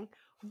horrifying.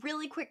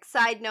 Really quick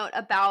side note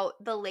about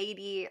the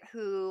lady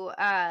who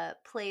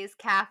plays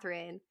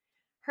Catherine.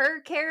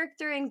 Her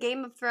character in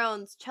Game of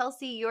Thrones,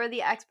 Chelsea, you're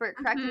the expert,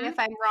 correct me if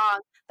I'm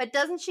wrong, but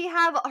doesn't she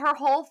have, her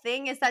whole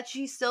thing is that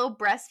she still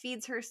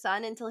breastfeeds her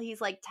son until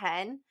he's like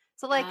 10?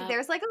 So like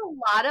there's like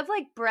a lot of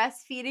like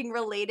breastfeeding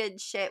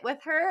related shit with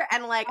her,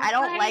 and like I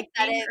don't like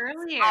that it's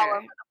earlier. all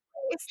over the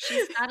place.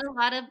 She's got a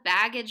lot of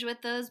baggage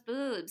with those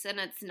boobs, and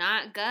it's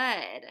not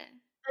good.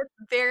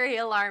 It's very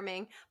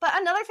alarming. But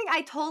another thing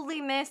I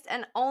totally missed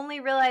and only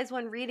realized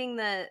when reading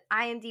the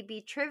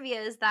IMDb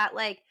trivia is that,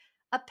 like,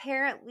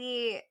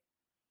 apparently,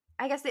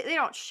 I guess they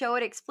don't show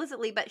it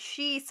explicitly, but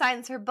she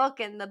signs her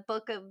book in the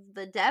Book of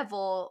the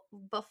Devil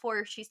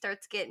before she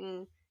starts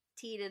getting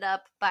teated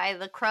up by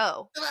the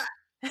crow.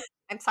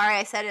 I'm sorry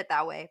I said it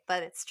that way,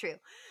 but it's true.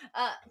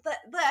 But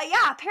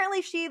yeah,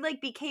 apparently she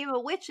like became a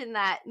witch in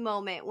that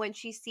moment when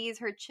she sees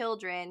her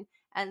children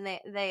and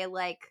they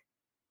like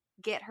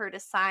get her to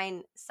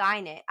sign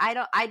it.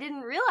 I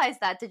didn't realize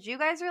that. Did you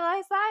guys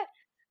realize that?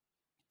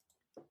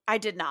 I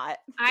did not.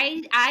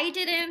 I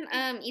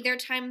didn't either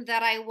time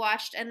that I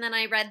watched, and then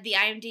I read the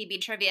IMDb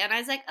trivia and I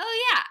was like,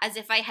 oh yeah, as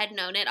if I had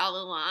known it all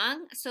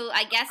along. So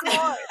I guess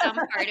some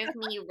part of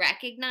me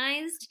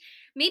recognized.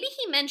 Maybe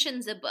he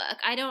mentions a book.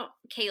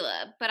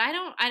 Caleb, but I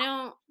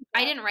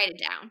didn't write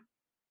it down.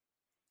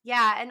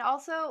 Yeah, and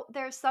also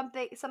there's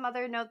some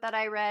other note that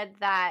I read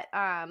that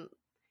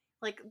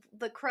like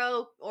the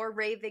crow or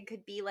raven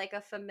could be like a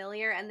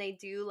familiar, and they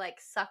do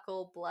like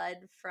suckle blood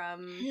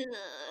from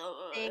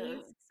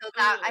things. So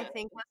that I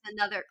think was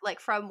another, like,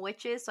 from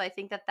witches. So I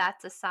think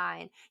that's a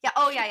sign. Yeah.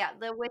 Oh yeah.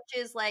 The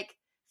witches like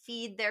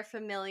feed their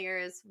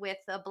familiars with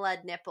a blood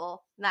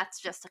nipple. That's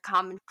just a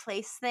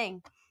commonplace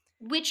thing.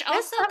 Which There's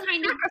also some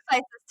kind of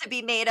sacrifices to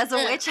be made as a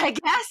witch, I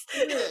guess.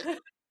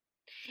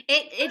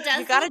 It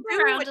does gotta loop do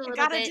around what a you little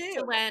gotta bit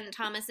do. to when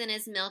Thomasin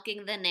is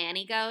milking the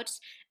nanny goat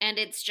and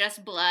it's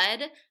just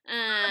blood.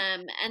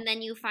 And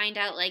then you find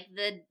out like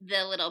the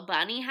little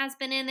bunny has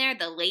been in there,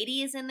 the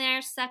lady is in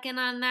there sucking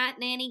on that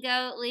nanny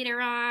goat later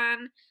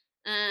on.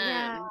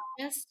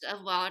 Just a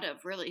lot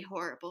of really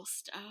horrible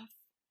stuff.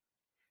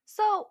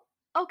 So,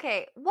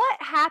 okay,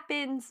 what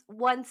happens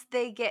once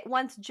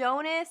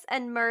Jonas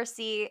and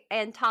Mercy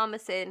and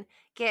Thomasin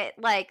get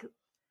like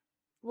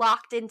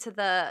locked into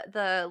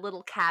the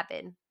little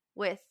cabin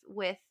with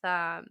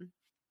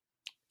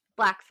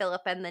Black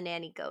Phillip and the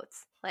nanny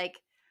goats? Like,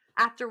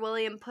 after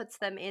William puts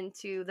them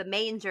into the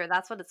manger,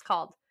 that's what it's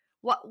called.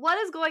 What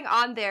is going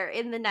on there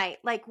in the night?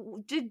 Like,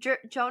 did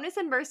Jonas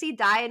and Mercy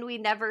die and we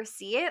never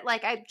see it?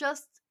 Like, I think all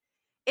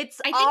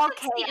that's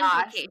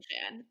chaos. The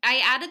implication.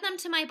 I added them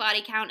to my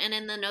body count, and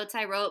in the notes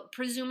I wrote,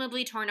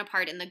 presumably torn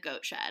apart in the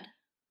goat shed.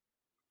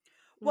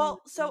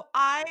 Well, so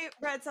I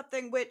read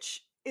something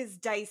which is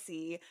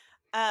dicey.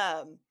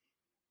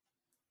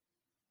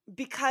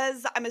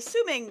 Because I'm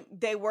assuming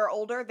they were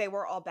older, they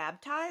were all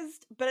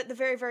baptized, but at the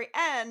very, very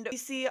end, you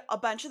see a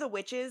bunch of the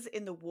witches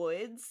in the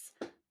woods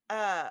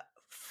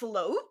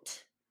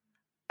float,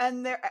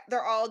 and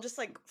they're all just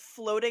like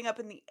floating up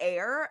in the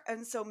air,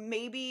 and so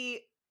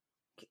maybe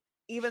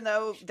even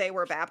though they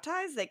were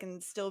baptized, they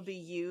can still be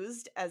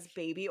used as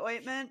baby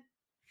ointment.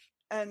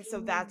 And so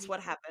that's what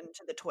happened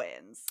to the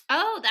twins.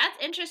 Oh,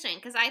 that's interesting,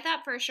 because I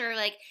thought for sure,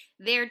 like,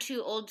 they're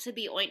too old to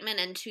be ointment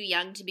and too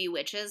young to be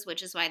witches,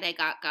 which is why they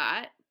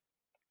got.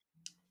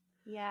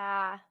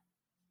 Yeah.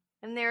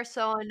 And they're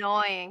so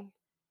annoying.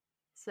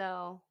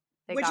 So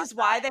Which is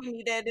why they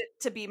needed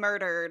to be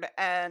murdered,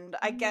 and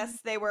I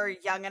guess they were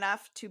young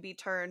enough to be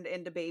turned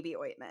into baby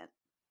ointment.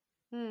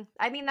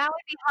 I mean, that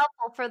would be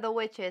helpful for the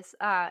witches,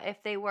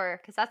 if they were,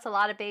 because that's a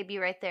lot of baby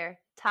right there.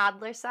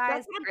 Toddler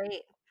size,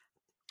 great.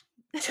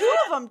 2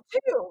 of them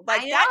too.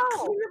 Like, that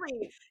know.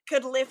 clearly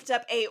could lift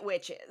up 8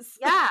 witches.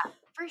 Yeah,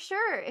 for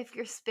sure. If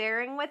you're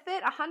sparing with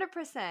it,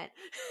 100%.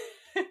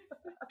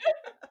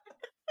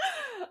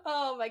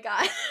 Oh my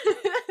god.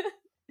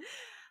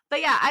 But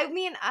yeah, I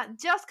mean,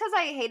 just because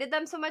I hated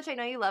them so much, I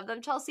know you love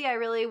them, Chelsea. I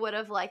really would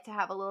have liked to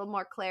have a little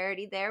more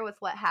clarity there with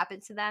what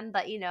happened to them.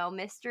 But, you know,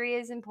 mystery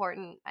is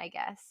important, I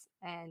guess.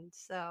 And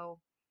so,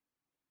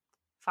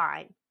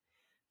 fine.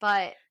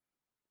 But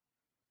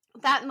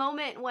that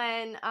moment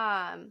when,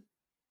 oh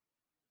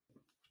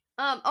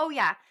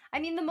yeah, I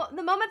mean, the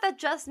moment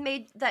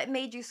that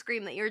made you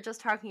scream that you were just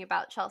talking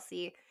about,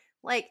 Chelsea,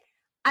 like,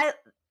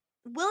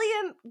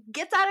 William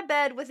gets out of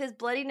bed with his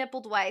bloody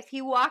nippled wife.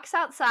 He walks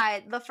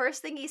outside. The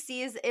first thing he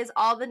sees is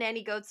all the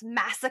nanny goats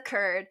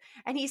massacred.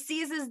 And he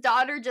sees his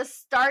daughter just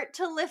start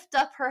to lift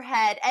up her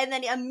head and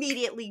then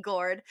immediately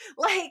gored.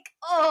 Like,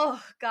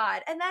 oh,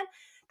 God. And then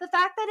the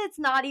fact that it's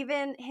not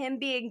even him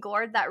being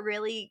gored that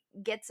really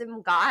gets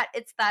him got.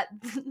 It's that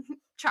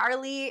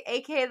Charlie,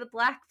 a.k.a. the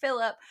Black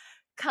Phillip,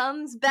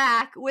 comes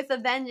back with a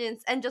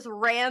vengeance and just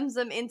rams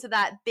him into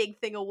that big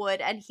thing of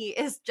wood, and he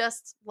is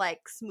just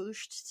like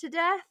smooshed to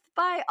death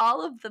by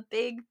all of the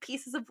big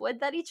pieces of wood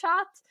that he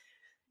chopped.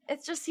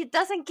 It's just, he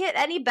doesn't get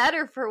any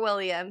better for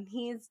William.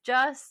 He's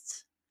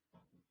just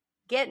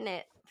getting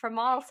it from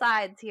all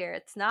sides here.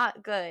 It's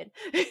not good.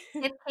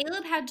 If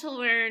Caleb had to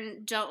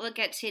learn don't look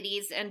at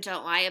titties and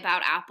don't lie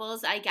about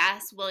apples, I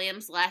guess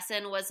William's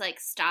lesson was like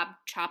stop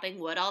chopping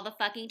wood all the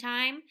fucking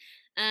time.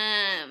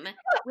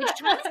 Which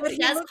Thomas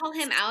does call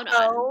him out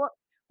on.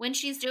 When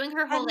she's doing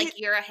her whole like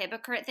you're a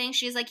hypocrite thing,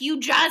 she's like,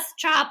 you just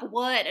chop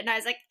wood. And I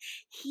was like,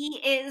 he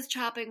is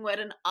chopping wood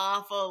an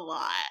awful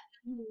lot.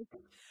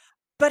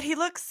 But he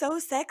looks so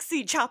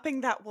sexy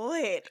chopping that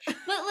wood.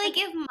 But like,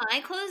 if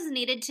my clothes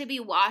needed to be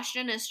washed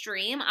in a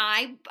stream,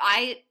 I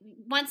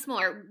once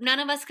more,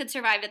 none of us could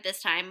survive at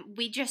this time.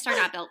 We just are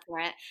not built for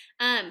it.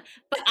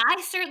 But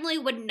I certainly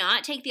would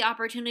not take the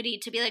opportunity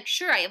to be like,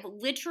 sure, I have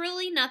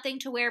literally nothing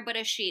to wear but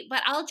a sheet,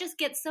 but I'll just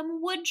get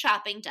some wood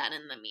chopping done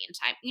in the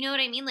meantime. You know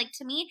what I mean? Like,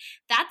 to me,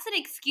 that's an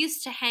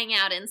excuse to hang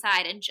out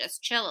inside and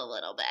just chill a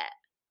little bit.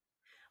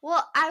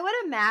 Well, I would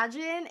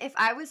imagine if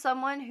I was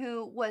someone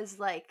who was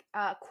like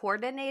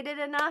coordinated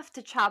enough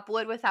to chop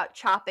wood without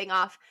chopping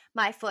off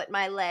my foot,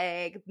 my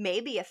leg,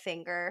 maybe a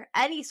finger,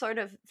 any sort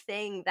of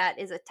thing that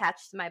is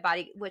attached to my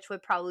body, which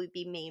would probably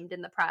be maimed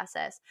in the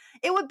process,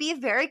 it would be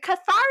very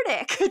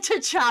cathartic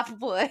to chop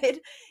wood.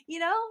 You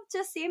know,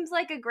 just seems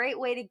like a great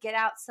way to get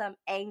out some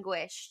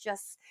anguish.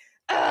 Just,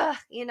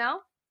 you know?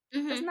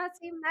 Mm-hmm. Doesn't that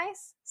seem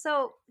nice?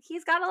 So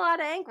he's got a lot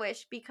of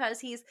anguish because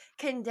he's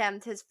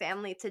condemned his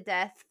family to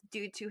death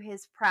due to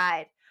his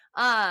pride.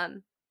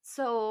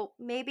 So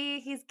maybe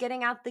he's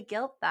getting out the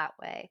guilt that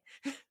way.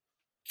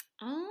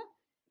 Oh,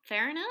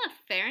 fair enough.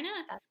 Fair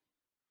enough.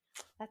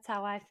 That's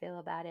how I feel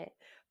about it.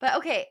 But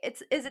okay,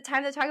 is it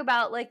time to talk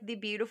about like the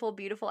beautiful,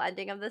 beautiful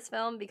ending of this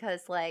film?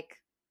 Because like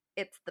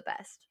it's the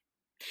best.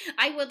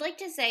 I would like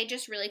to say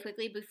just really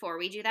quickly before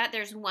we do that,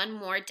 there's one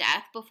more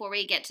death before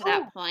we get to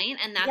that point,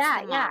 and that's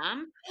the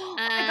mom. Oh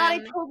my god, I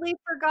totally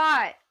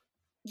forgot.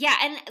 Yeah,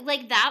 and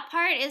like that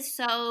part is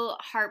so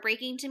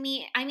heartbreaking to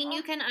me. I mean,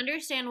 you can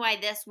understand why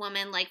this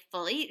woman like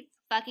fully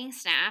fucking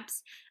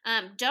snaps.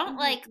 Don't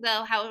like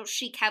though how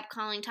she kept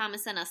calling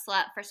Thomasin a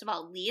slut. First of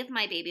all, leave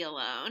my baby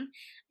alone.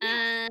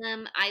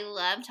 I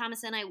love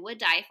Thomasin. I would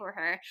die for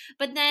her.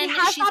 But then she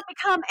has not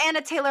become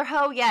Anna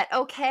Taylor-Ho yet,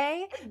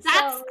 okay?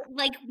 That's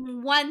like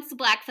once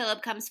Black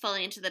Phillip comes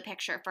fully into the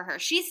picture for her.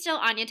 She's still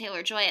Anya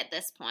Taylor-Joy at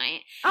this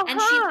point. And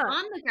she's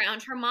on the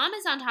ground. Her mom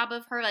is on top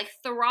of her, like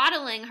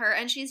throttling her,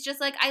 and she's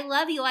just like, I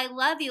love you, I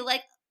love you.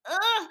 Like,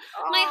 ugh,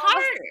 my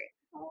heart.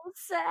 So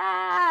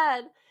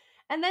sad.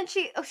 And then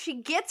she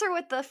gets her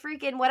with the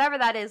freaking whatever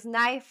that is,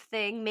 knife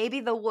thing,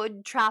 maybe the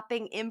wood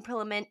chopping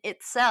implement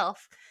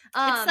itself.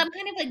 It's some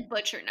kind of like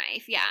butcher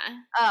knife, yeah.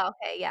 Oh,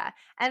 okay, yeah.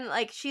 And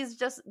like she's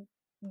just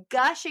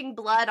gushing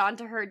blood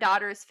onto her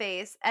daughter's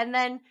face. And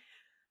then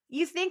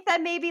you think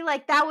that maybe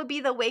like that would be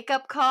the wake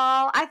up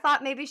call. I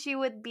thought maybe she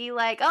would be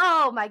like,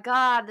 oh my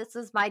god, this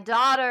is my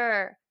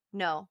daughter.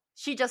 No,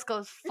 she just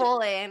goes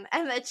full in,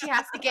 and then she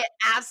has to get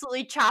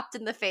absolutely chopped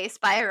in the face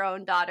by her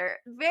own daughter.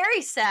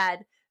 Very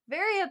sad.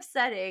 Very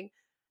upsetting.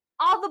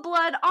 All the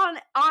blood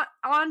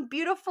on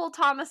beautiful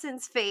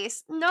Thomasin's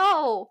face.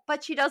 No,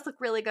 but she does look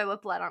really good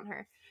with blood on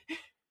her.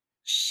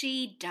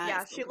 She does.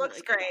 Yeah, she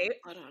looks really great.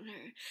 Blood on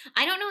her.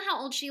 I don't know how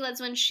old she was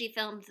when she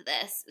filmed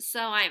this, so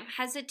I'm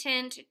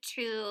hesitant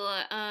to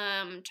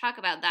talk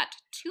about that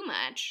too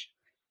much.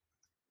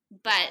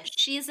 But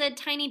she's a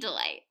tiny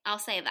delight. I'll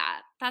say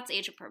that. That's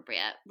age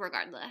appropriate,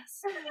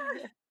 regardless.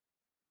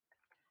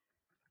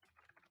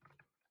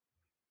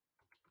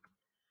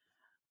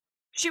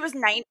 She was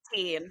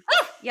 19.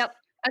 Yep.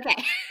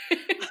 Okay.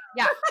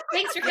 Yeah.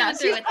 Thanks for Yeah, coming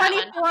through she's with that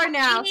one. 24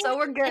 now, She's so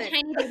we're the good.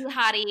 tiny baby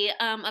hottie,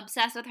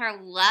 obsessed with her,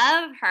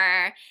 love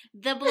her.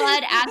 The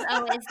blood, as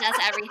always, does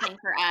everything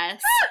for us.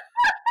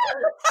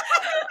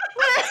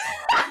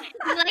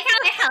 You like how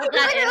I held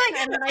that in,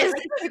 and then I was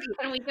like,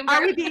 and we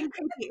Are we being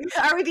creepy?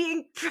 Are we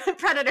being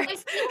predators?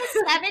 If she was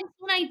 17,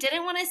 I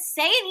didn't want to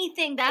say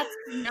anything. That's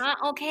not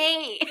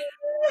okay.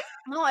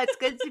 No, it's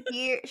good to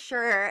be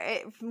sure.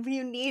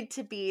 You need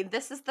to be.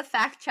 This is the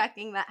fact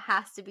checking that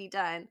has to be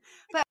done.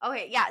 But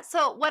okay, yeah.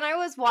 So when I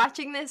was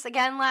watching this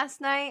again last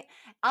night,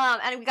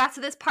 and we got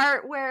to this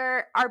part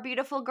where our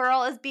beautiful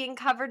girl is being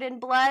covered in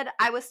blood,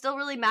 I was still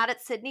really mad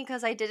at Sydney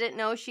because I didn't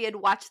know she had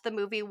watched the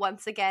movie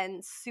once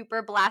again,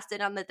 super blasted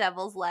on the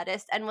devil's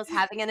lettuce, and was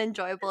having an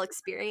enjoyable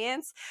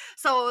experience.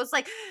 So it was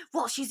like,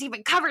 well, she's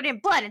even covered in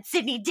blood, and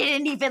Sydney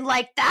didn't even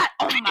like that.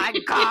 Oh my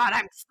god,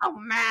 I'm so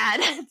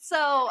mad.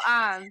 So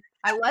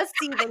I was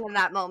seething in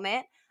that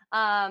moment.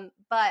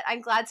 But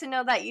I'm glad to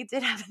know that you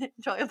did have an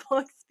enjoyable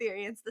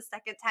experience the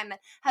second time and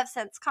have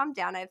since calmed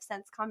down. I've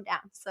since calmed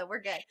down, so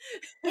we're good.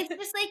 It's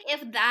just like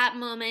if that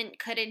moment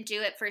couldn't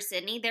do it for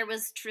Sydney, there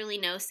was truly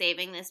no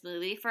saving this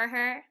movie for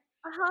her.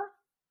 Uh-huh.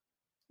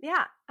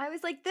 Yeah, I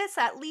was like, this,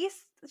 at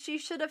least she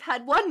should have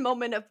had one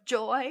moment of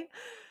joy.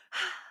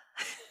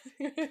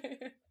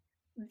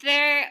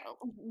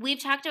 We've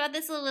talked about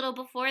this a little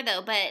before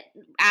though, but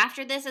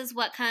after this is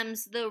what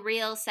comes the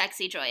real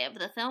sexy joy of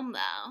the film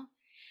though.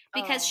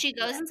 Because she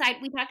goes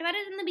inside. We talked about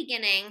it in the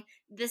beginning.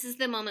 This is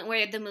the moment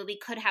where the movie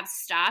could have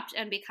stopped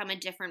and become a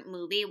different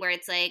movie where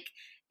it's like,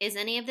 is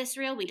any of this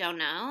real? We don't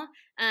know.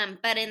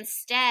 But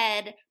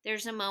instead,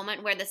 there's a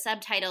moment where the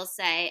subtitles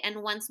say,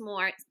 and once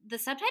more, the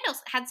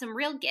subtitles had some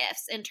real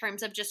gifts in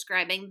terms of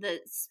describing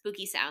the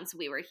spooky sounds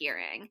we were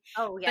hearing.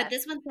 Oh, yeah. But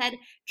this one said,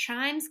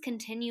 chimes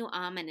continue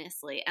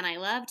ominously, and I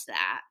loved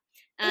that.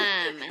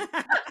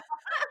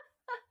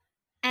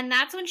 And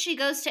that's when she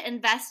goes to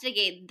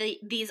investigate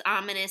these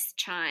ominous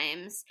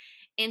chimes.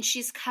 And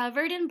she's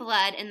covered in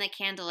blood in the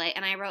candlelight.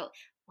 And I wrote,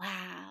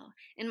 wow,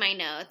 in my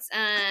notes.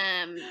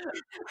 And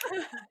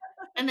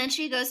then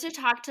she goes to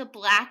talk to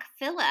Black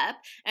Phillip.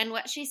 And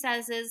what she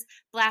says is,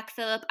 Black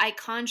Phillip, I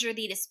conjure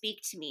thee to speak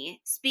to me.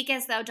 Speak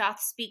as thou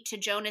dost speak to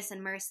Jonas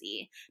and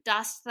Mercy.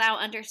 Dost thou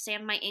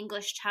understand my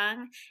English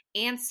tongue?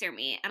 Answer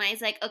me. And I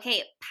was like,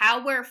 okay,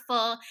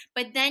 powerful.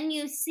 But then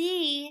you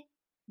see...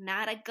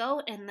 not a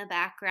goat in the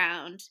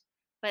background,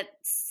 but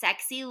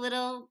sexy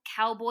little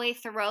cowboy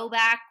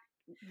throwback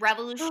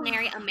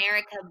revolutionary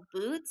America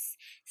boots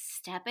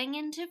stepping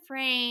into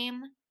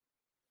frame.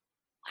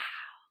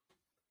 Wow.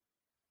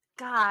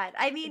 God,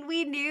 I mean,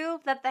 we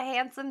knew that the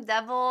handsome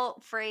devil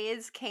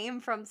phrase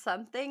came from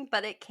something,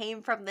 but it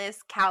came from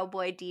this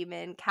cowboy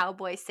demon,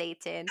 cowboy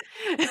Satan.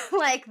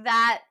 Like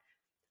that.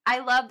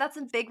 That's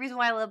a big reason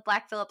why I love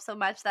Black Phillip so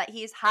much, that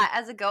he's hot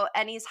as a goat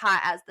and he's hot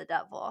as the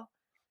devil.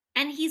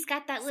 And he's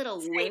got that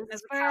little whisper.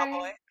 As a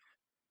cowboy.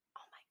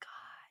 Oh my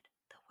god,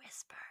 the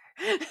whisper.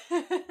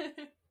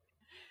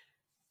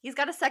 He's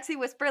got a sexy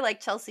whisper like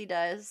Chelsea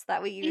does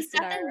that we used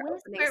in our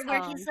whisper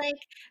where he's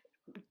like,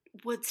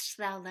 wouldst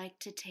thou like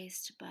to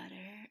taste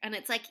butter? And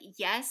it's like,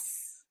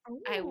 yes,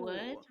 I would.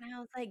 And I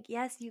was like,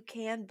 yes, you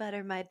can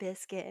butter my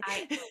biscuit.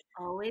 I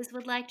always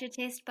would like to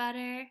taste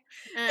butter.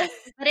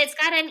 But it's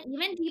got an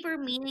even deeper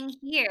meaning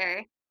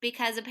here.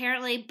 Because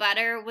apparently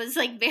butter was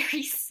like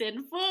very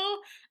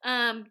sinful.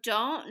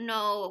 Don't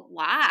know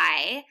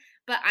why,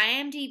 but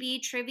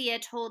IMDb trivia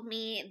told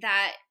me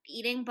that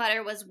eating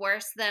butter was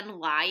worse than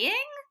lying.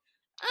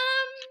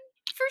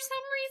 For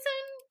some reason.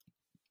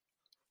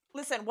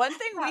 Listen, one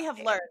thing we have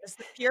learned is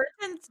the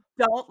Puritans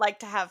don't like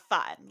to have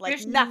fun. Like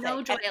There's nothing.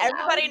 no joy And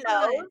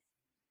allowed.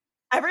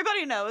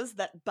 everybody knows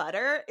that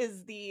butter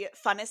is the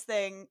funnest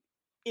thing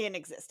in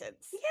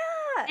existence.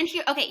 Yeah. And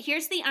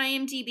here's the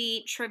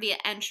IMDb trivia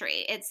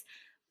entry. It's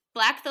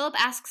Black Phillip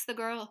asks the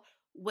girl,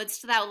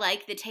 wouldst thou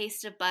like the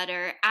taste of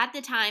butter? At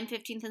the time,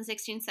 15th and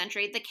 16th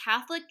century, the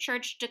Catholic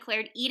Church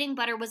declared eating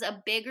butter was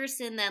a bigger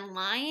sin than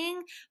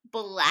lying,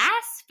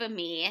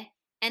 blasphemy,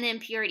 and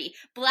impurity.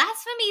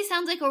 Blasphemy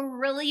sounds like a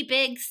really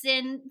big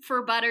sin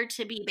for butter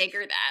to be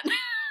bigger than.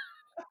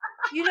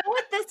 You know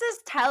what this is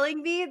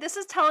telling me? This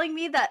is telling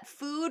me that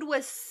food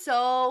was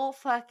so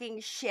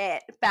fucking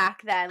shit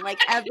back then. Like,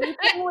 everything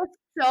was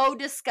so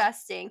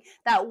disgusting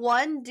that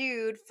one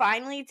dude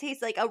finally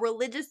tasted, like, a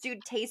religious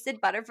dude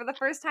tasted butter for the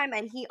first time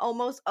and he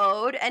almost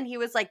owed, and he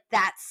was like,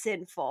 that's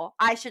sinful.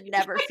 I should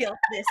never feel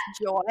this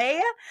joy.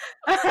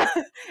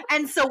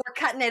 And so we're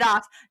cutting it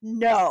off.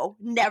 No,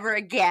 never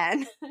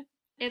again.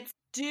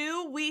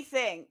 Do we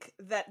think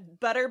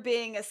that butter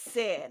being a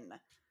sin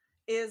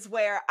is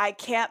where I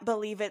can't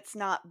believe it's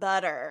not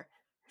butter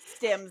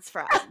stems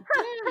from?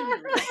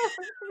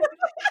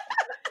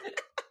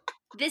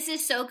 This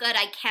is so good.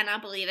 I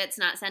cannot believe it's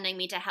not sending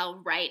me to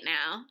hell right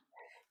now.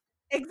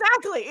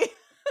 Exactly.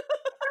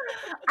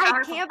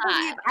 I can't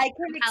believe I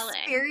can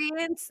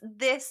experience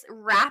this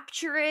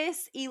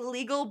rapturous,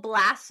 illegal,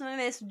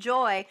 blasphemous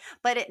joy,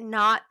 but it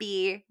not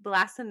be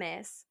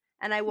blasphemous,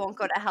 and I won't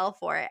go to hell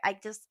for it. I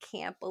just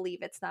can't believe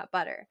it's not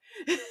butter.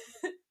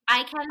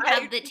 I can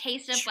have the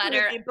taste of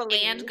butter truly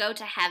believe. and go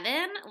to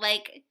heaven.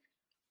 Like,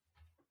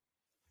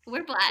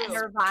 we're blessed.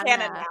 Nirvana.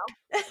 Canon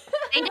now.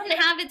 They didn't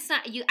have it's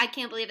not you. I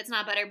can't believe it's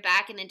not butter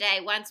back in the day.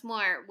 Once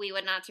more, we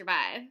would not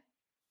survive.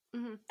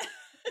 Mhm.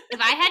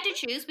 If I had to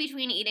choose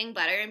between eating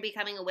butter and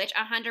becoming a witch,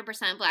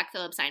 100% Black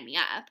Phillip signed me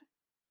up.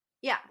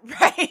 Yeah.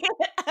 Right?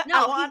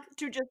 No, I want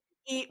to just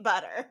eat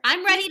butter.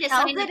 I'm ready to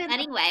sells sign it up in the-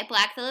 anyway.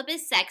 Black Phillip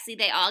is sexy.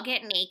 They all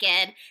get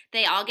naked.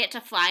 They all get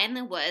to fly in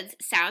the woods.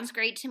 Sounds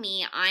great to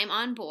me. I'm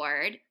on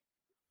board.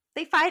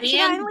 They fight. She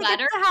And finally gets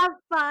butter. to have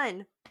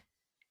fun.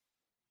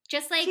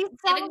 Just like She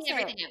giving me sells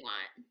everything it. I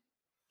want.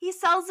 He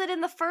sells it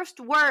in the first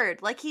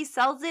word. Like, he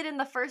sells it in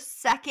the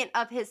first second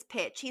of his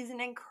pitch. He's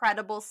an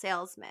incredible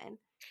salesman.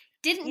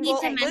 Didn't You need to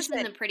won't mention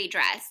listen. the pretty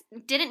dress.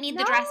 Didn't need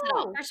the dress at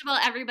all. No. First of all,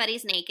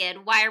 everybody's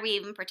naked. Why are we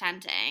even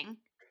pretending?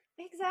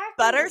 Exactly.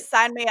 Butter,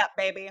 sign me up,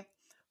 baby.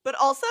 But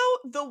also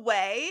the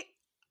way,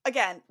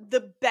 again,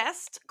 the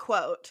best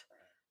quote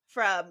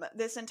from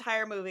this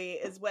entire movie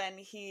is when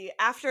he,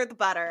 after the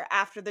butter,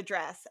 after the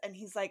dress, and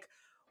he's like,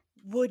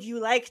 would you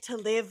like to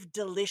live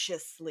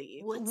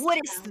deliciously?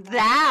 Wouldst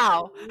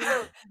thou?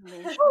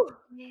 Ooh,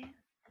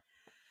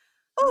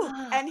 ooh.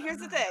 And here's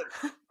the thing.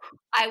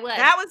 I would.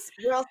 That was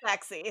real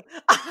sexy.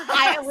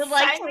 I would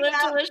like to Sign me live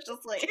up.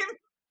 deliciously.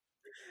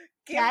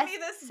 Give Yes, me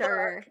this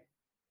sir. book.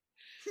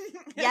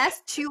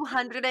 Yes,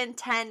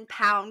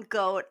 210-pound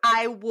goat.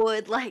 I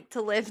would like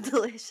to live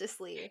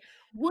deliciously.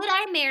 Would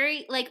I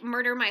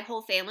murder my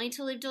whole family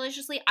to live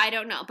deliciously? I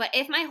don't know. But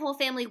if my whole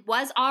family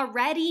was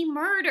already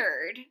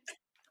murdered,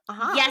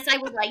 Uh-huh. yes, I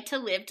would like to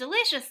live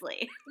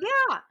deliciously.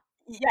 Yeah.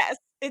 Yes,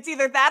 it's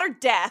either that or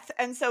death,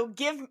 and so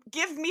give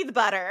me the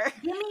butter.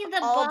 Give me the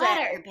All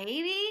butter, day.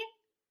 baby.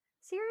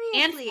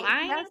 And Seriously.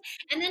 flying. Yes.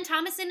 And then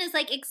Thomasin is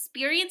like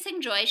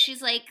experiencing joy.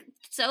 She's like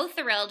so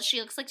thrilled. She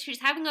looks like she's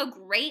having a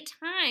great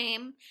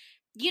time.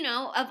 You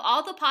know, of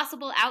all the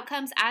possible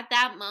outcomes at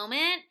that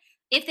moment,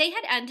 if they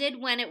had ended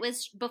when it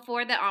was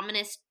before the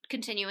ominous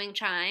continuing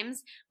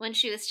chimes, when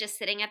she was just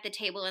sitting at the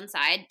table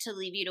inside to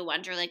leave you to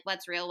wonder like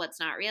what's real, what's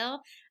not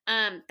real,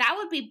 that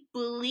would be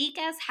bleak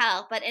as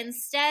hell. But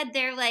instead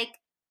they're like,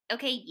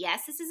 okay,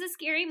 yes, this is a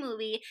scary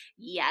movie.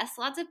 Yes,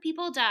 lots of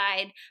people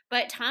died,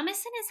 but Thomasin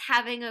is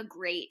having a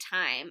great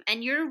time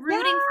and you're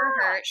rooting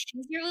for her.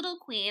 She's your little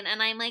queen.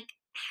 And I'm like,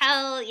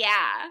 hell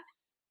yeah.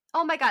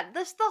 Oh my god,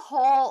 this the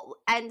whole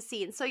end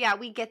scene. So yeah,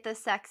 we get the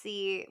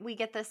sexy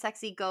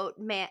goat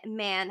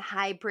man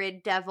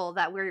hybrid devil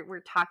that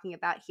we're talking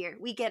about here.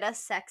 We get a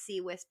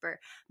sexy whisper,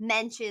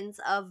 mentions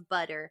of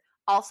butter,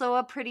 also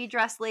a pretty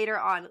dress later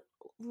on.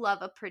 Love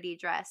a pretty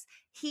dress.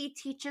 He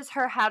teaches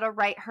her how to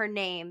write her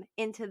name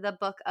into the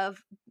book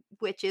of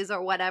witches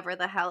or whatever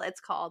the hell it's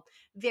called.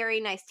 Very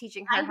nice,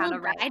 teaching her I how will to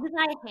write. guide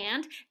thy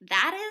hand.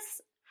 That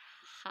is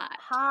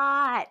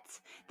Hot.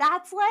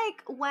 That's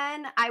like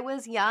when I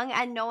was young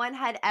and no one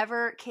had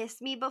ever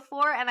kissed me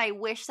before, and I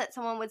wish that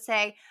someone would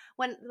say,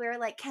 when we were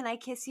like, can I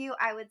kiss you?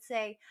 I would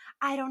say,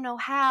 I don't know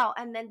how.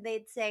 And then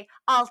they'd say,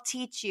 I'll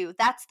teach you.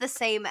 That's the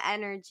same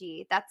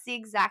energy. That's the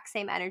exact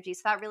same energy.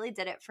 So that really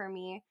did it for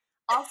me.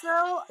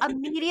 Also,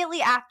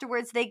 immediately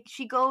afterwards,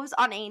 she goes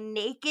on a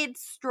naked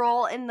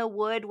stroll in the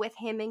wood with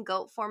him in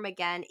goat form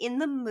again, in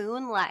the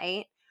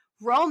moonlight.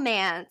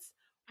 Romance.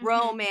 Mhm.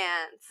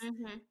 Romance.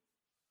 Mm-hmm.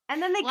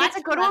 And then they Lots get to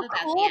of go to love a about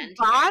cool the end here.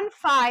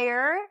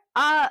 bonfire.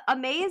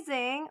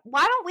 Amazing.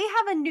 Why don't we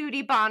have a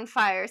nudie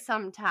bonfire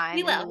sometime?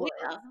 We in the will. We woods?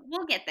 will.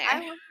 We'll get there.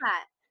 I want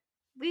that.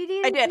 We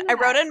didn't I did. do I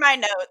wrote that. in my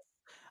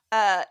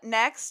notes.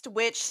 Next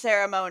witch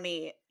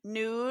ceremony.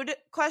 Nude ?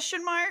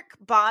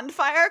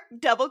 Bonfire ?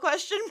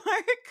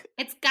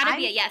 It's got to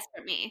be a I'm- yes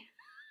for me.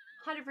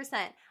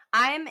 100%.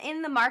 I'm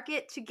in the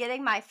market to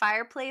getting my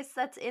fireplace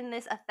that's in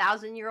this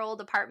 1,000-year-old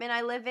apartment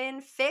I live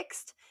in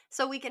fixed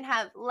so we can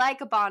have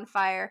like a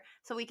bonfire,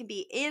 so we can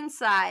be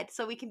inside,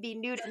 so we can be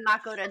nude and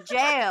not go to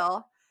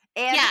jail.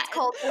 And Yeah. it's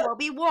cold, so we'll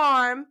be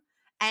warm.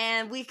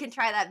 And we can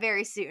try that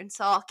very soon.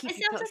 So I'll keep It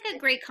you sounds posted. like a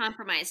great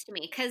compromise to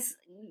me because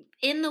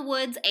in the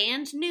woods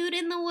and nude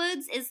in the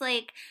woods is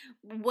like,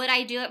 would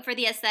I do it for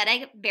the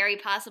aesthetic? Very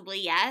possibly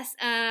yes.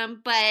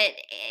 But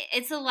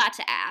it's a lot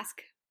to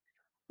ask.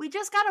 We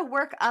just got to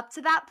work up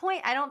to that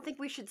point. I don't think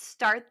we should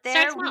start there.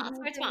 Start small, We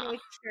start need to small. make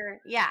sure.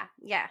 Yeah.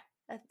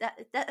 Y'all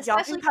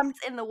Especially can come- if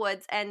it's in the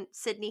woods, and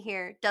Sydney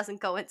here doesn't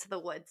go into the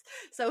woods.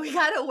 So we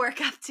got to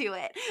work up to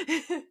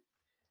it.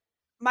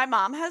 My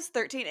mom has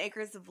 13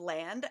 acres of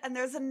land, and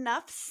there's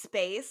enough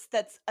space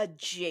that's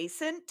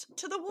adjacent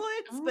to the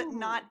woods, but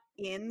not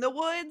in the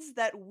woods,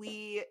 that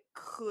we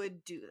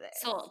could do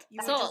this. Sold. You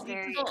would Sold. just need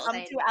Very to come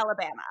exciting. to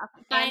Alabama.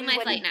 Buying And my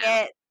we flight wouldn't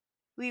now.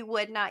 we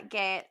would not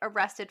get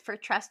arrested for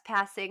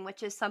trespassing,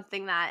 which is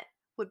something that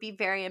would be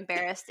very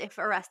embarrassed if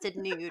arrested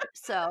nude.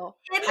 So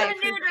In I the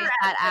nude appreciate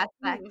that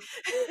aspect.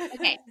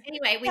 Okay.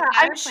 Anyway, we've Yeah, got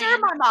I'm our sure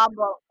plan. my mom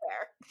won't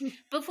care.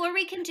 Before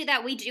we can do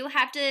that, we do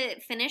have to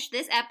finish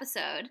this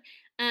episode.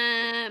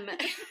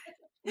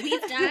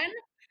 We've done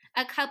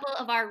a couple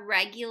of our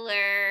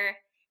regular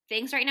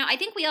things right now. I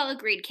think we all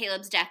agreed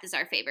Caleb's death is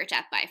our favorite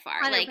death by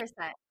far. 100%. Like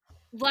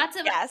lots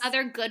of Yes.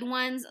 other good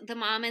ones. The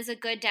mom is a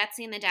good death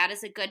scene. The dad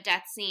is a good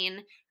death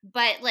scene.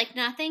 But, like,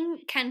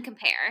 nothing can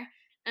compare.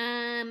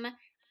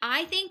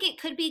 I think it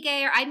could be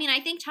gay. I mean, I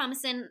think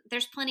Thomasin,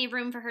 there's plenty of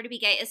room for her to be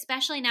gay,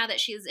 especially now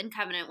that she's in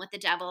covenant with the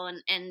devil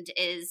and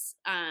is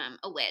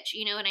a witch.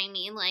 You know what I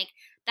mean? Like,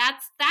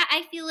 that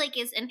I feel like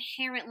is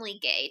inherently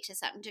gay to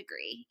some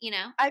degree, you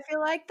know? I feel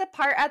like the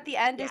part at the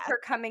end is Yeah. her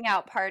coming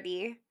out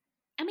party.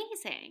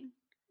 Amazing.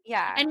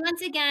 Yeah. And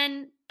once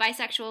again,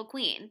 bisexual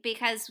queen,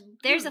 because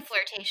there's a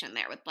flirtation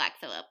there with Black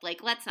Phillip.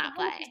 Like, let's not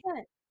play.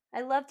 100%.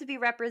 I love to be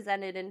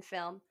represented in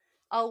film.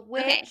 A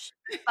witch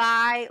Okay.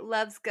 bi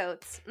loves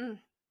goats.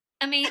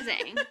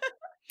 Amazing.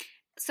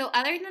 So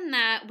other than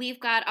that, we've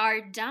got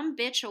our Dumb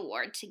Bitch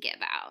Award to give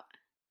out.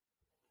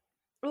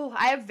 Ooh,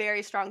 I have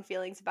very strong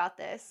feelings about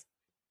this.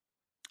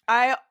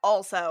 I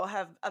also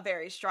have a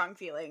very strong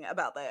feeling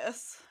about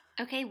this.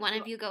 Okay, one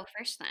of you go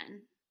first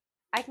then.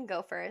 I can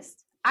go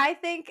first. I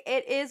think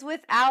it is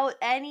without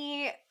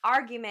any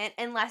argument,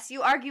 unless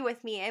you argue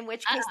with me, in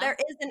which case there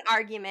is an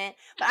argument.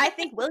 But I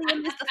think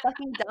William is the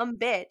fucking dumb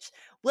bitch.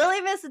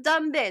 William is the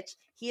dumb bitch.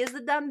 He is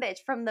the dumb bitch.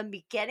 From the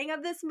beginning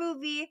of this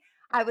movie,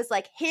 I was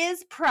like,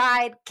 his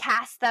pride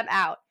cast them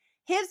out.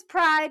 His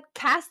pride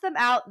cast them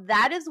out.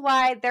 That is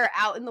why they're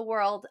out in the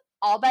world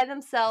all by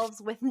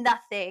themselves with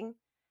nothing.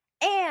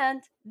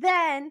 And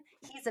then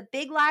he's a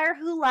big liar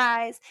who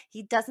lies.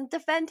 He doesn't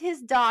defend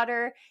his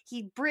daughter.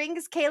 He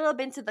brings Caleb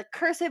into the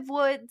cursed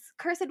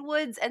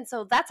woods. And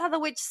so that's how the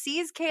witch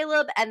sees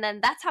Caleb. And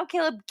then that's how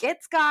Caleb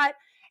gets got.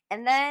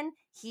 And then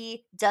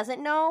he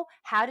doesn't know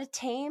how to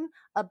tame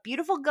a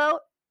beautiful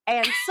goat.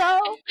 And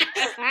so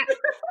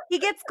he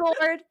gets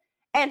gored.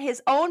 And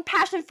his own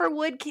passion for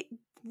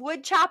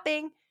wood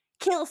chopping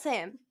kills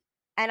him.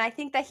 And I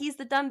think that he's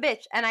the dumb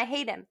bitch, and I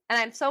hate him, and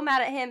I'm so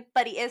mad at him,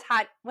 but he is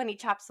hot when he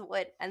chops the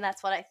wood, and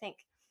that's what I think.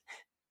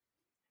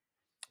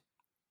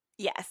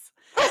 Yes.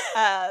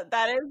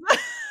 That is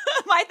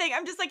my thing.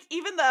 I'm just like,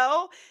 even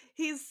though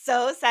he's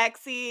so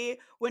sexy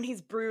when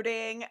he's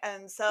brooding,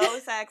 and so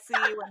sexy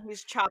when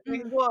he's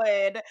chopping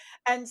wood,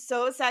 and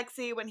so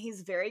sexy when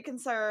he's very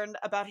concerned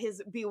about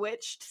his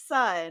bewitched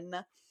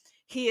son,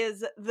 he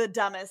is the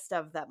dumbest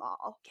of them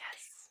all.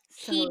 Yes.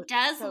 He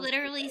does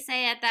literally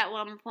say at that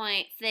one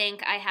point,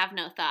 think I have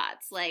no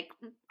thoughts. Like,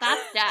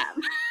 that's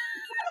dumb.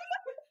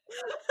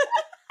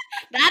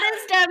 That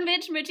is dumb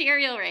bitch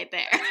material right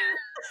there.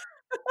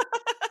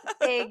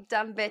 Big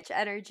dumb bitch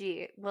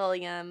energy,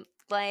 William.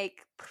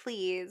 Like,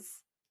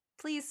 please,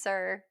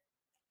 sir.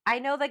 I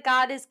know that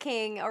God is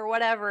king or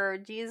whatever,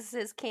 Jesus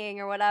is king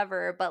or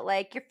whatever, but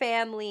like your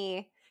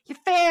family.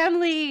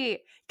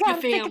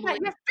 Gotta think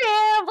about your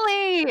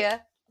family.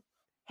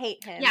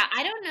 Hate him. Yeah,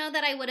 I don't know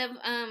that I would have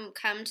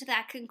come to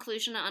that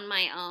conclusion on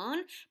my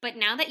own, but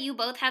now that you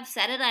both have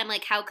said it, I'm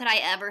like, how could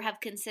I ever have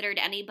considered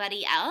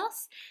anybody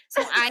else?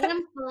 So I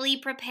am fully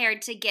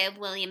prepared to give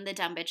William the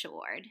Dumb Bitch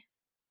Award.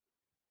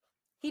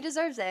 He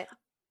deserves it.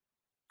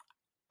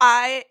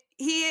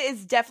 He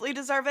is definitely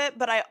deserve it,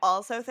 but I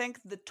also think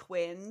the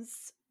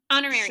twins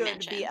honorary should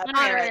mention. be up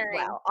there as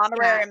well.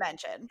 Honorary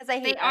mention.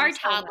 Because they are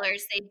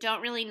toddlers. They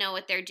don't really know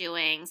what they're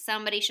doing.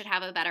 Somebody should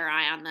have a better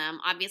eye on them.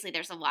 Obviously,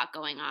 there's a lot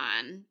going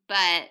on, but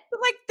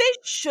like they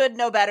should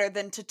know better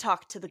than to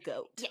talk to the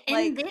goat. Yeah,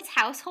 in this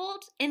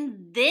household,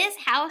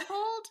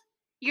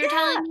 you're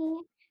telling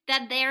me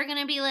that they're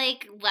gonna be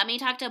like, let me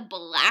talk to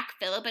Black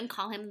Phillip and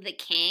call him the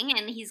king,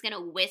 and he's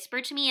gonna whisper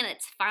to me, and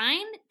it's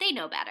fine. They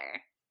know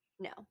better.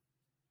 No,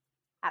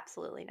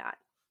 absolutely not.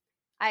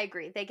 I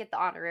agree. They get the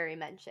honorary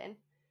mention.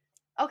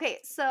 Okay,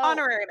 so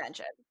honorary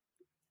mention.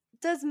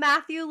 Does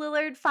Matthew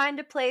Lillard find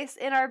a place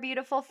in our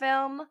beautiful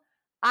film?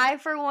 I,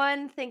 for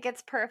one, think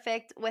it's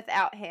perfect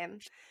without him.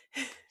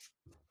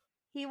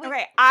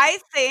 Okay, I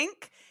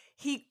think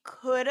he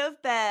could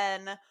have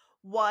been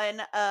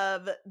one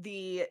of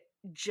the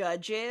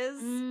judges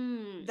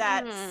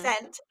that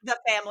sent the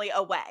family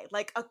away.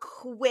 Like a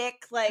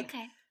quick,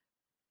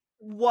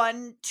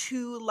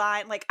 1-2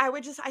 line. Like I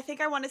think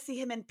I want to see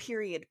him in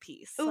period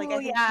piece. Ooh, like I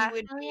think he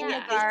would be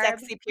a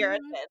sexy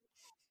Puritan.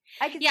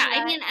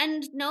 I mean,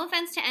 and no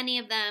offense to any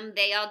of them,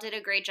 they all did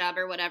a great job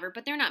or whatever,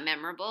 but they're not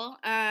memorable.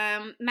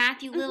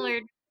 Matthew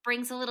Lillard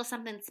brings a little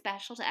something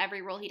special to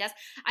every role he does.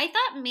 I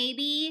thought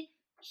maybe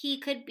he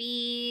could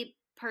be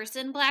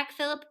Person Black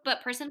Phillip,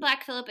 but Person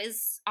Black Phillip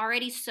is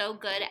already so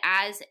good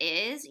as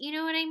is, you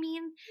know what I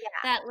mean? Yeah.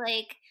 That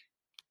like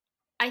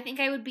I think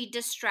I would be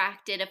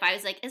distracted if I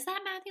was like, is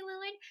that Matthew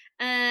Lillard?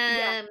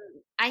 Yeah.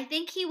 I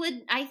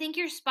think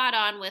you're spot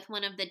on with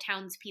one of the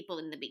townspeople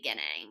in the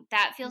beginning.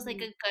 That feels like a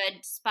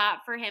good spot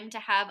for him to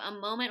have a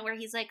moment where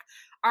he's like,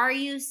 are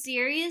you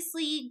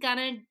seriously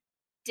gonna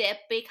dip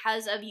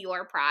because of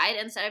your pride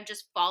instead of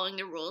just following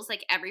the rules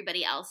like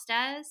everybody else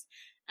does?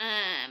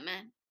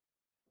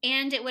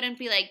 And it wouldn't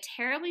be like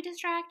terribly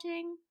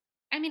distracting.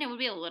 I mean, it would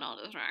be a little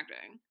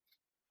distracting.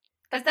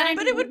 But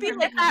it would be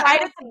like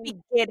right at the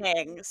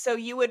beginning, so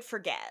you would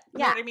forget. You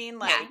know what I mean?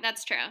 Like, yeah,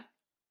 that's true.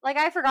 Like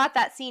I forgot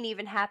that scene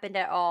even happened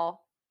at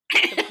all.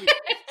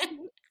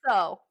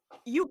 So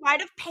you might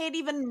have paid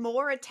even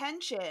more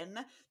attention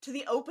to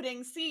the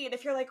opening scene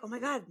if you're like, oh my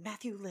god,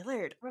 Matthew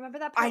Lillard. Remember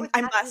that part with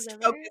I Matthew must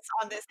Lillard? focus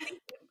on this scene.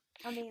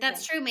 Amazing.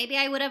 That's true. Maybe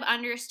I would have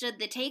understood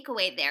the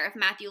takeaway there if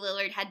Matthew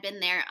Lillard had been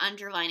there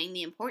underlining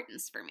the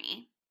importance for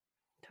me.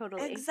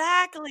 Totally.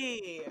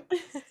 Exactly.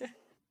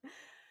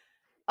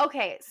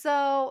 Okay,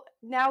 so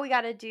now we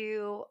got to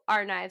do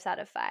our knives out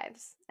of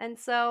fives. And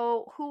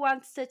so who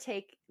wants to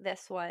take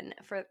this one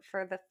for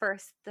the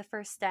first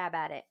stab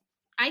at it?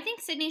 I think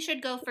Sydney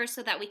should go first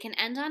so that we can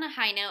end on a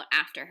high note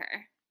after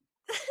her.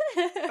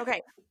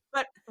 Okay.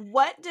 But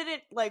what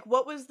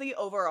was the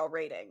overall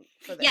rating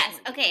for this? Yes,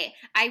 movie? okay.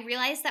 I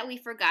realized that we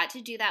forgot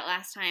to do that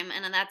last time,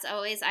 and that's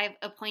always, I've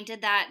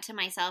appointed that to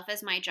myself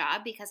as my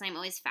job because I'm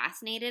always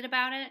fascinated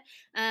about it.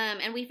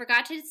 And we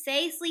forgot to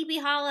say Sleepy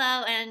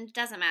Hollow, and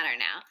doesn't matter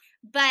now.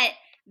 But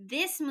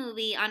this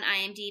movie on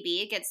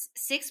IMDb gets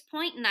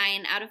 6.9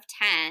 out of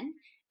 10.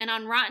 And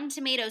on Rotten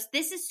Tomatoes,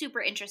 this is super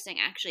interesting,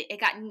 actually.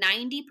 It got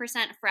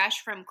 90%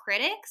 fresh from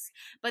critics,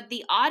 but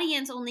the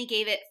audience only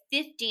gave it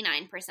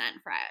 59%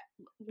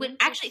 fresh.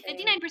 Actually,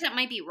 59%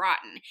 might be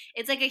rotten.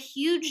 It's like a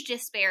huge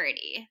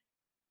disparity.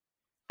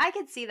 I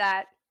could see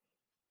that.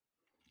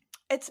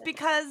 It's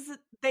because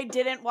they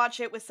didn't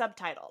watch it with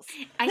subtitles.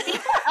 I think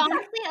that's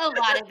honestly a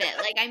lot of it.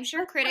 Like, I'm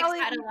sure critics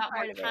had a lot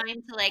more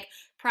time to like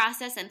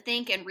process and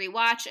think and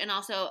rewatch and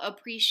also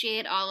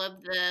appreciate all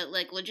of the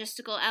like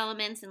logistical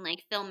elements and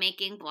like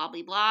filmmaking, blah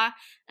blah blah.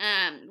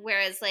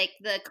 Whereas like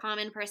the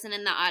common person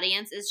in the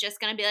audience is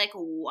just gonna be like,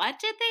 what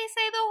did they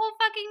say the whole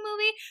fucking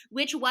movie?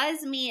 Which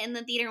was me in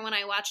the theater when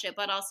I watched it,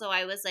 but also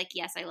I was like,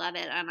 yes, I love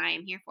it and I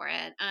am here for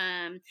it.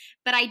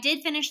 But I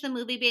did finish the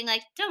movie being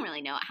like, don't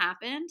really know what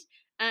happened.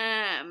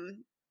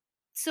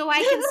 So I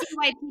can see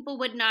why people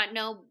would not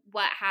know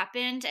what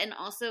happened, and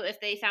also if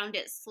they found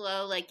it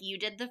slow like you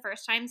did the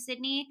first time,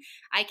 Sydney,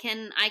 I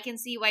can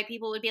see why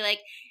people would be like,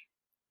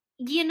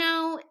 you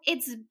know,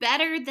 it's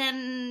better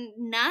than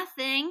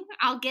nothing.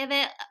 I'll give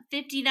it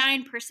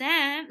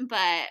 59%,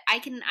 but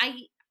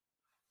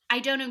I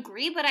don't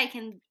agree, but I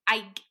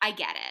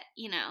get it,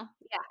 you know.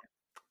 Yeah.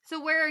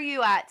 So where are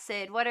you at,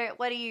 Sid? What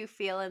do you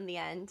feel in the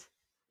end?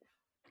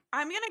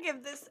 I'm going to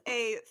give this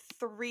a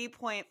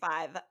 3.5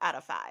 out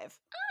of 5.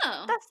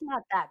 Oh. That's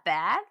not that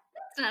bad.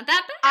 It's not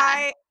that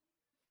bad.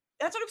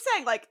 That's what I'm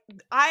saying. Like,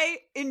 I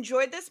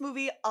enjoyed this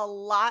movie a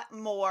lot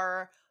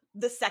more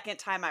the second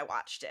time I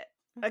watched it.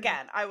 Mm-hmm.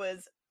 Again, I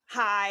was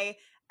high,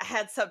 I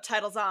had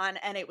subtitles on,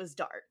 and it was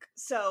dark.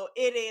 So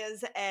it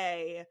is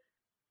I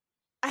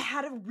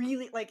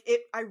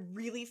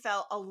really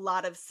felt a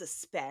lot of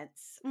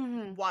suspense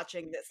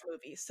watching this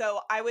movie.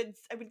 So I would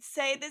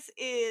say this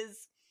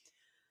is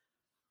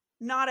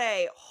not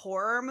a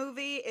horror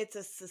movie, it's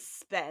a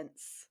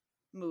suspense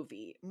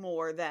movie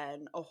more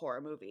than a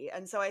horror movie.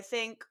 And so I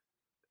think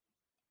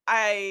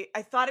I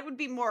thought it would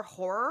be more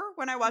horror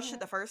when I watched it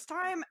the first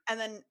time, and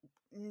then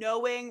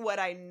knowing what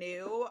I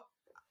knew,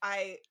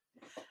 I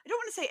don't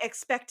want to say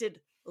expected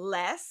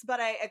less,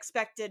 but I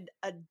expected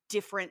a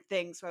different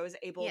thing, so I was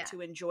able to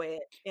enjoy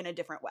it in a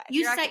different way.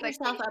 You set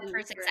yourself up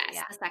for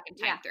success the second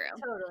time through.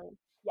 Totally.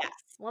 Yes.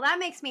 Well, that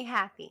makes me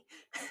happy.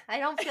 I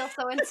don't feel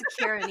so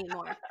insecure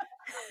anymore.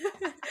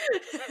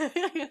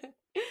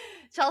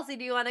 Chelsea,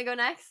 do you want to go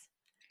next?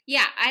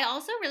 Yeah, I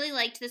also really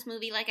liked this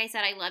movie. Like I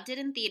said, I loved it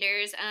in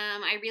theaters.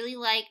 I really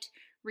liked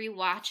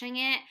rewatching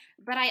it,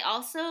 but I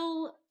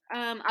also,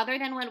 other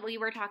than when we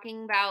were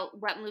talking about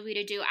what movie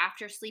to do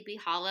after Sleepy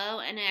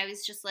Hollow, and I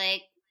was just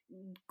like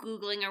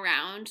Googling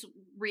around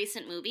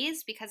recent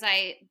movies because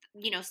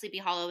Sleepy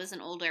Hollow is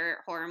an older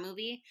horror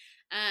movie.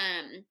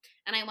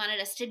 And I wanted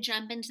us to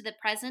jump into the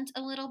present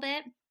a little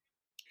bit.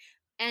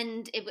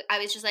 And I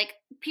was just like,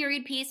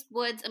 period piece,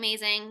 Woods,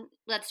 amazing,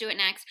 let's do it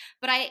next.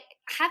 But I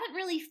haven't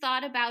really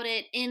thought about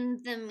it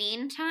in the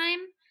meantime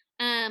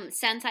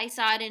since I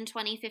saw it in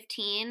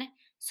 2015.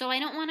 So I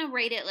don't want to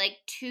rate it like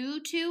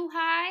too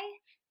high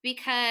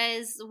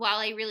because while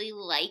I really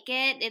like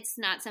it, it's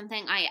not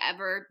something I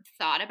ever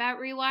thought about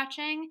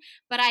rewatching.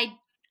 But I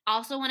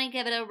also want to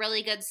give it a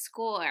really good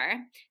score.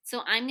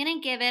 So I'm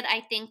going to give it,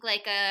 I think,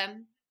 like a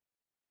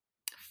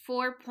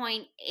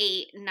 4.8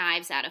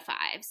 knives out of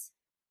 5s.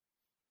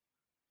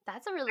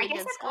 That's a really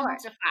good score.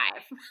 Almost a 5.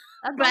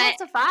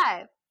 That's almost a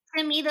 5.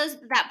 To me,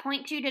 that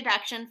 0.2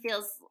 deduction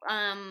feels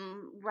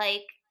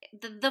like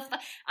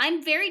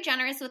I'm very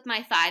generous with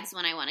my 5s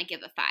when I want to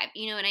give a 5.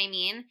 You know what I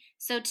mean?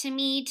 So to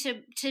me,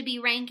 to be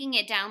ranking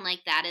it down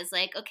like that is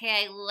like,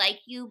 okay, I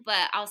like you,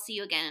 but I'll see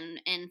you again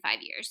in 5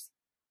 years.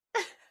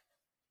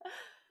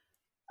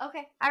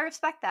 Okay, I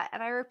respect that,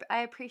 and I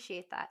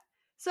appreciate that.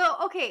 So,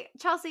 okay,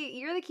 Chelsea,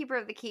 you're the keeper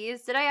of the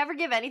keys. Did I ever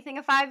give anything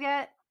a 5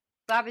 yet?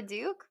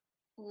 Babadook?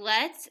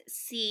 Let's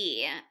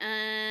see.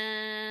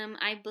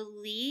 I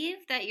believe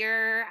that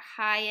your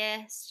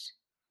highest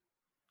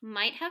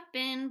might have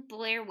been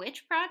Blair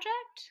Witch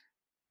Project.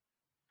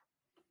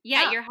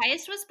 Yeah, Your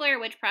highest was Blair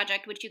Witch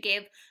Project, which you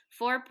gave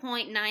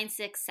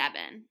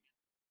 4.967.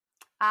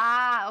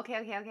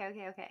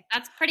 Okay.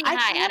 That's pretty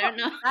high. I don't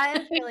know. That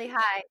is really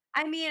high.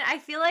 I mean, I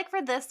feel like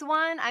for this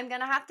one, I'm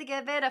gonna have to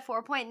give it a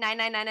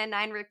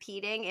 4.99999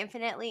 repeating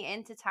infinitely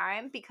into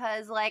time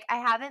because, like, I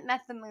haven't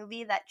met the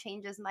movie that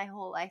changes my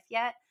whole life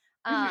yet.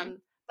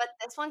 But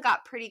this one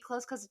got pretty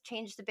close because it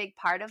changed a big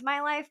part of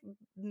my life,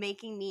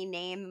 making me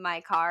name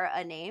my car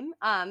a name.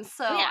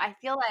 So I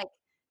feel like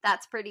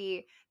that's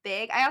pretty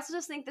big. I also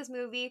just think this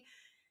movie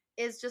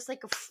is just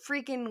like a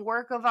freaking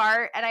work of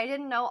art, and I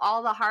didn't know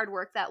all the hard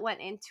work that went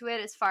into it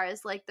as far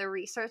as like the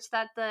research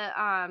that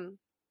the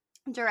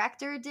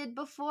director did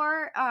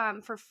before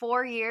for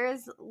 4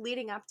 years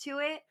leading up to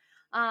it.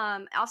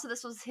 Also,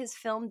 this was his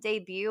film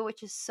debut,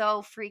 which is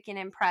so freaking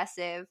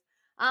impressive.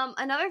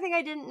 Another thing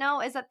I didn't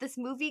know is that this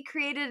movie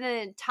created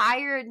an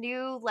entire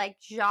new like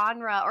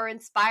genre, or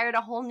inspired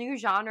a whole new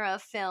genre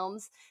of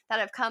films that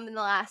have come in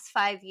the last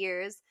 5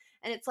 years.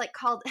 And it's like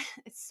called,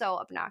 it's so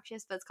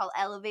obnoxious, but it's called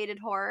elevated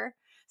horror.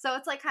 So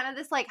it's like kind of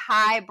this like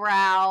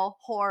highbrow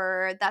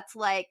horror that's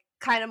like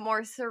kind of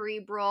more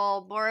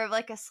cerebral, more of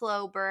like a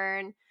slow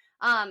burn.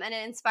 And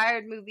it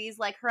inspired movies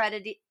like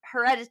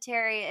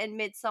Hereditary and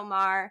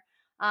Midsommar,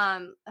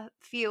 a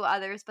few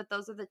others, but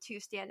those are the two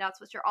standouts,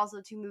 which are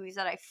also two movies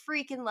that I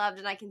freaking loved,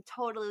 and I can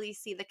totally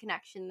see the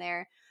connection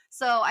there.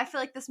 So I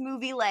feel like this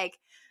movie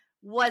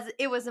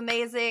was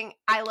amazing.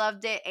 I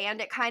loved it, and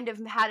it kind of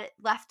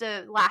left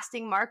a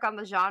lasting mark on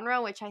the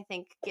genre, which I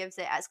think gives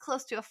it as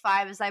close to a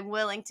 5 as I'm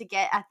willing to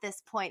get at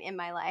this point in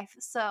my life.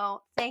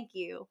 So thank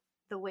you,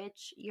 The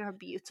Witch. You're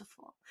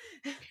beautiful.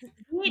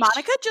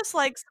 Monica just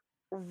likes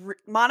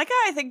Monica,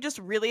 I think, just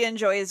really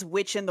enjoys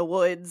Witch in the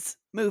Woods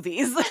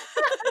movies.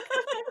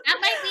 That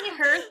might be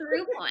her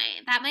through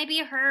point. That might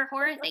be her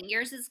horror thing.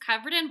 Yours is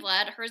covered in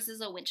blood. Hers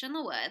is a witch in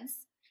the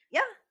woods.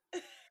 Yeah.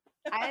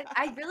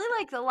 I really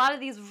like a lot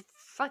of these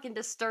fucking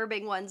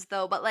disturbing ones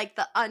though, but like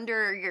the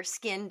under your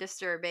skin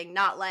disturbing,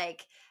 not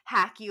like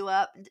hack you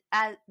up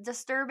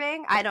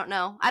disturbing. I don't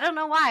know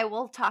why.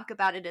 We'll talk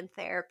about it in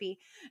therapy.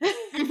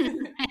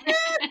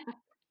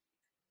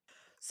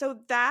 So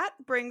that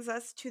brings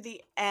us to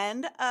the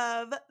end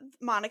of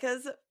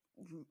Monica's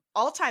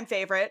all-time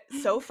favorite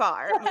so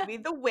far, movie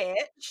The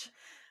Witch.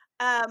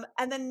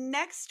 And then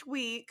next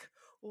week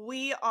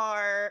we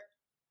are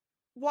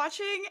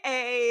watching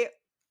a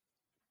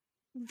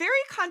very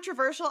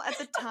controversial at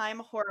the time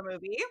horror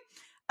movie,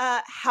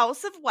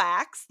 House of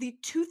Wax, the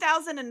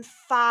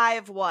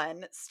 2005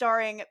 one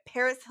starring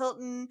Paris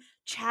Hilton,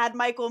 Chad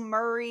Michael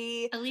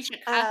Murray, Alicia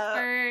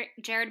Cuthbert,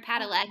 Jared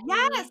Padalecki.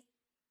 Yes.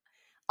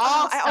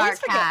 I always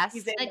forget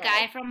he's in the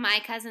guy from My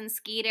Cousin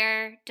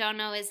Skeeter. Don't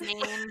know his name,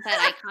 but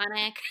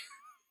iconic.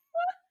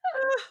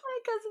 My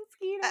Cousin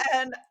Skeeter.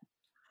 And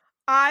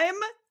I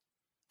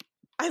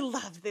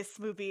love this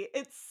movie.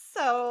 It's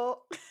so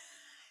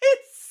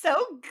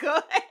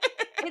good.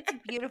 It's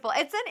beautiful.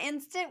 It's an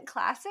instant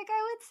classic,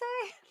 I would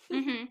say.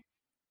 Mm-hmm.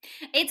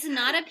 It's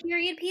not a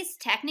period piece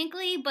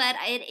technically, but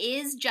it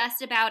is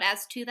just about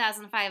as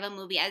 2005 a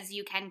movie as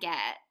you can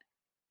get.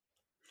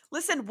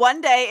 Listen,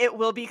 one day it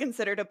will be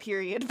considered a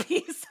period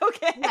piece,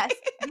 okay? Yes,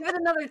 give it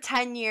another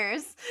 10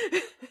 years.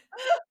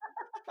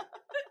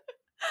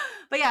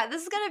 But yeah,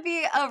 this is going to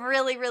be a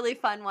really, really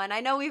fun one. I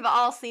know we've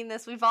all seen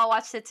this. We've all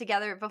watched it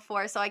together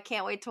before, so I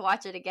can't wait to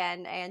watch it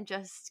again and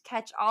just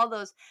catch all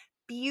those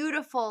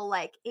beautiful,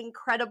 like,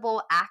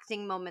 incredible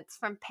acting moments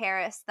from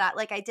Paris that,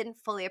 like, I didn't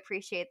fully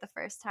appreciate the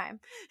first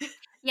time.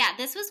 Yeah,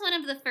 this was one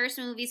of the first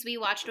movies we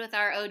watched with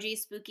our OG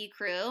spooky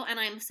crew, and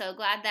I'm so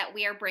glad that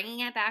we are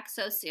bringing it back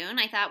so soon.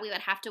 I thought we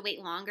would have to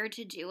wait longer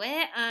to do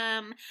it.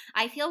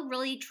 I feel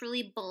really,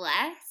 truly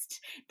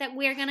blessed that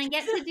we're going to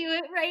get to do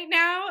it right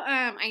now.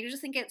 I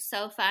just think it's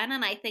so fun,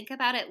 and I think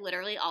about it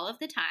literally all of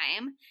the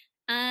time.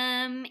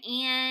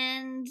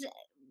 And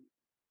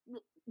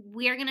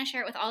we're going to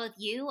share it with all of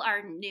you,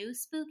 our new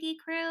spooky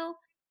crew.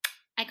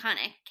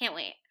 Iconic. Can't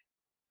wait.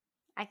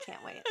 I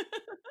can't wait.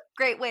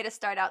 Great way to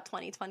start out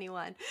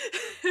 2021.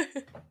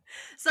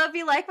 So if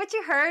you like what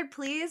you heard,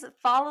 please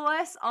follow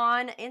us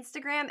on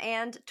Instagram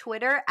and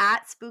Twitter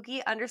at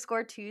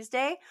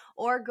spooky_Tuesday,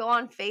 or go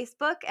on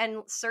Facebook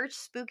and search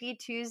Spooky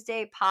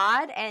Tuesday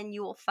Pod and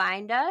you will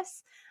find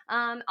us.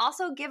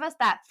 Also give us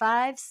that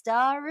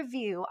 5-star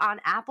review on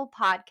Apple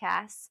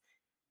Podcasts.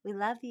 We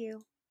love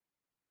you.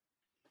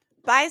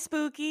 Bye,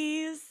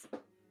 Spookies.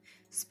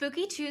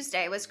 Spooky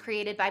Tuesday was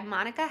created by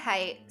Monica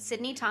Haidt,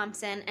 Sydney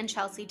Thompson, and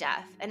Chelsea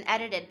Duff, and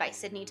edited by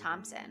Sydney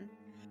Thompson.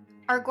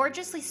 Our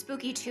gorgeously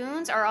spooky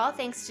tunes are all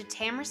thanks to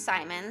Tamra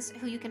Simons,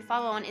 who you can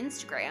follow on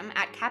Instagram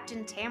at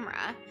Captain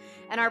Tamra,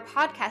 and our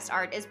podcast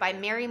art is by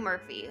Mary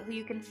Murphy, who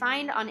you can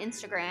find on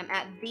Instagram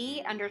at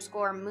the_moon_OMG.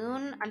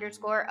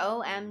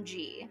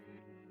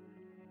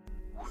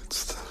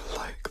 What's that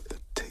like the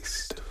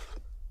taste of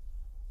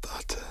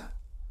butter?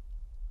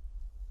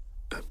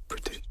 A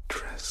pretty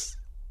dress?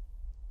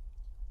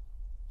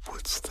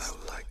 Wouldst thou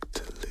like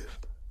to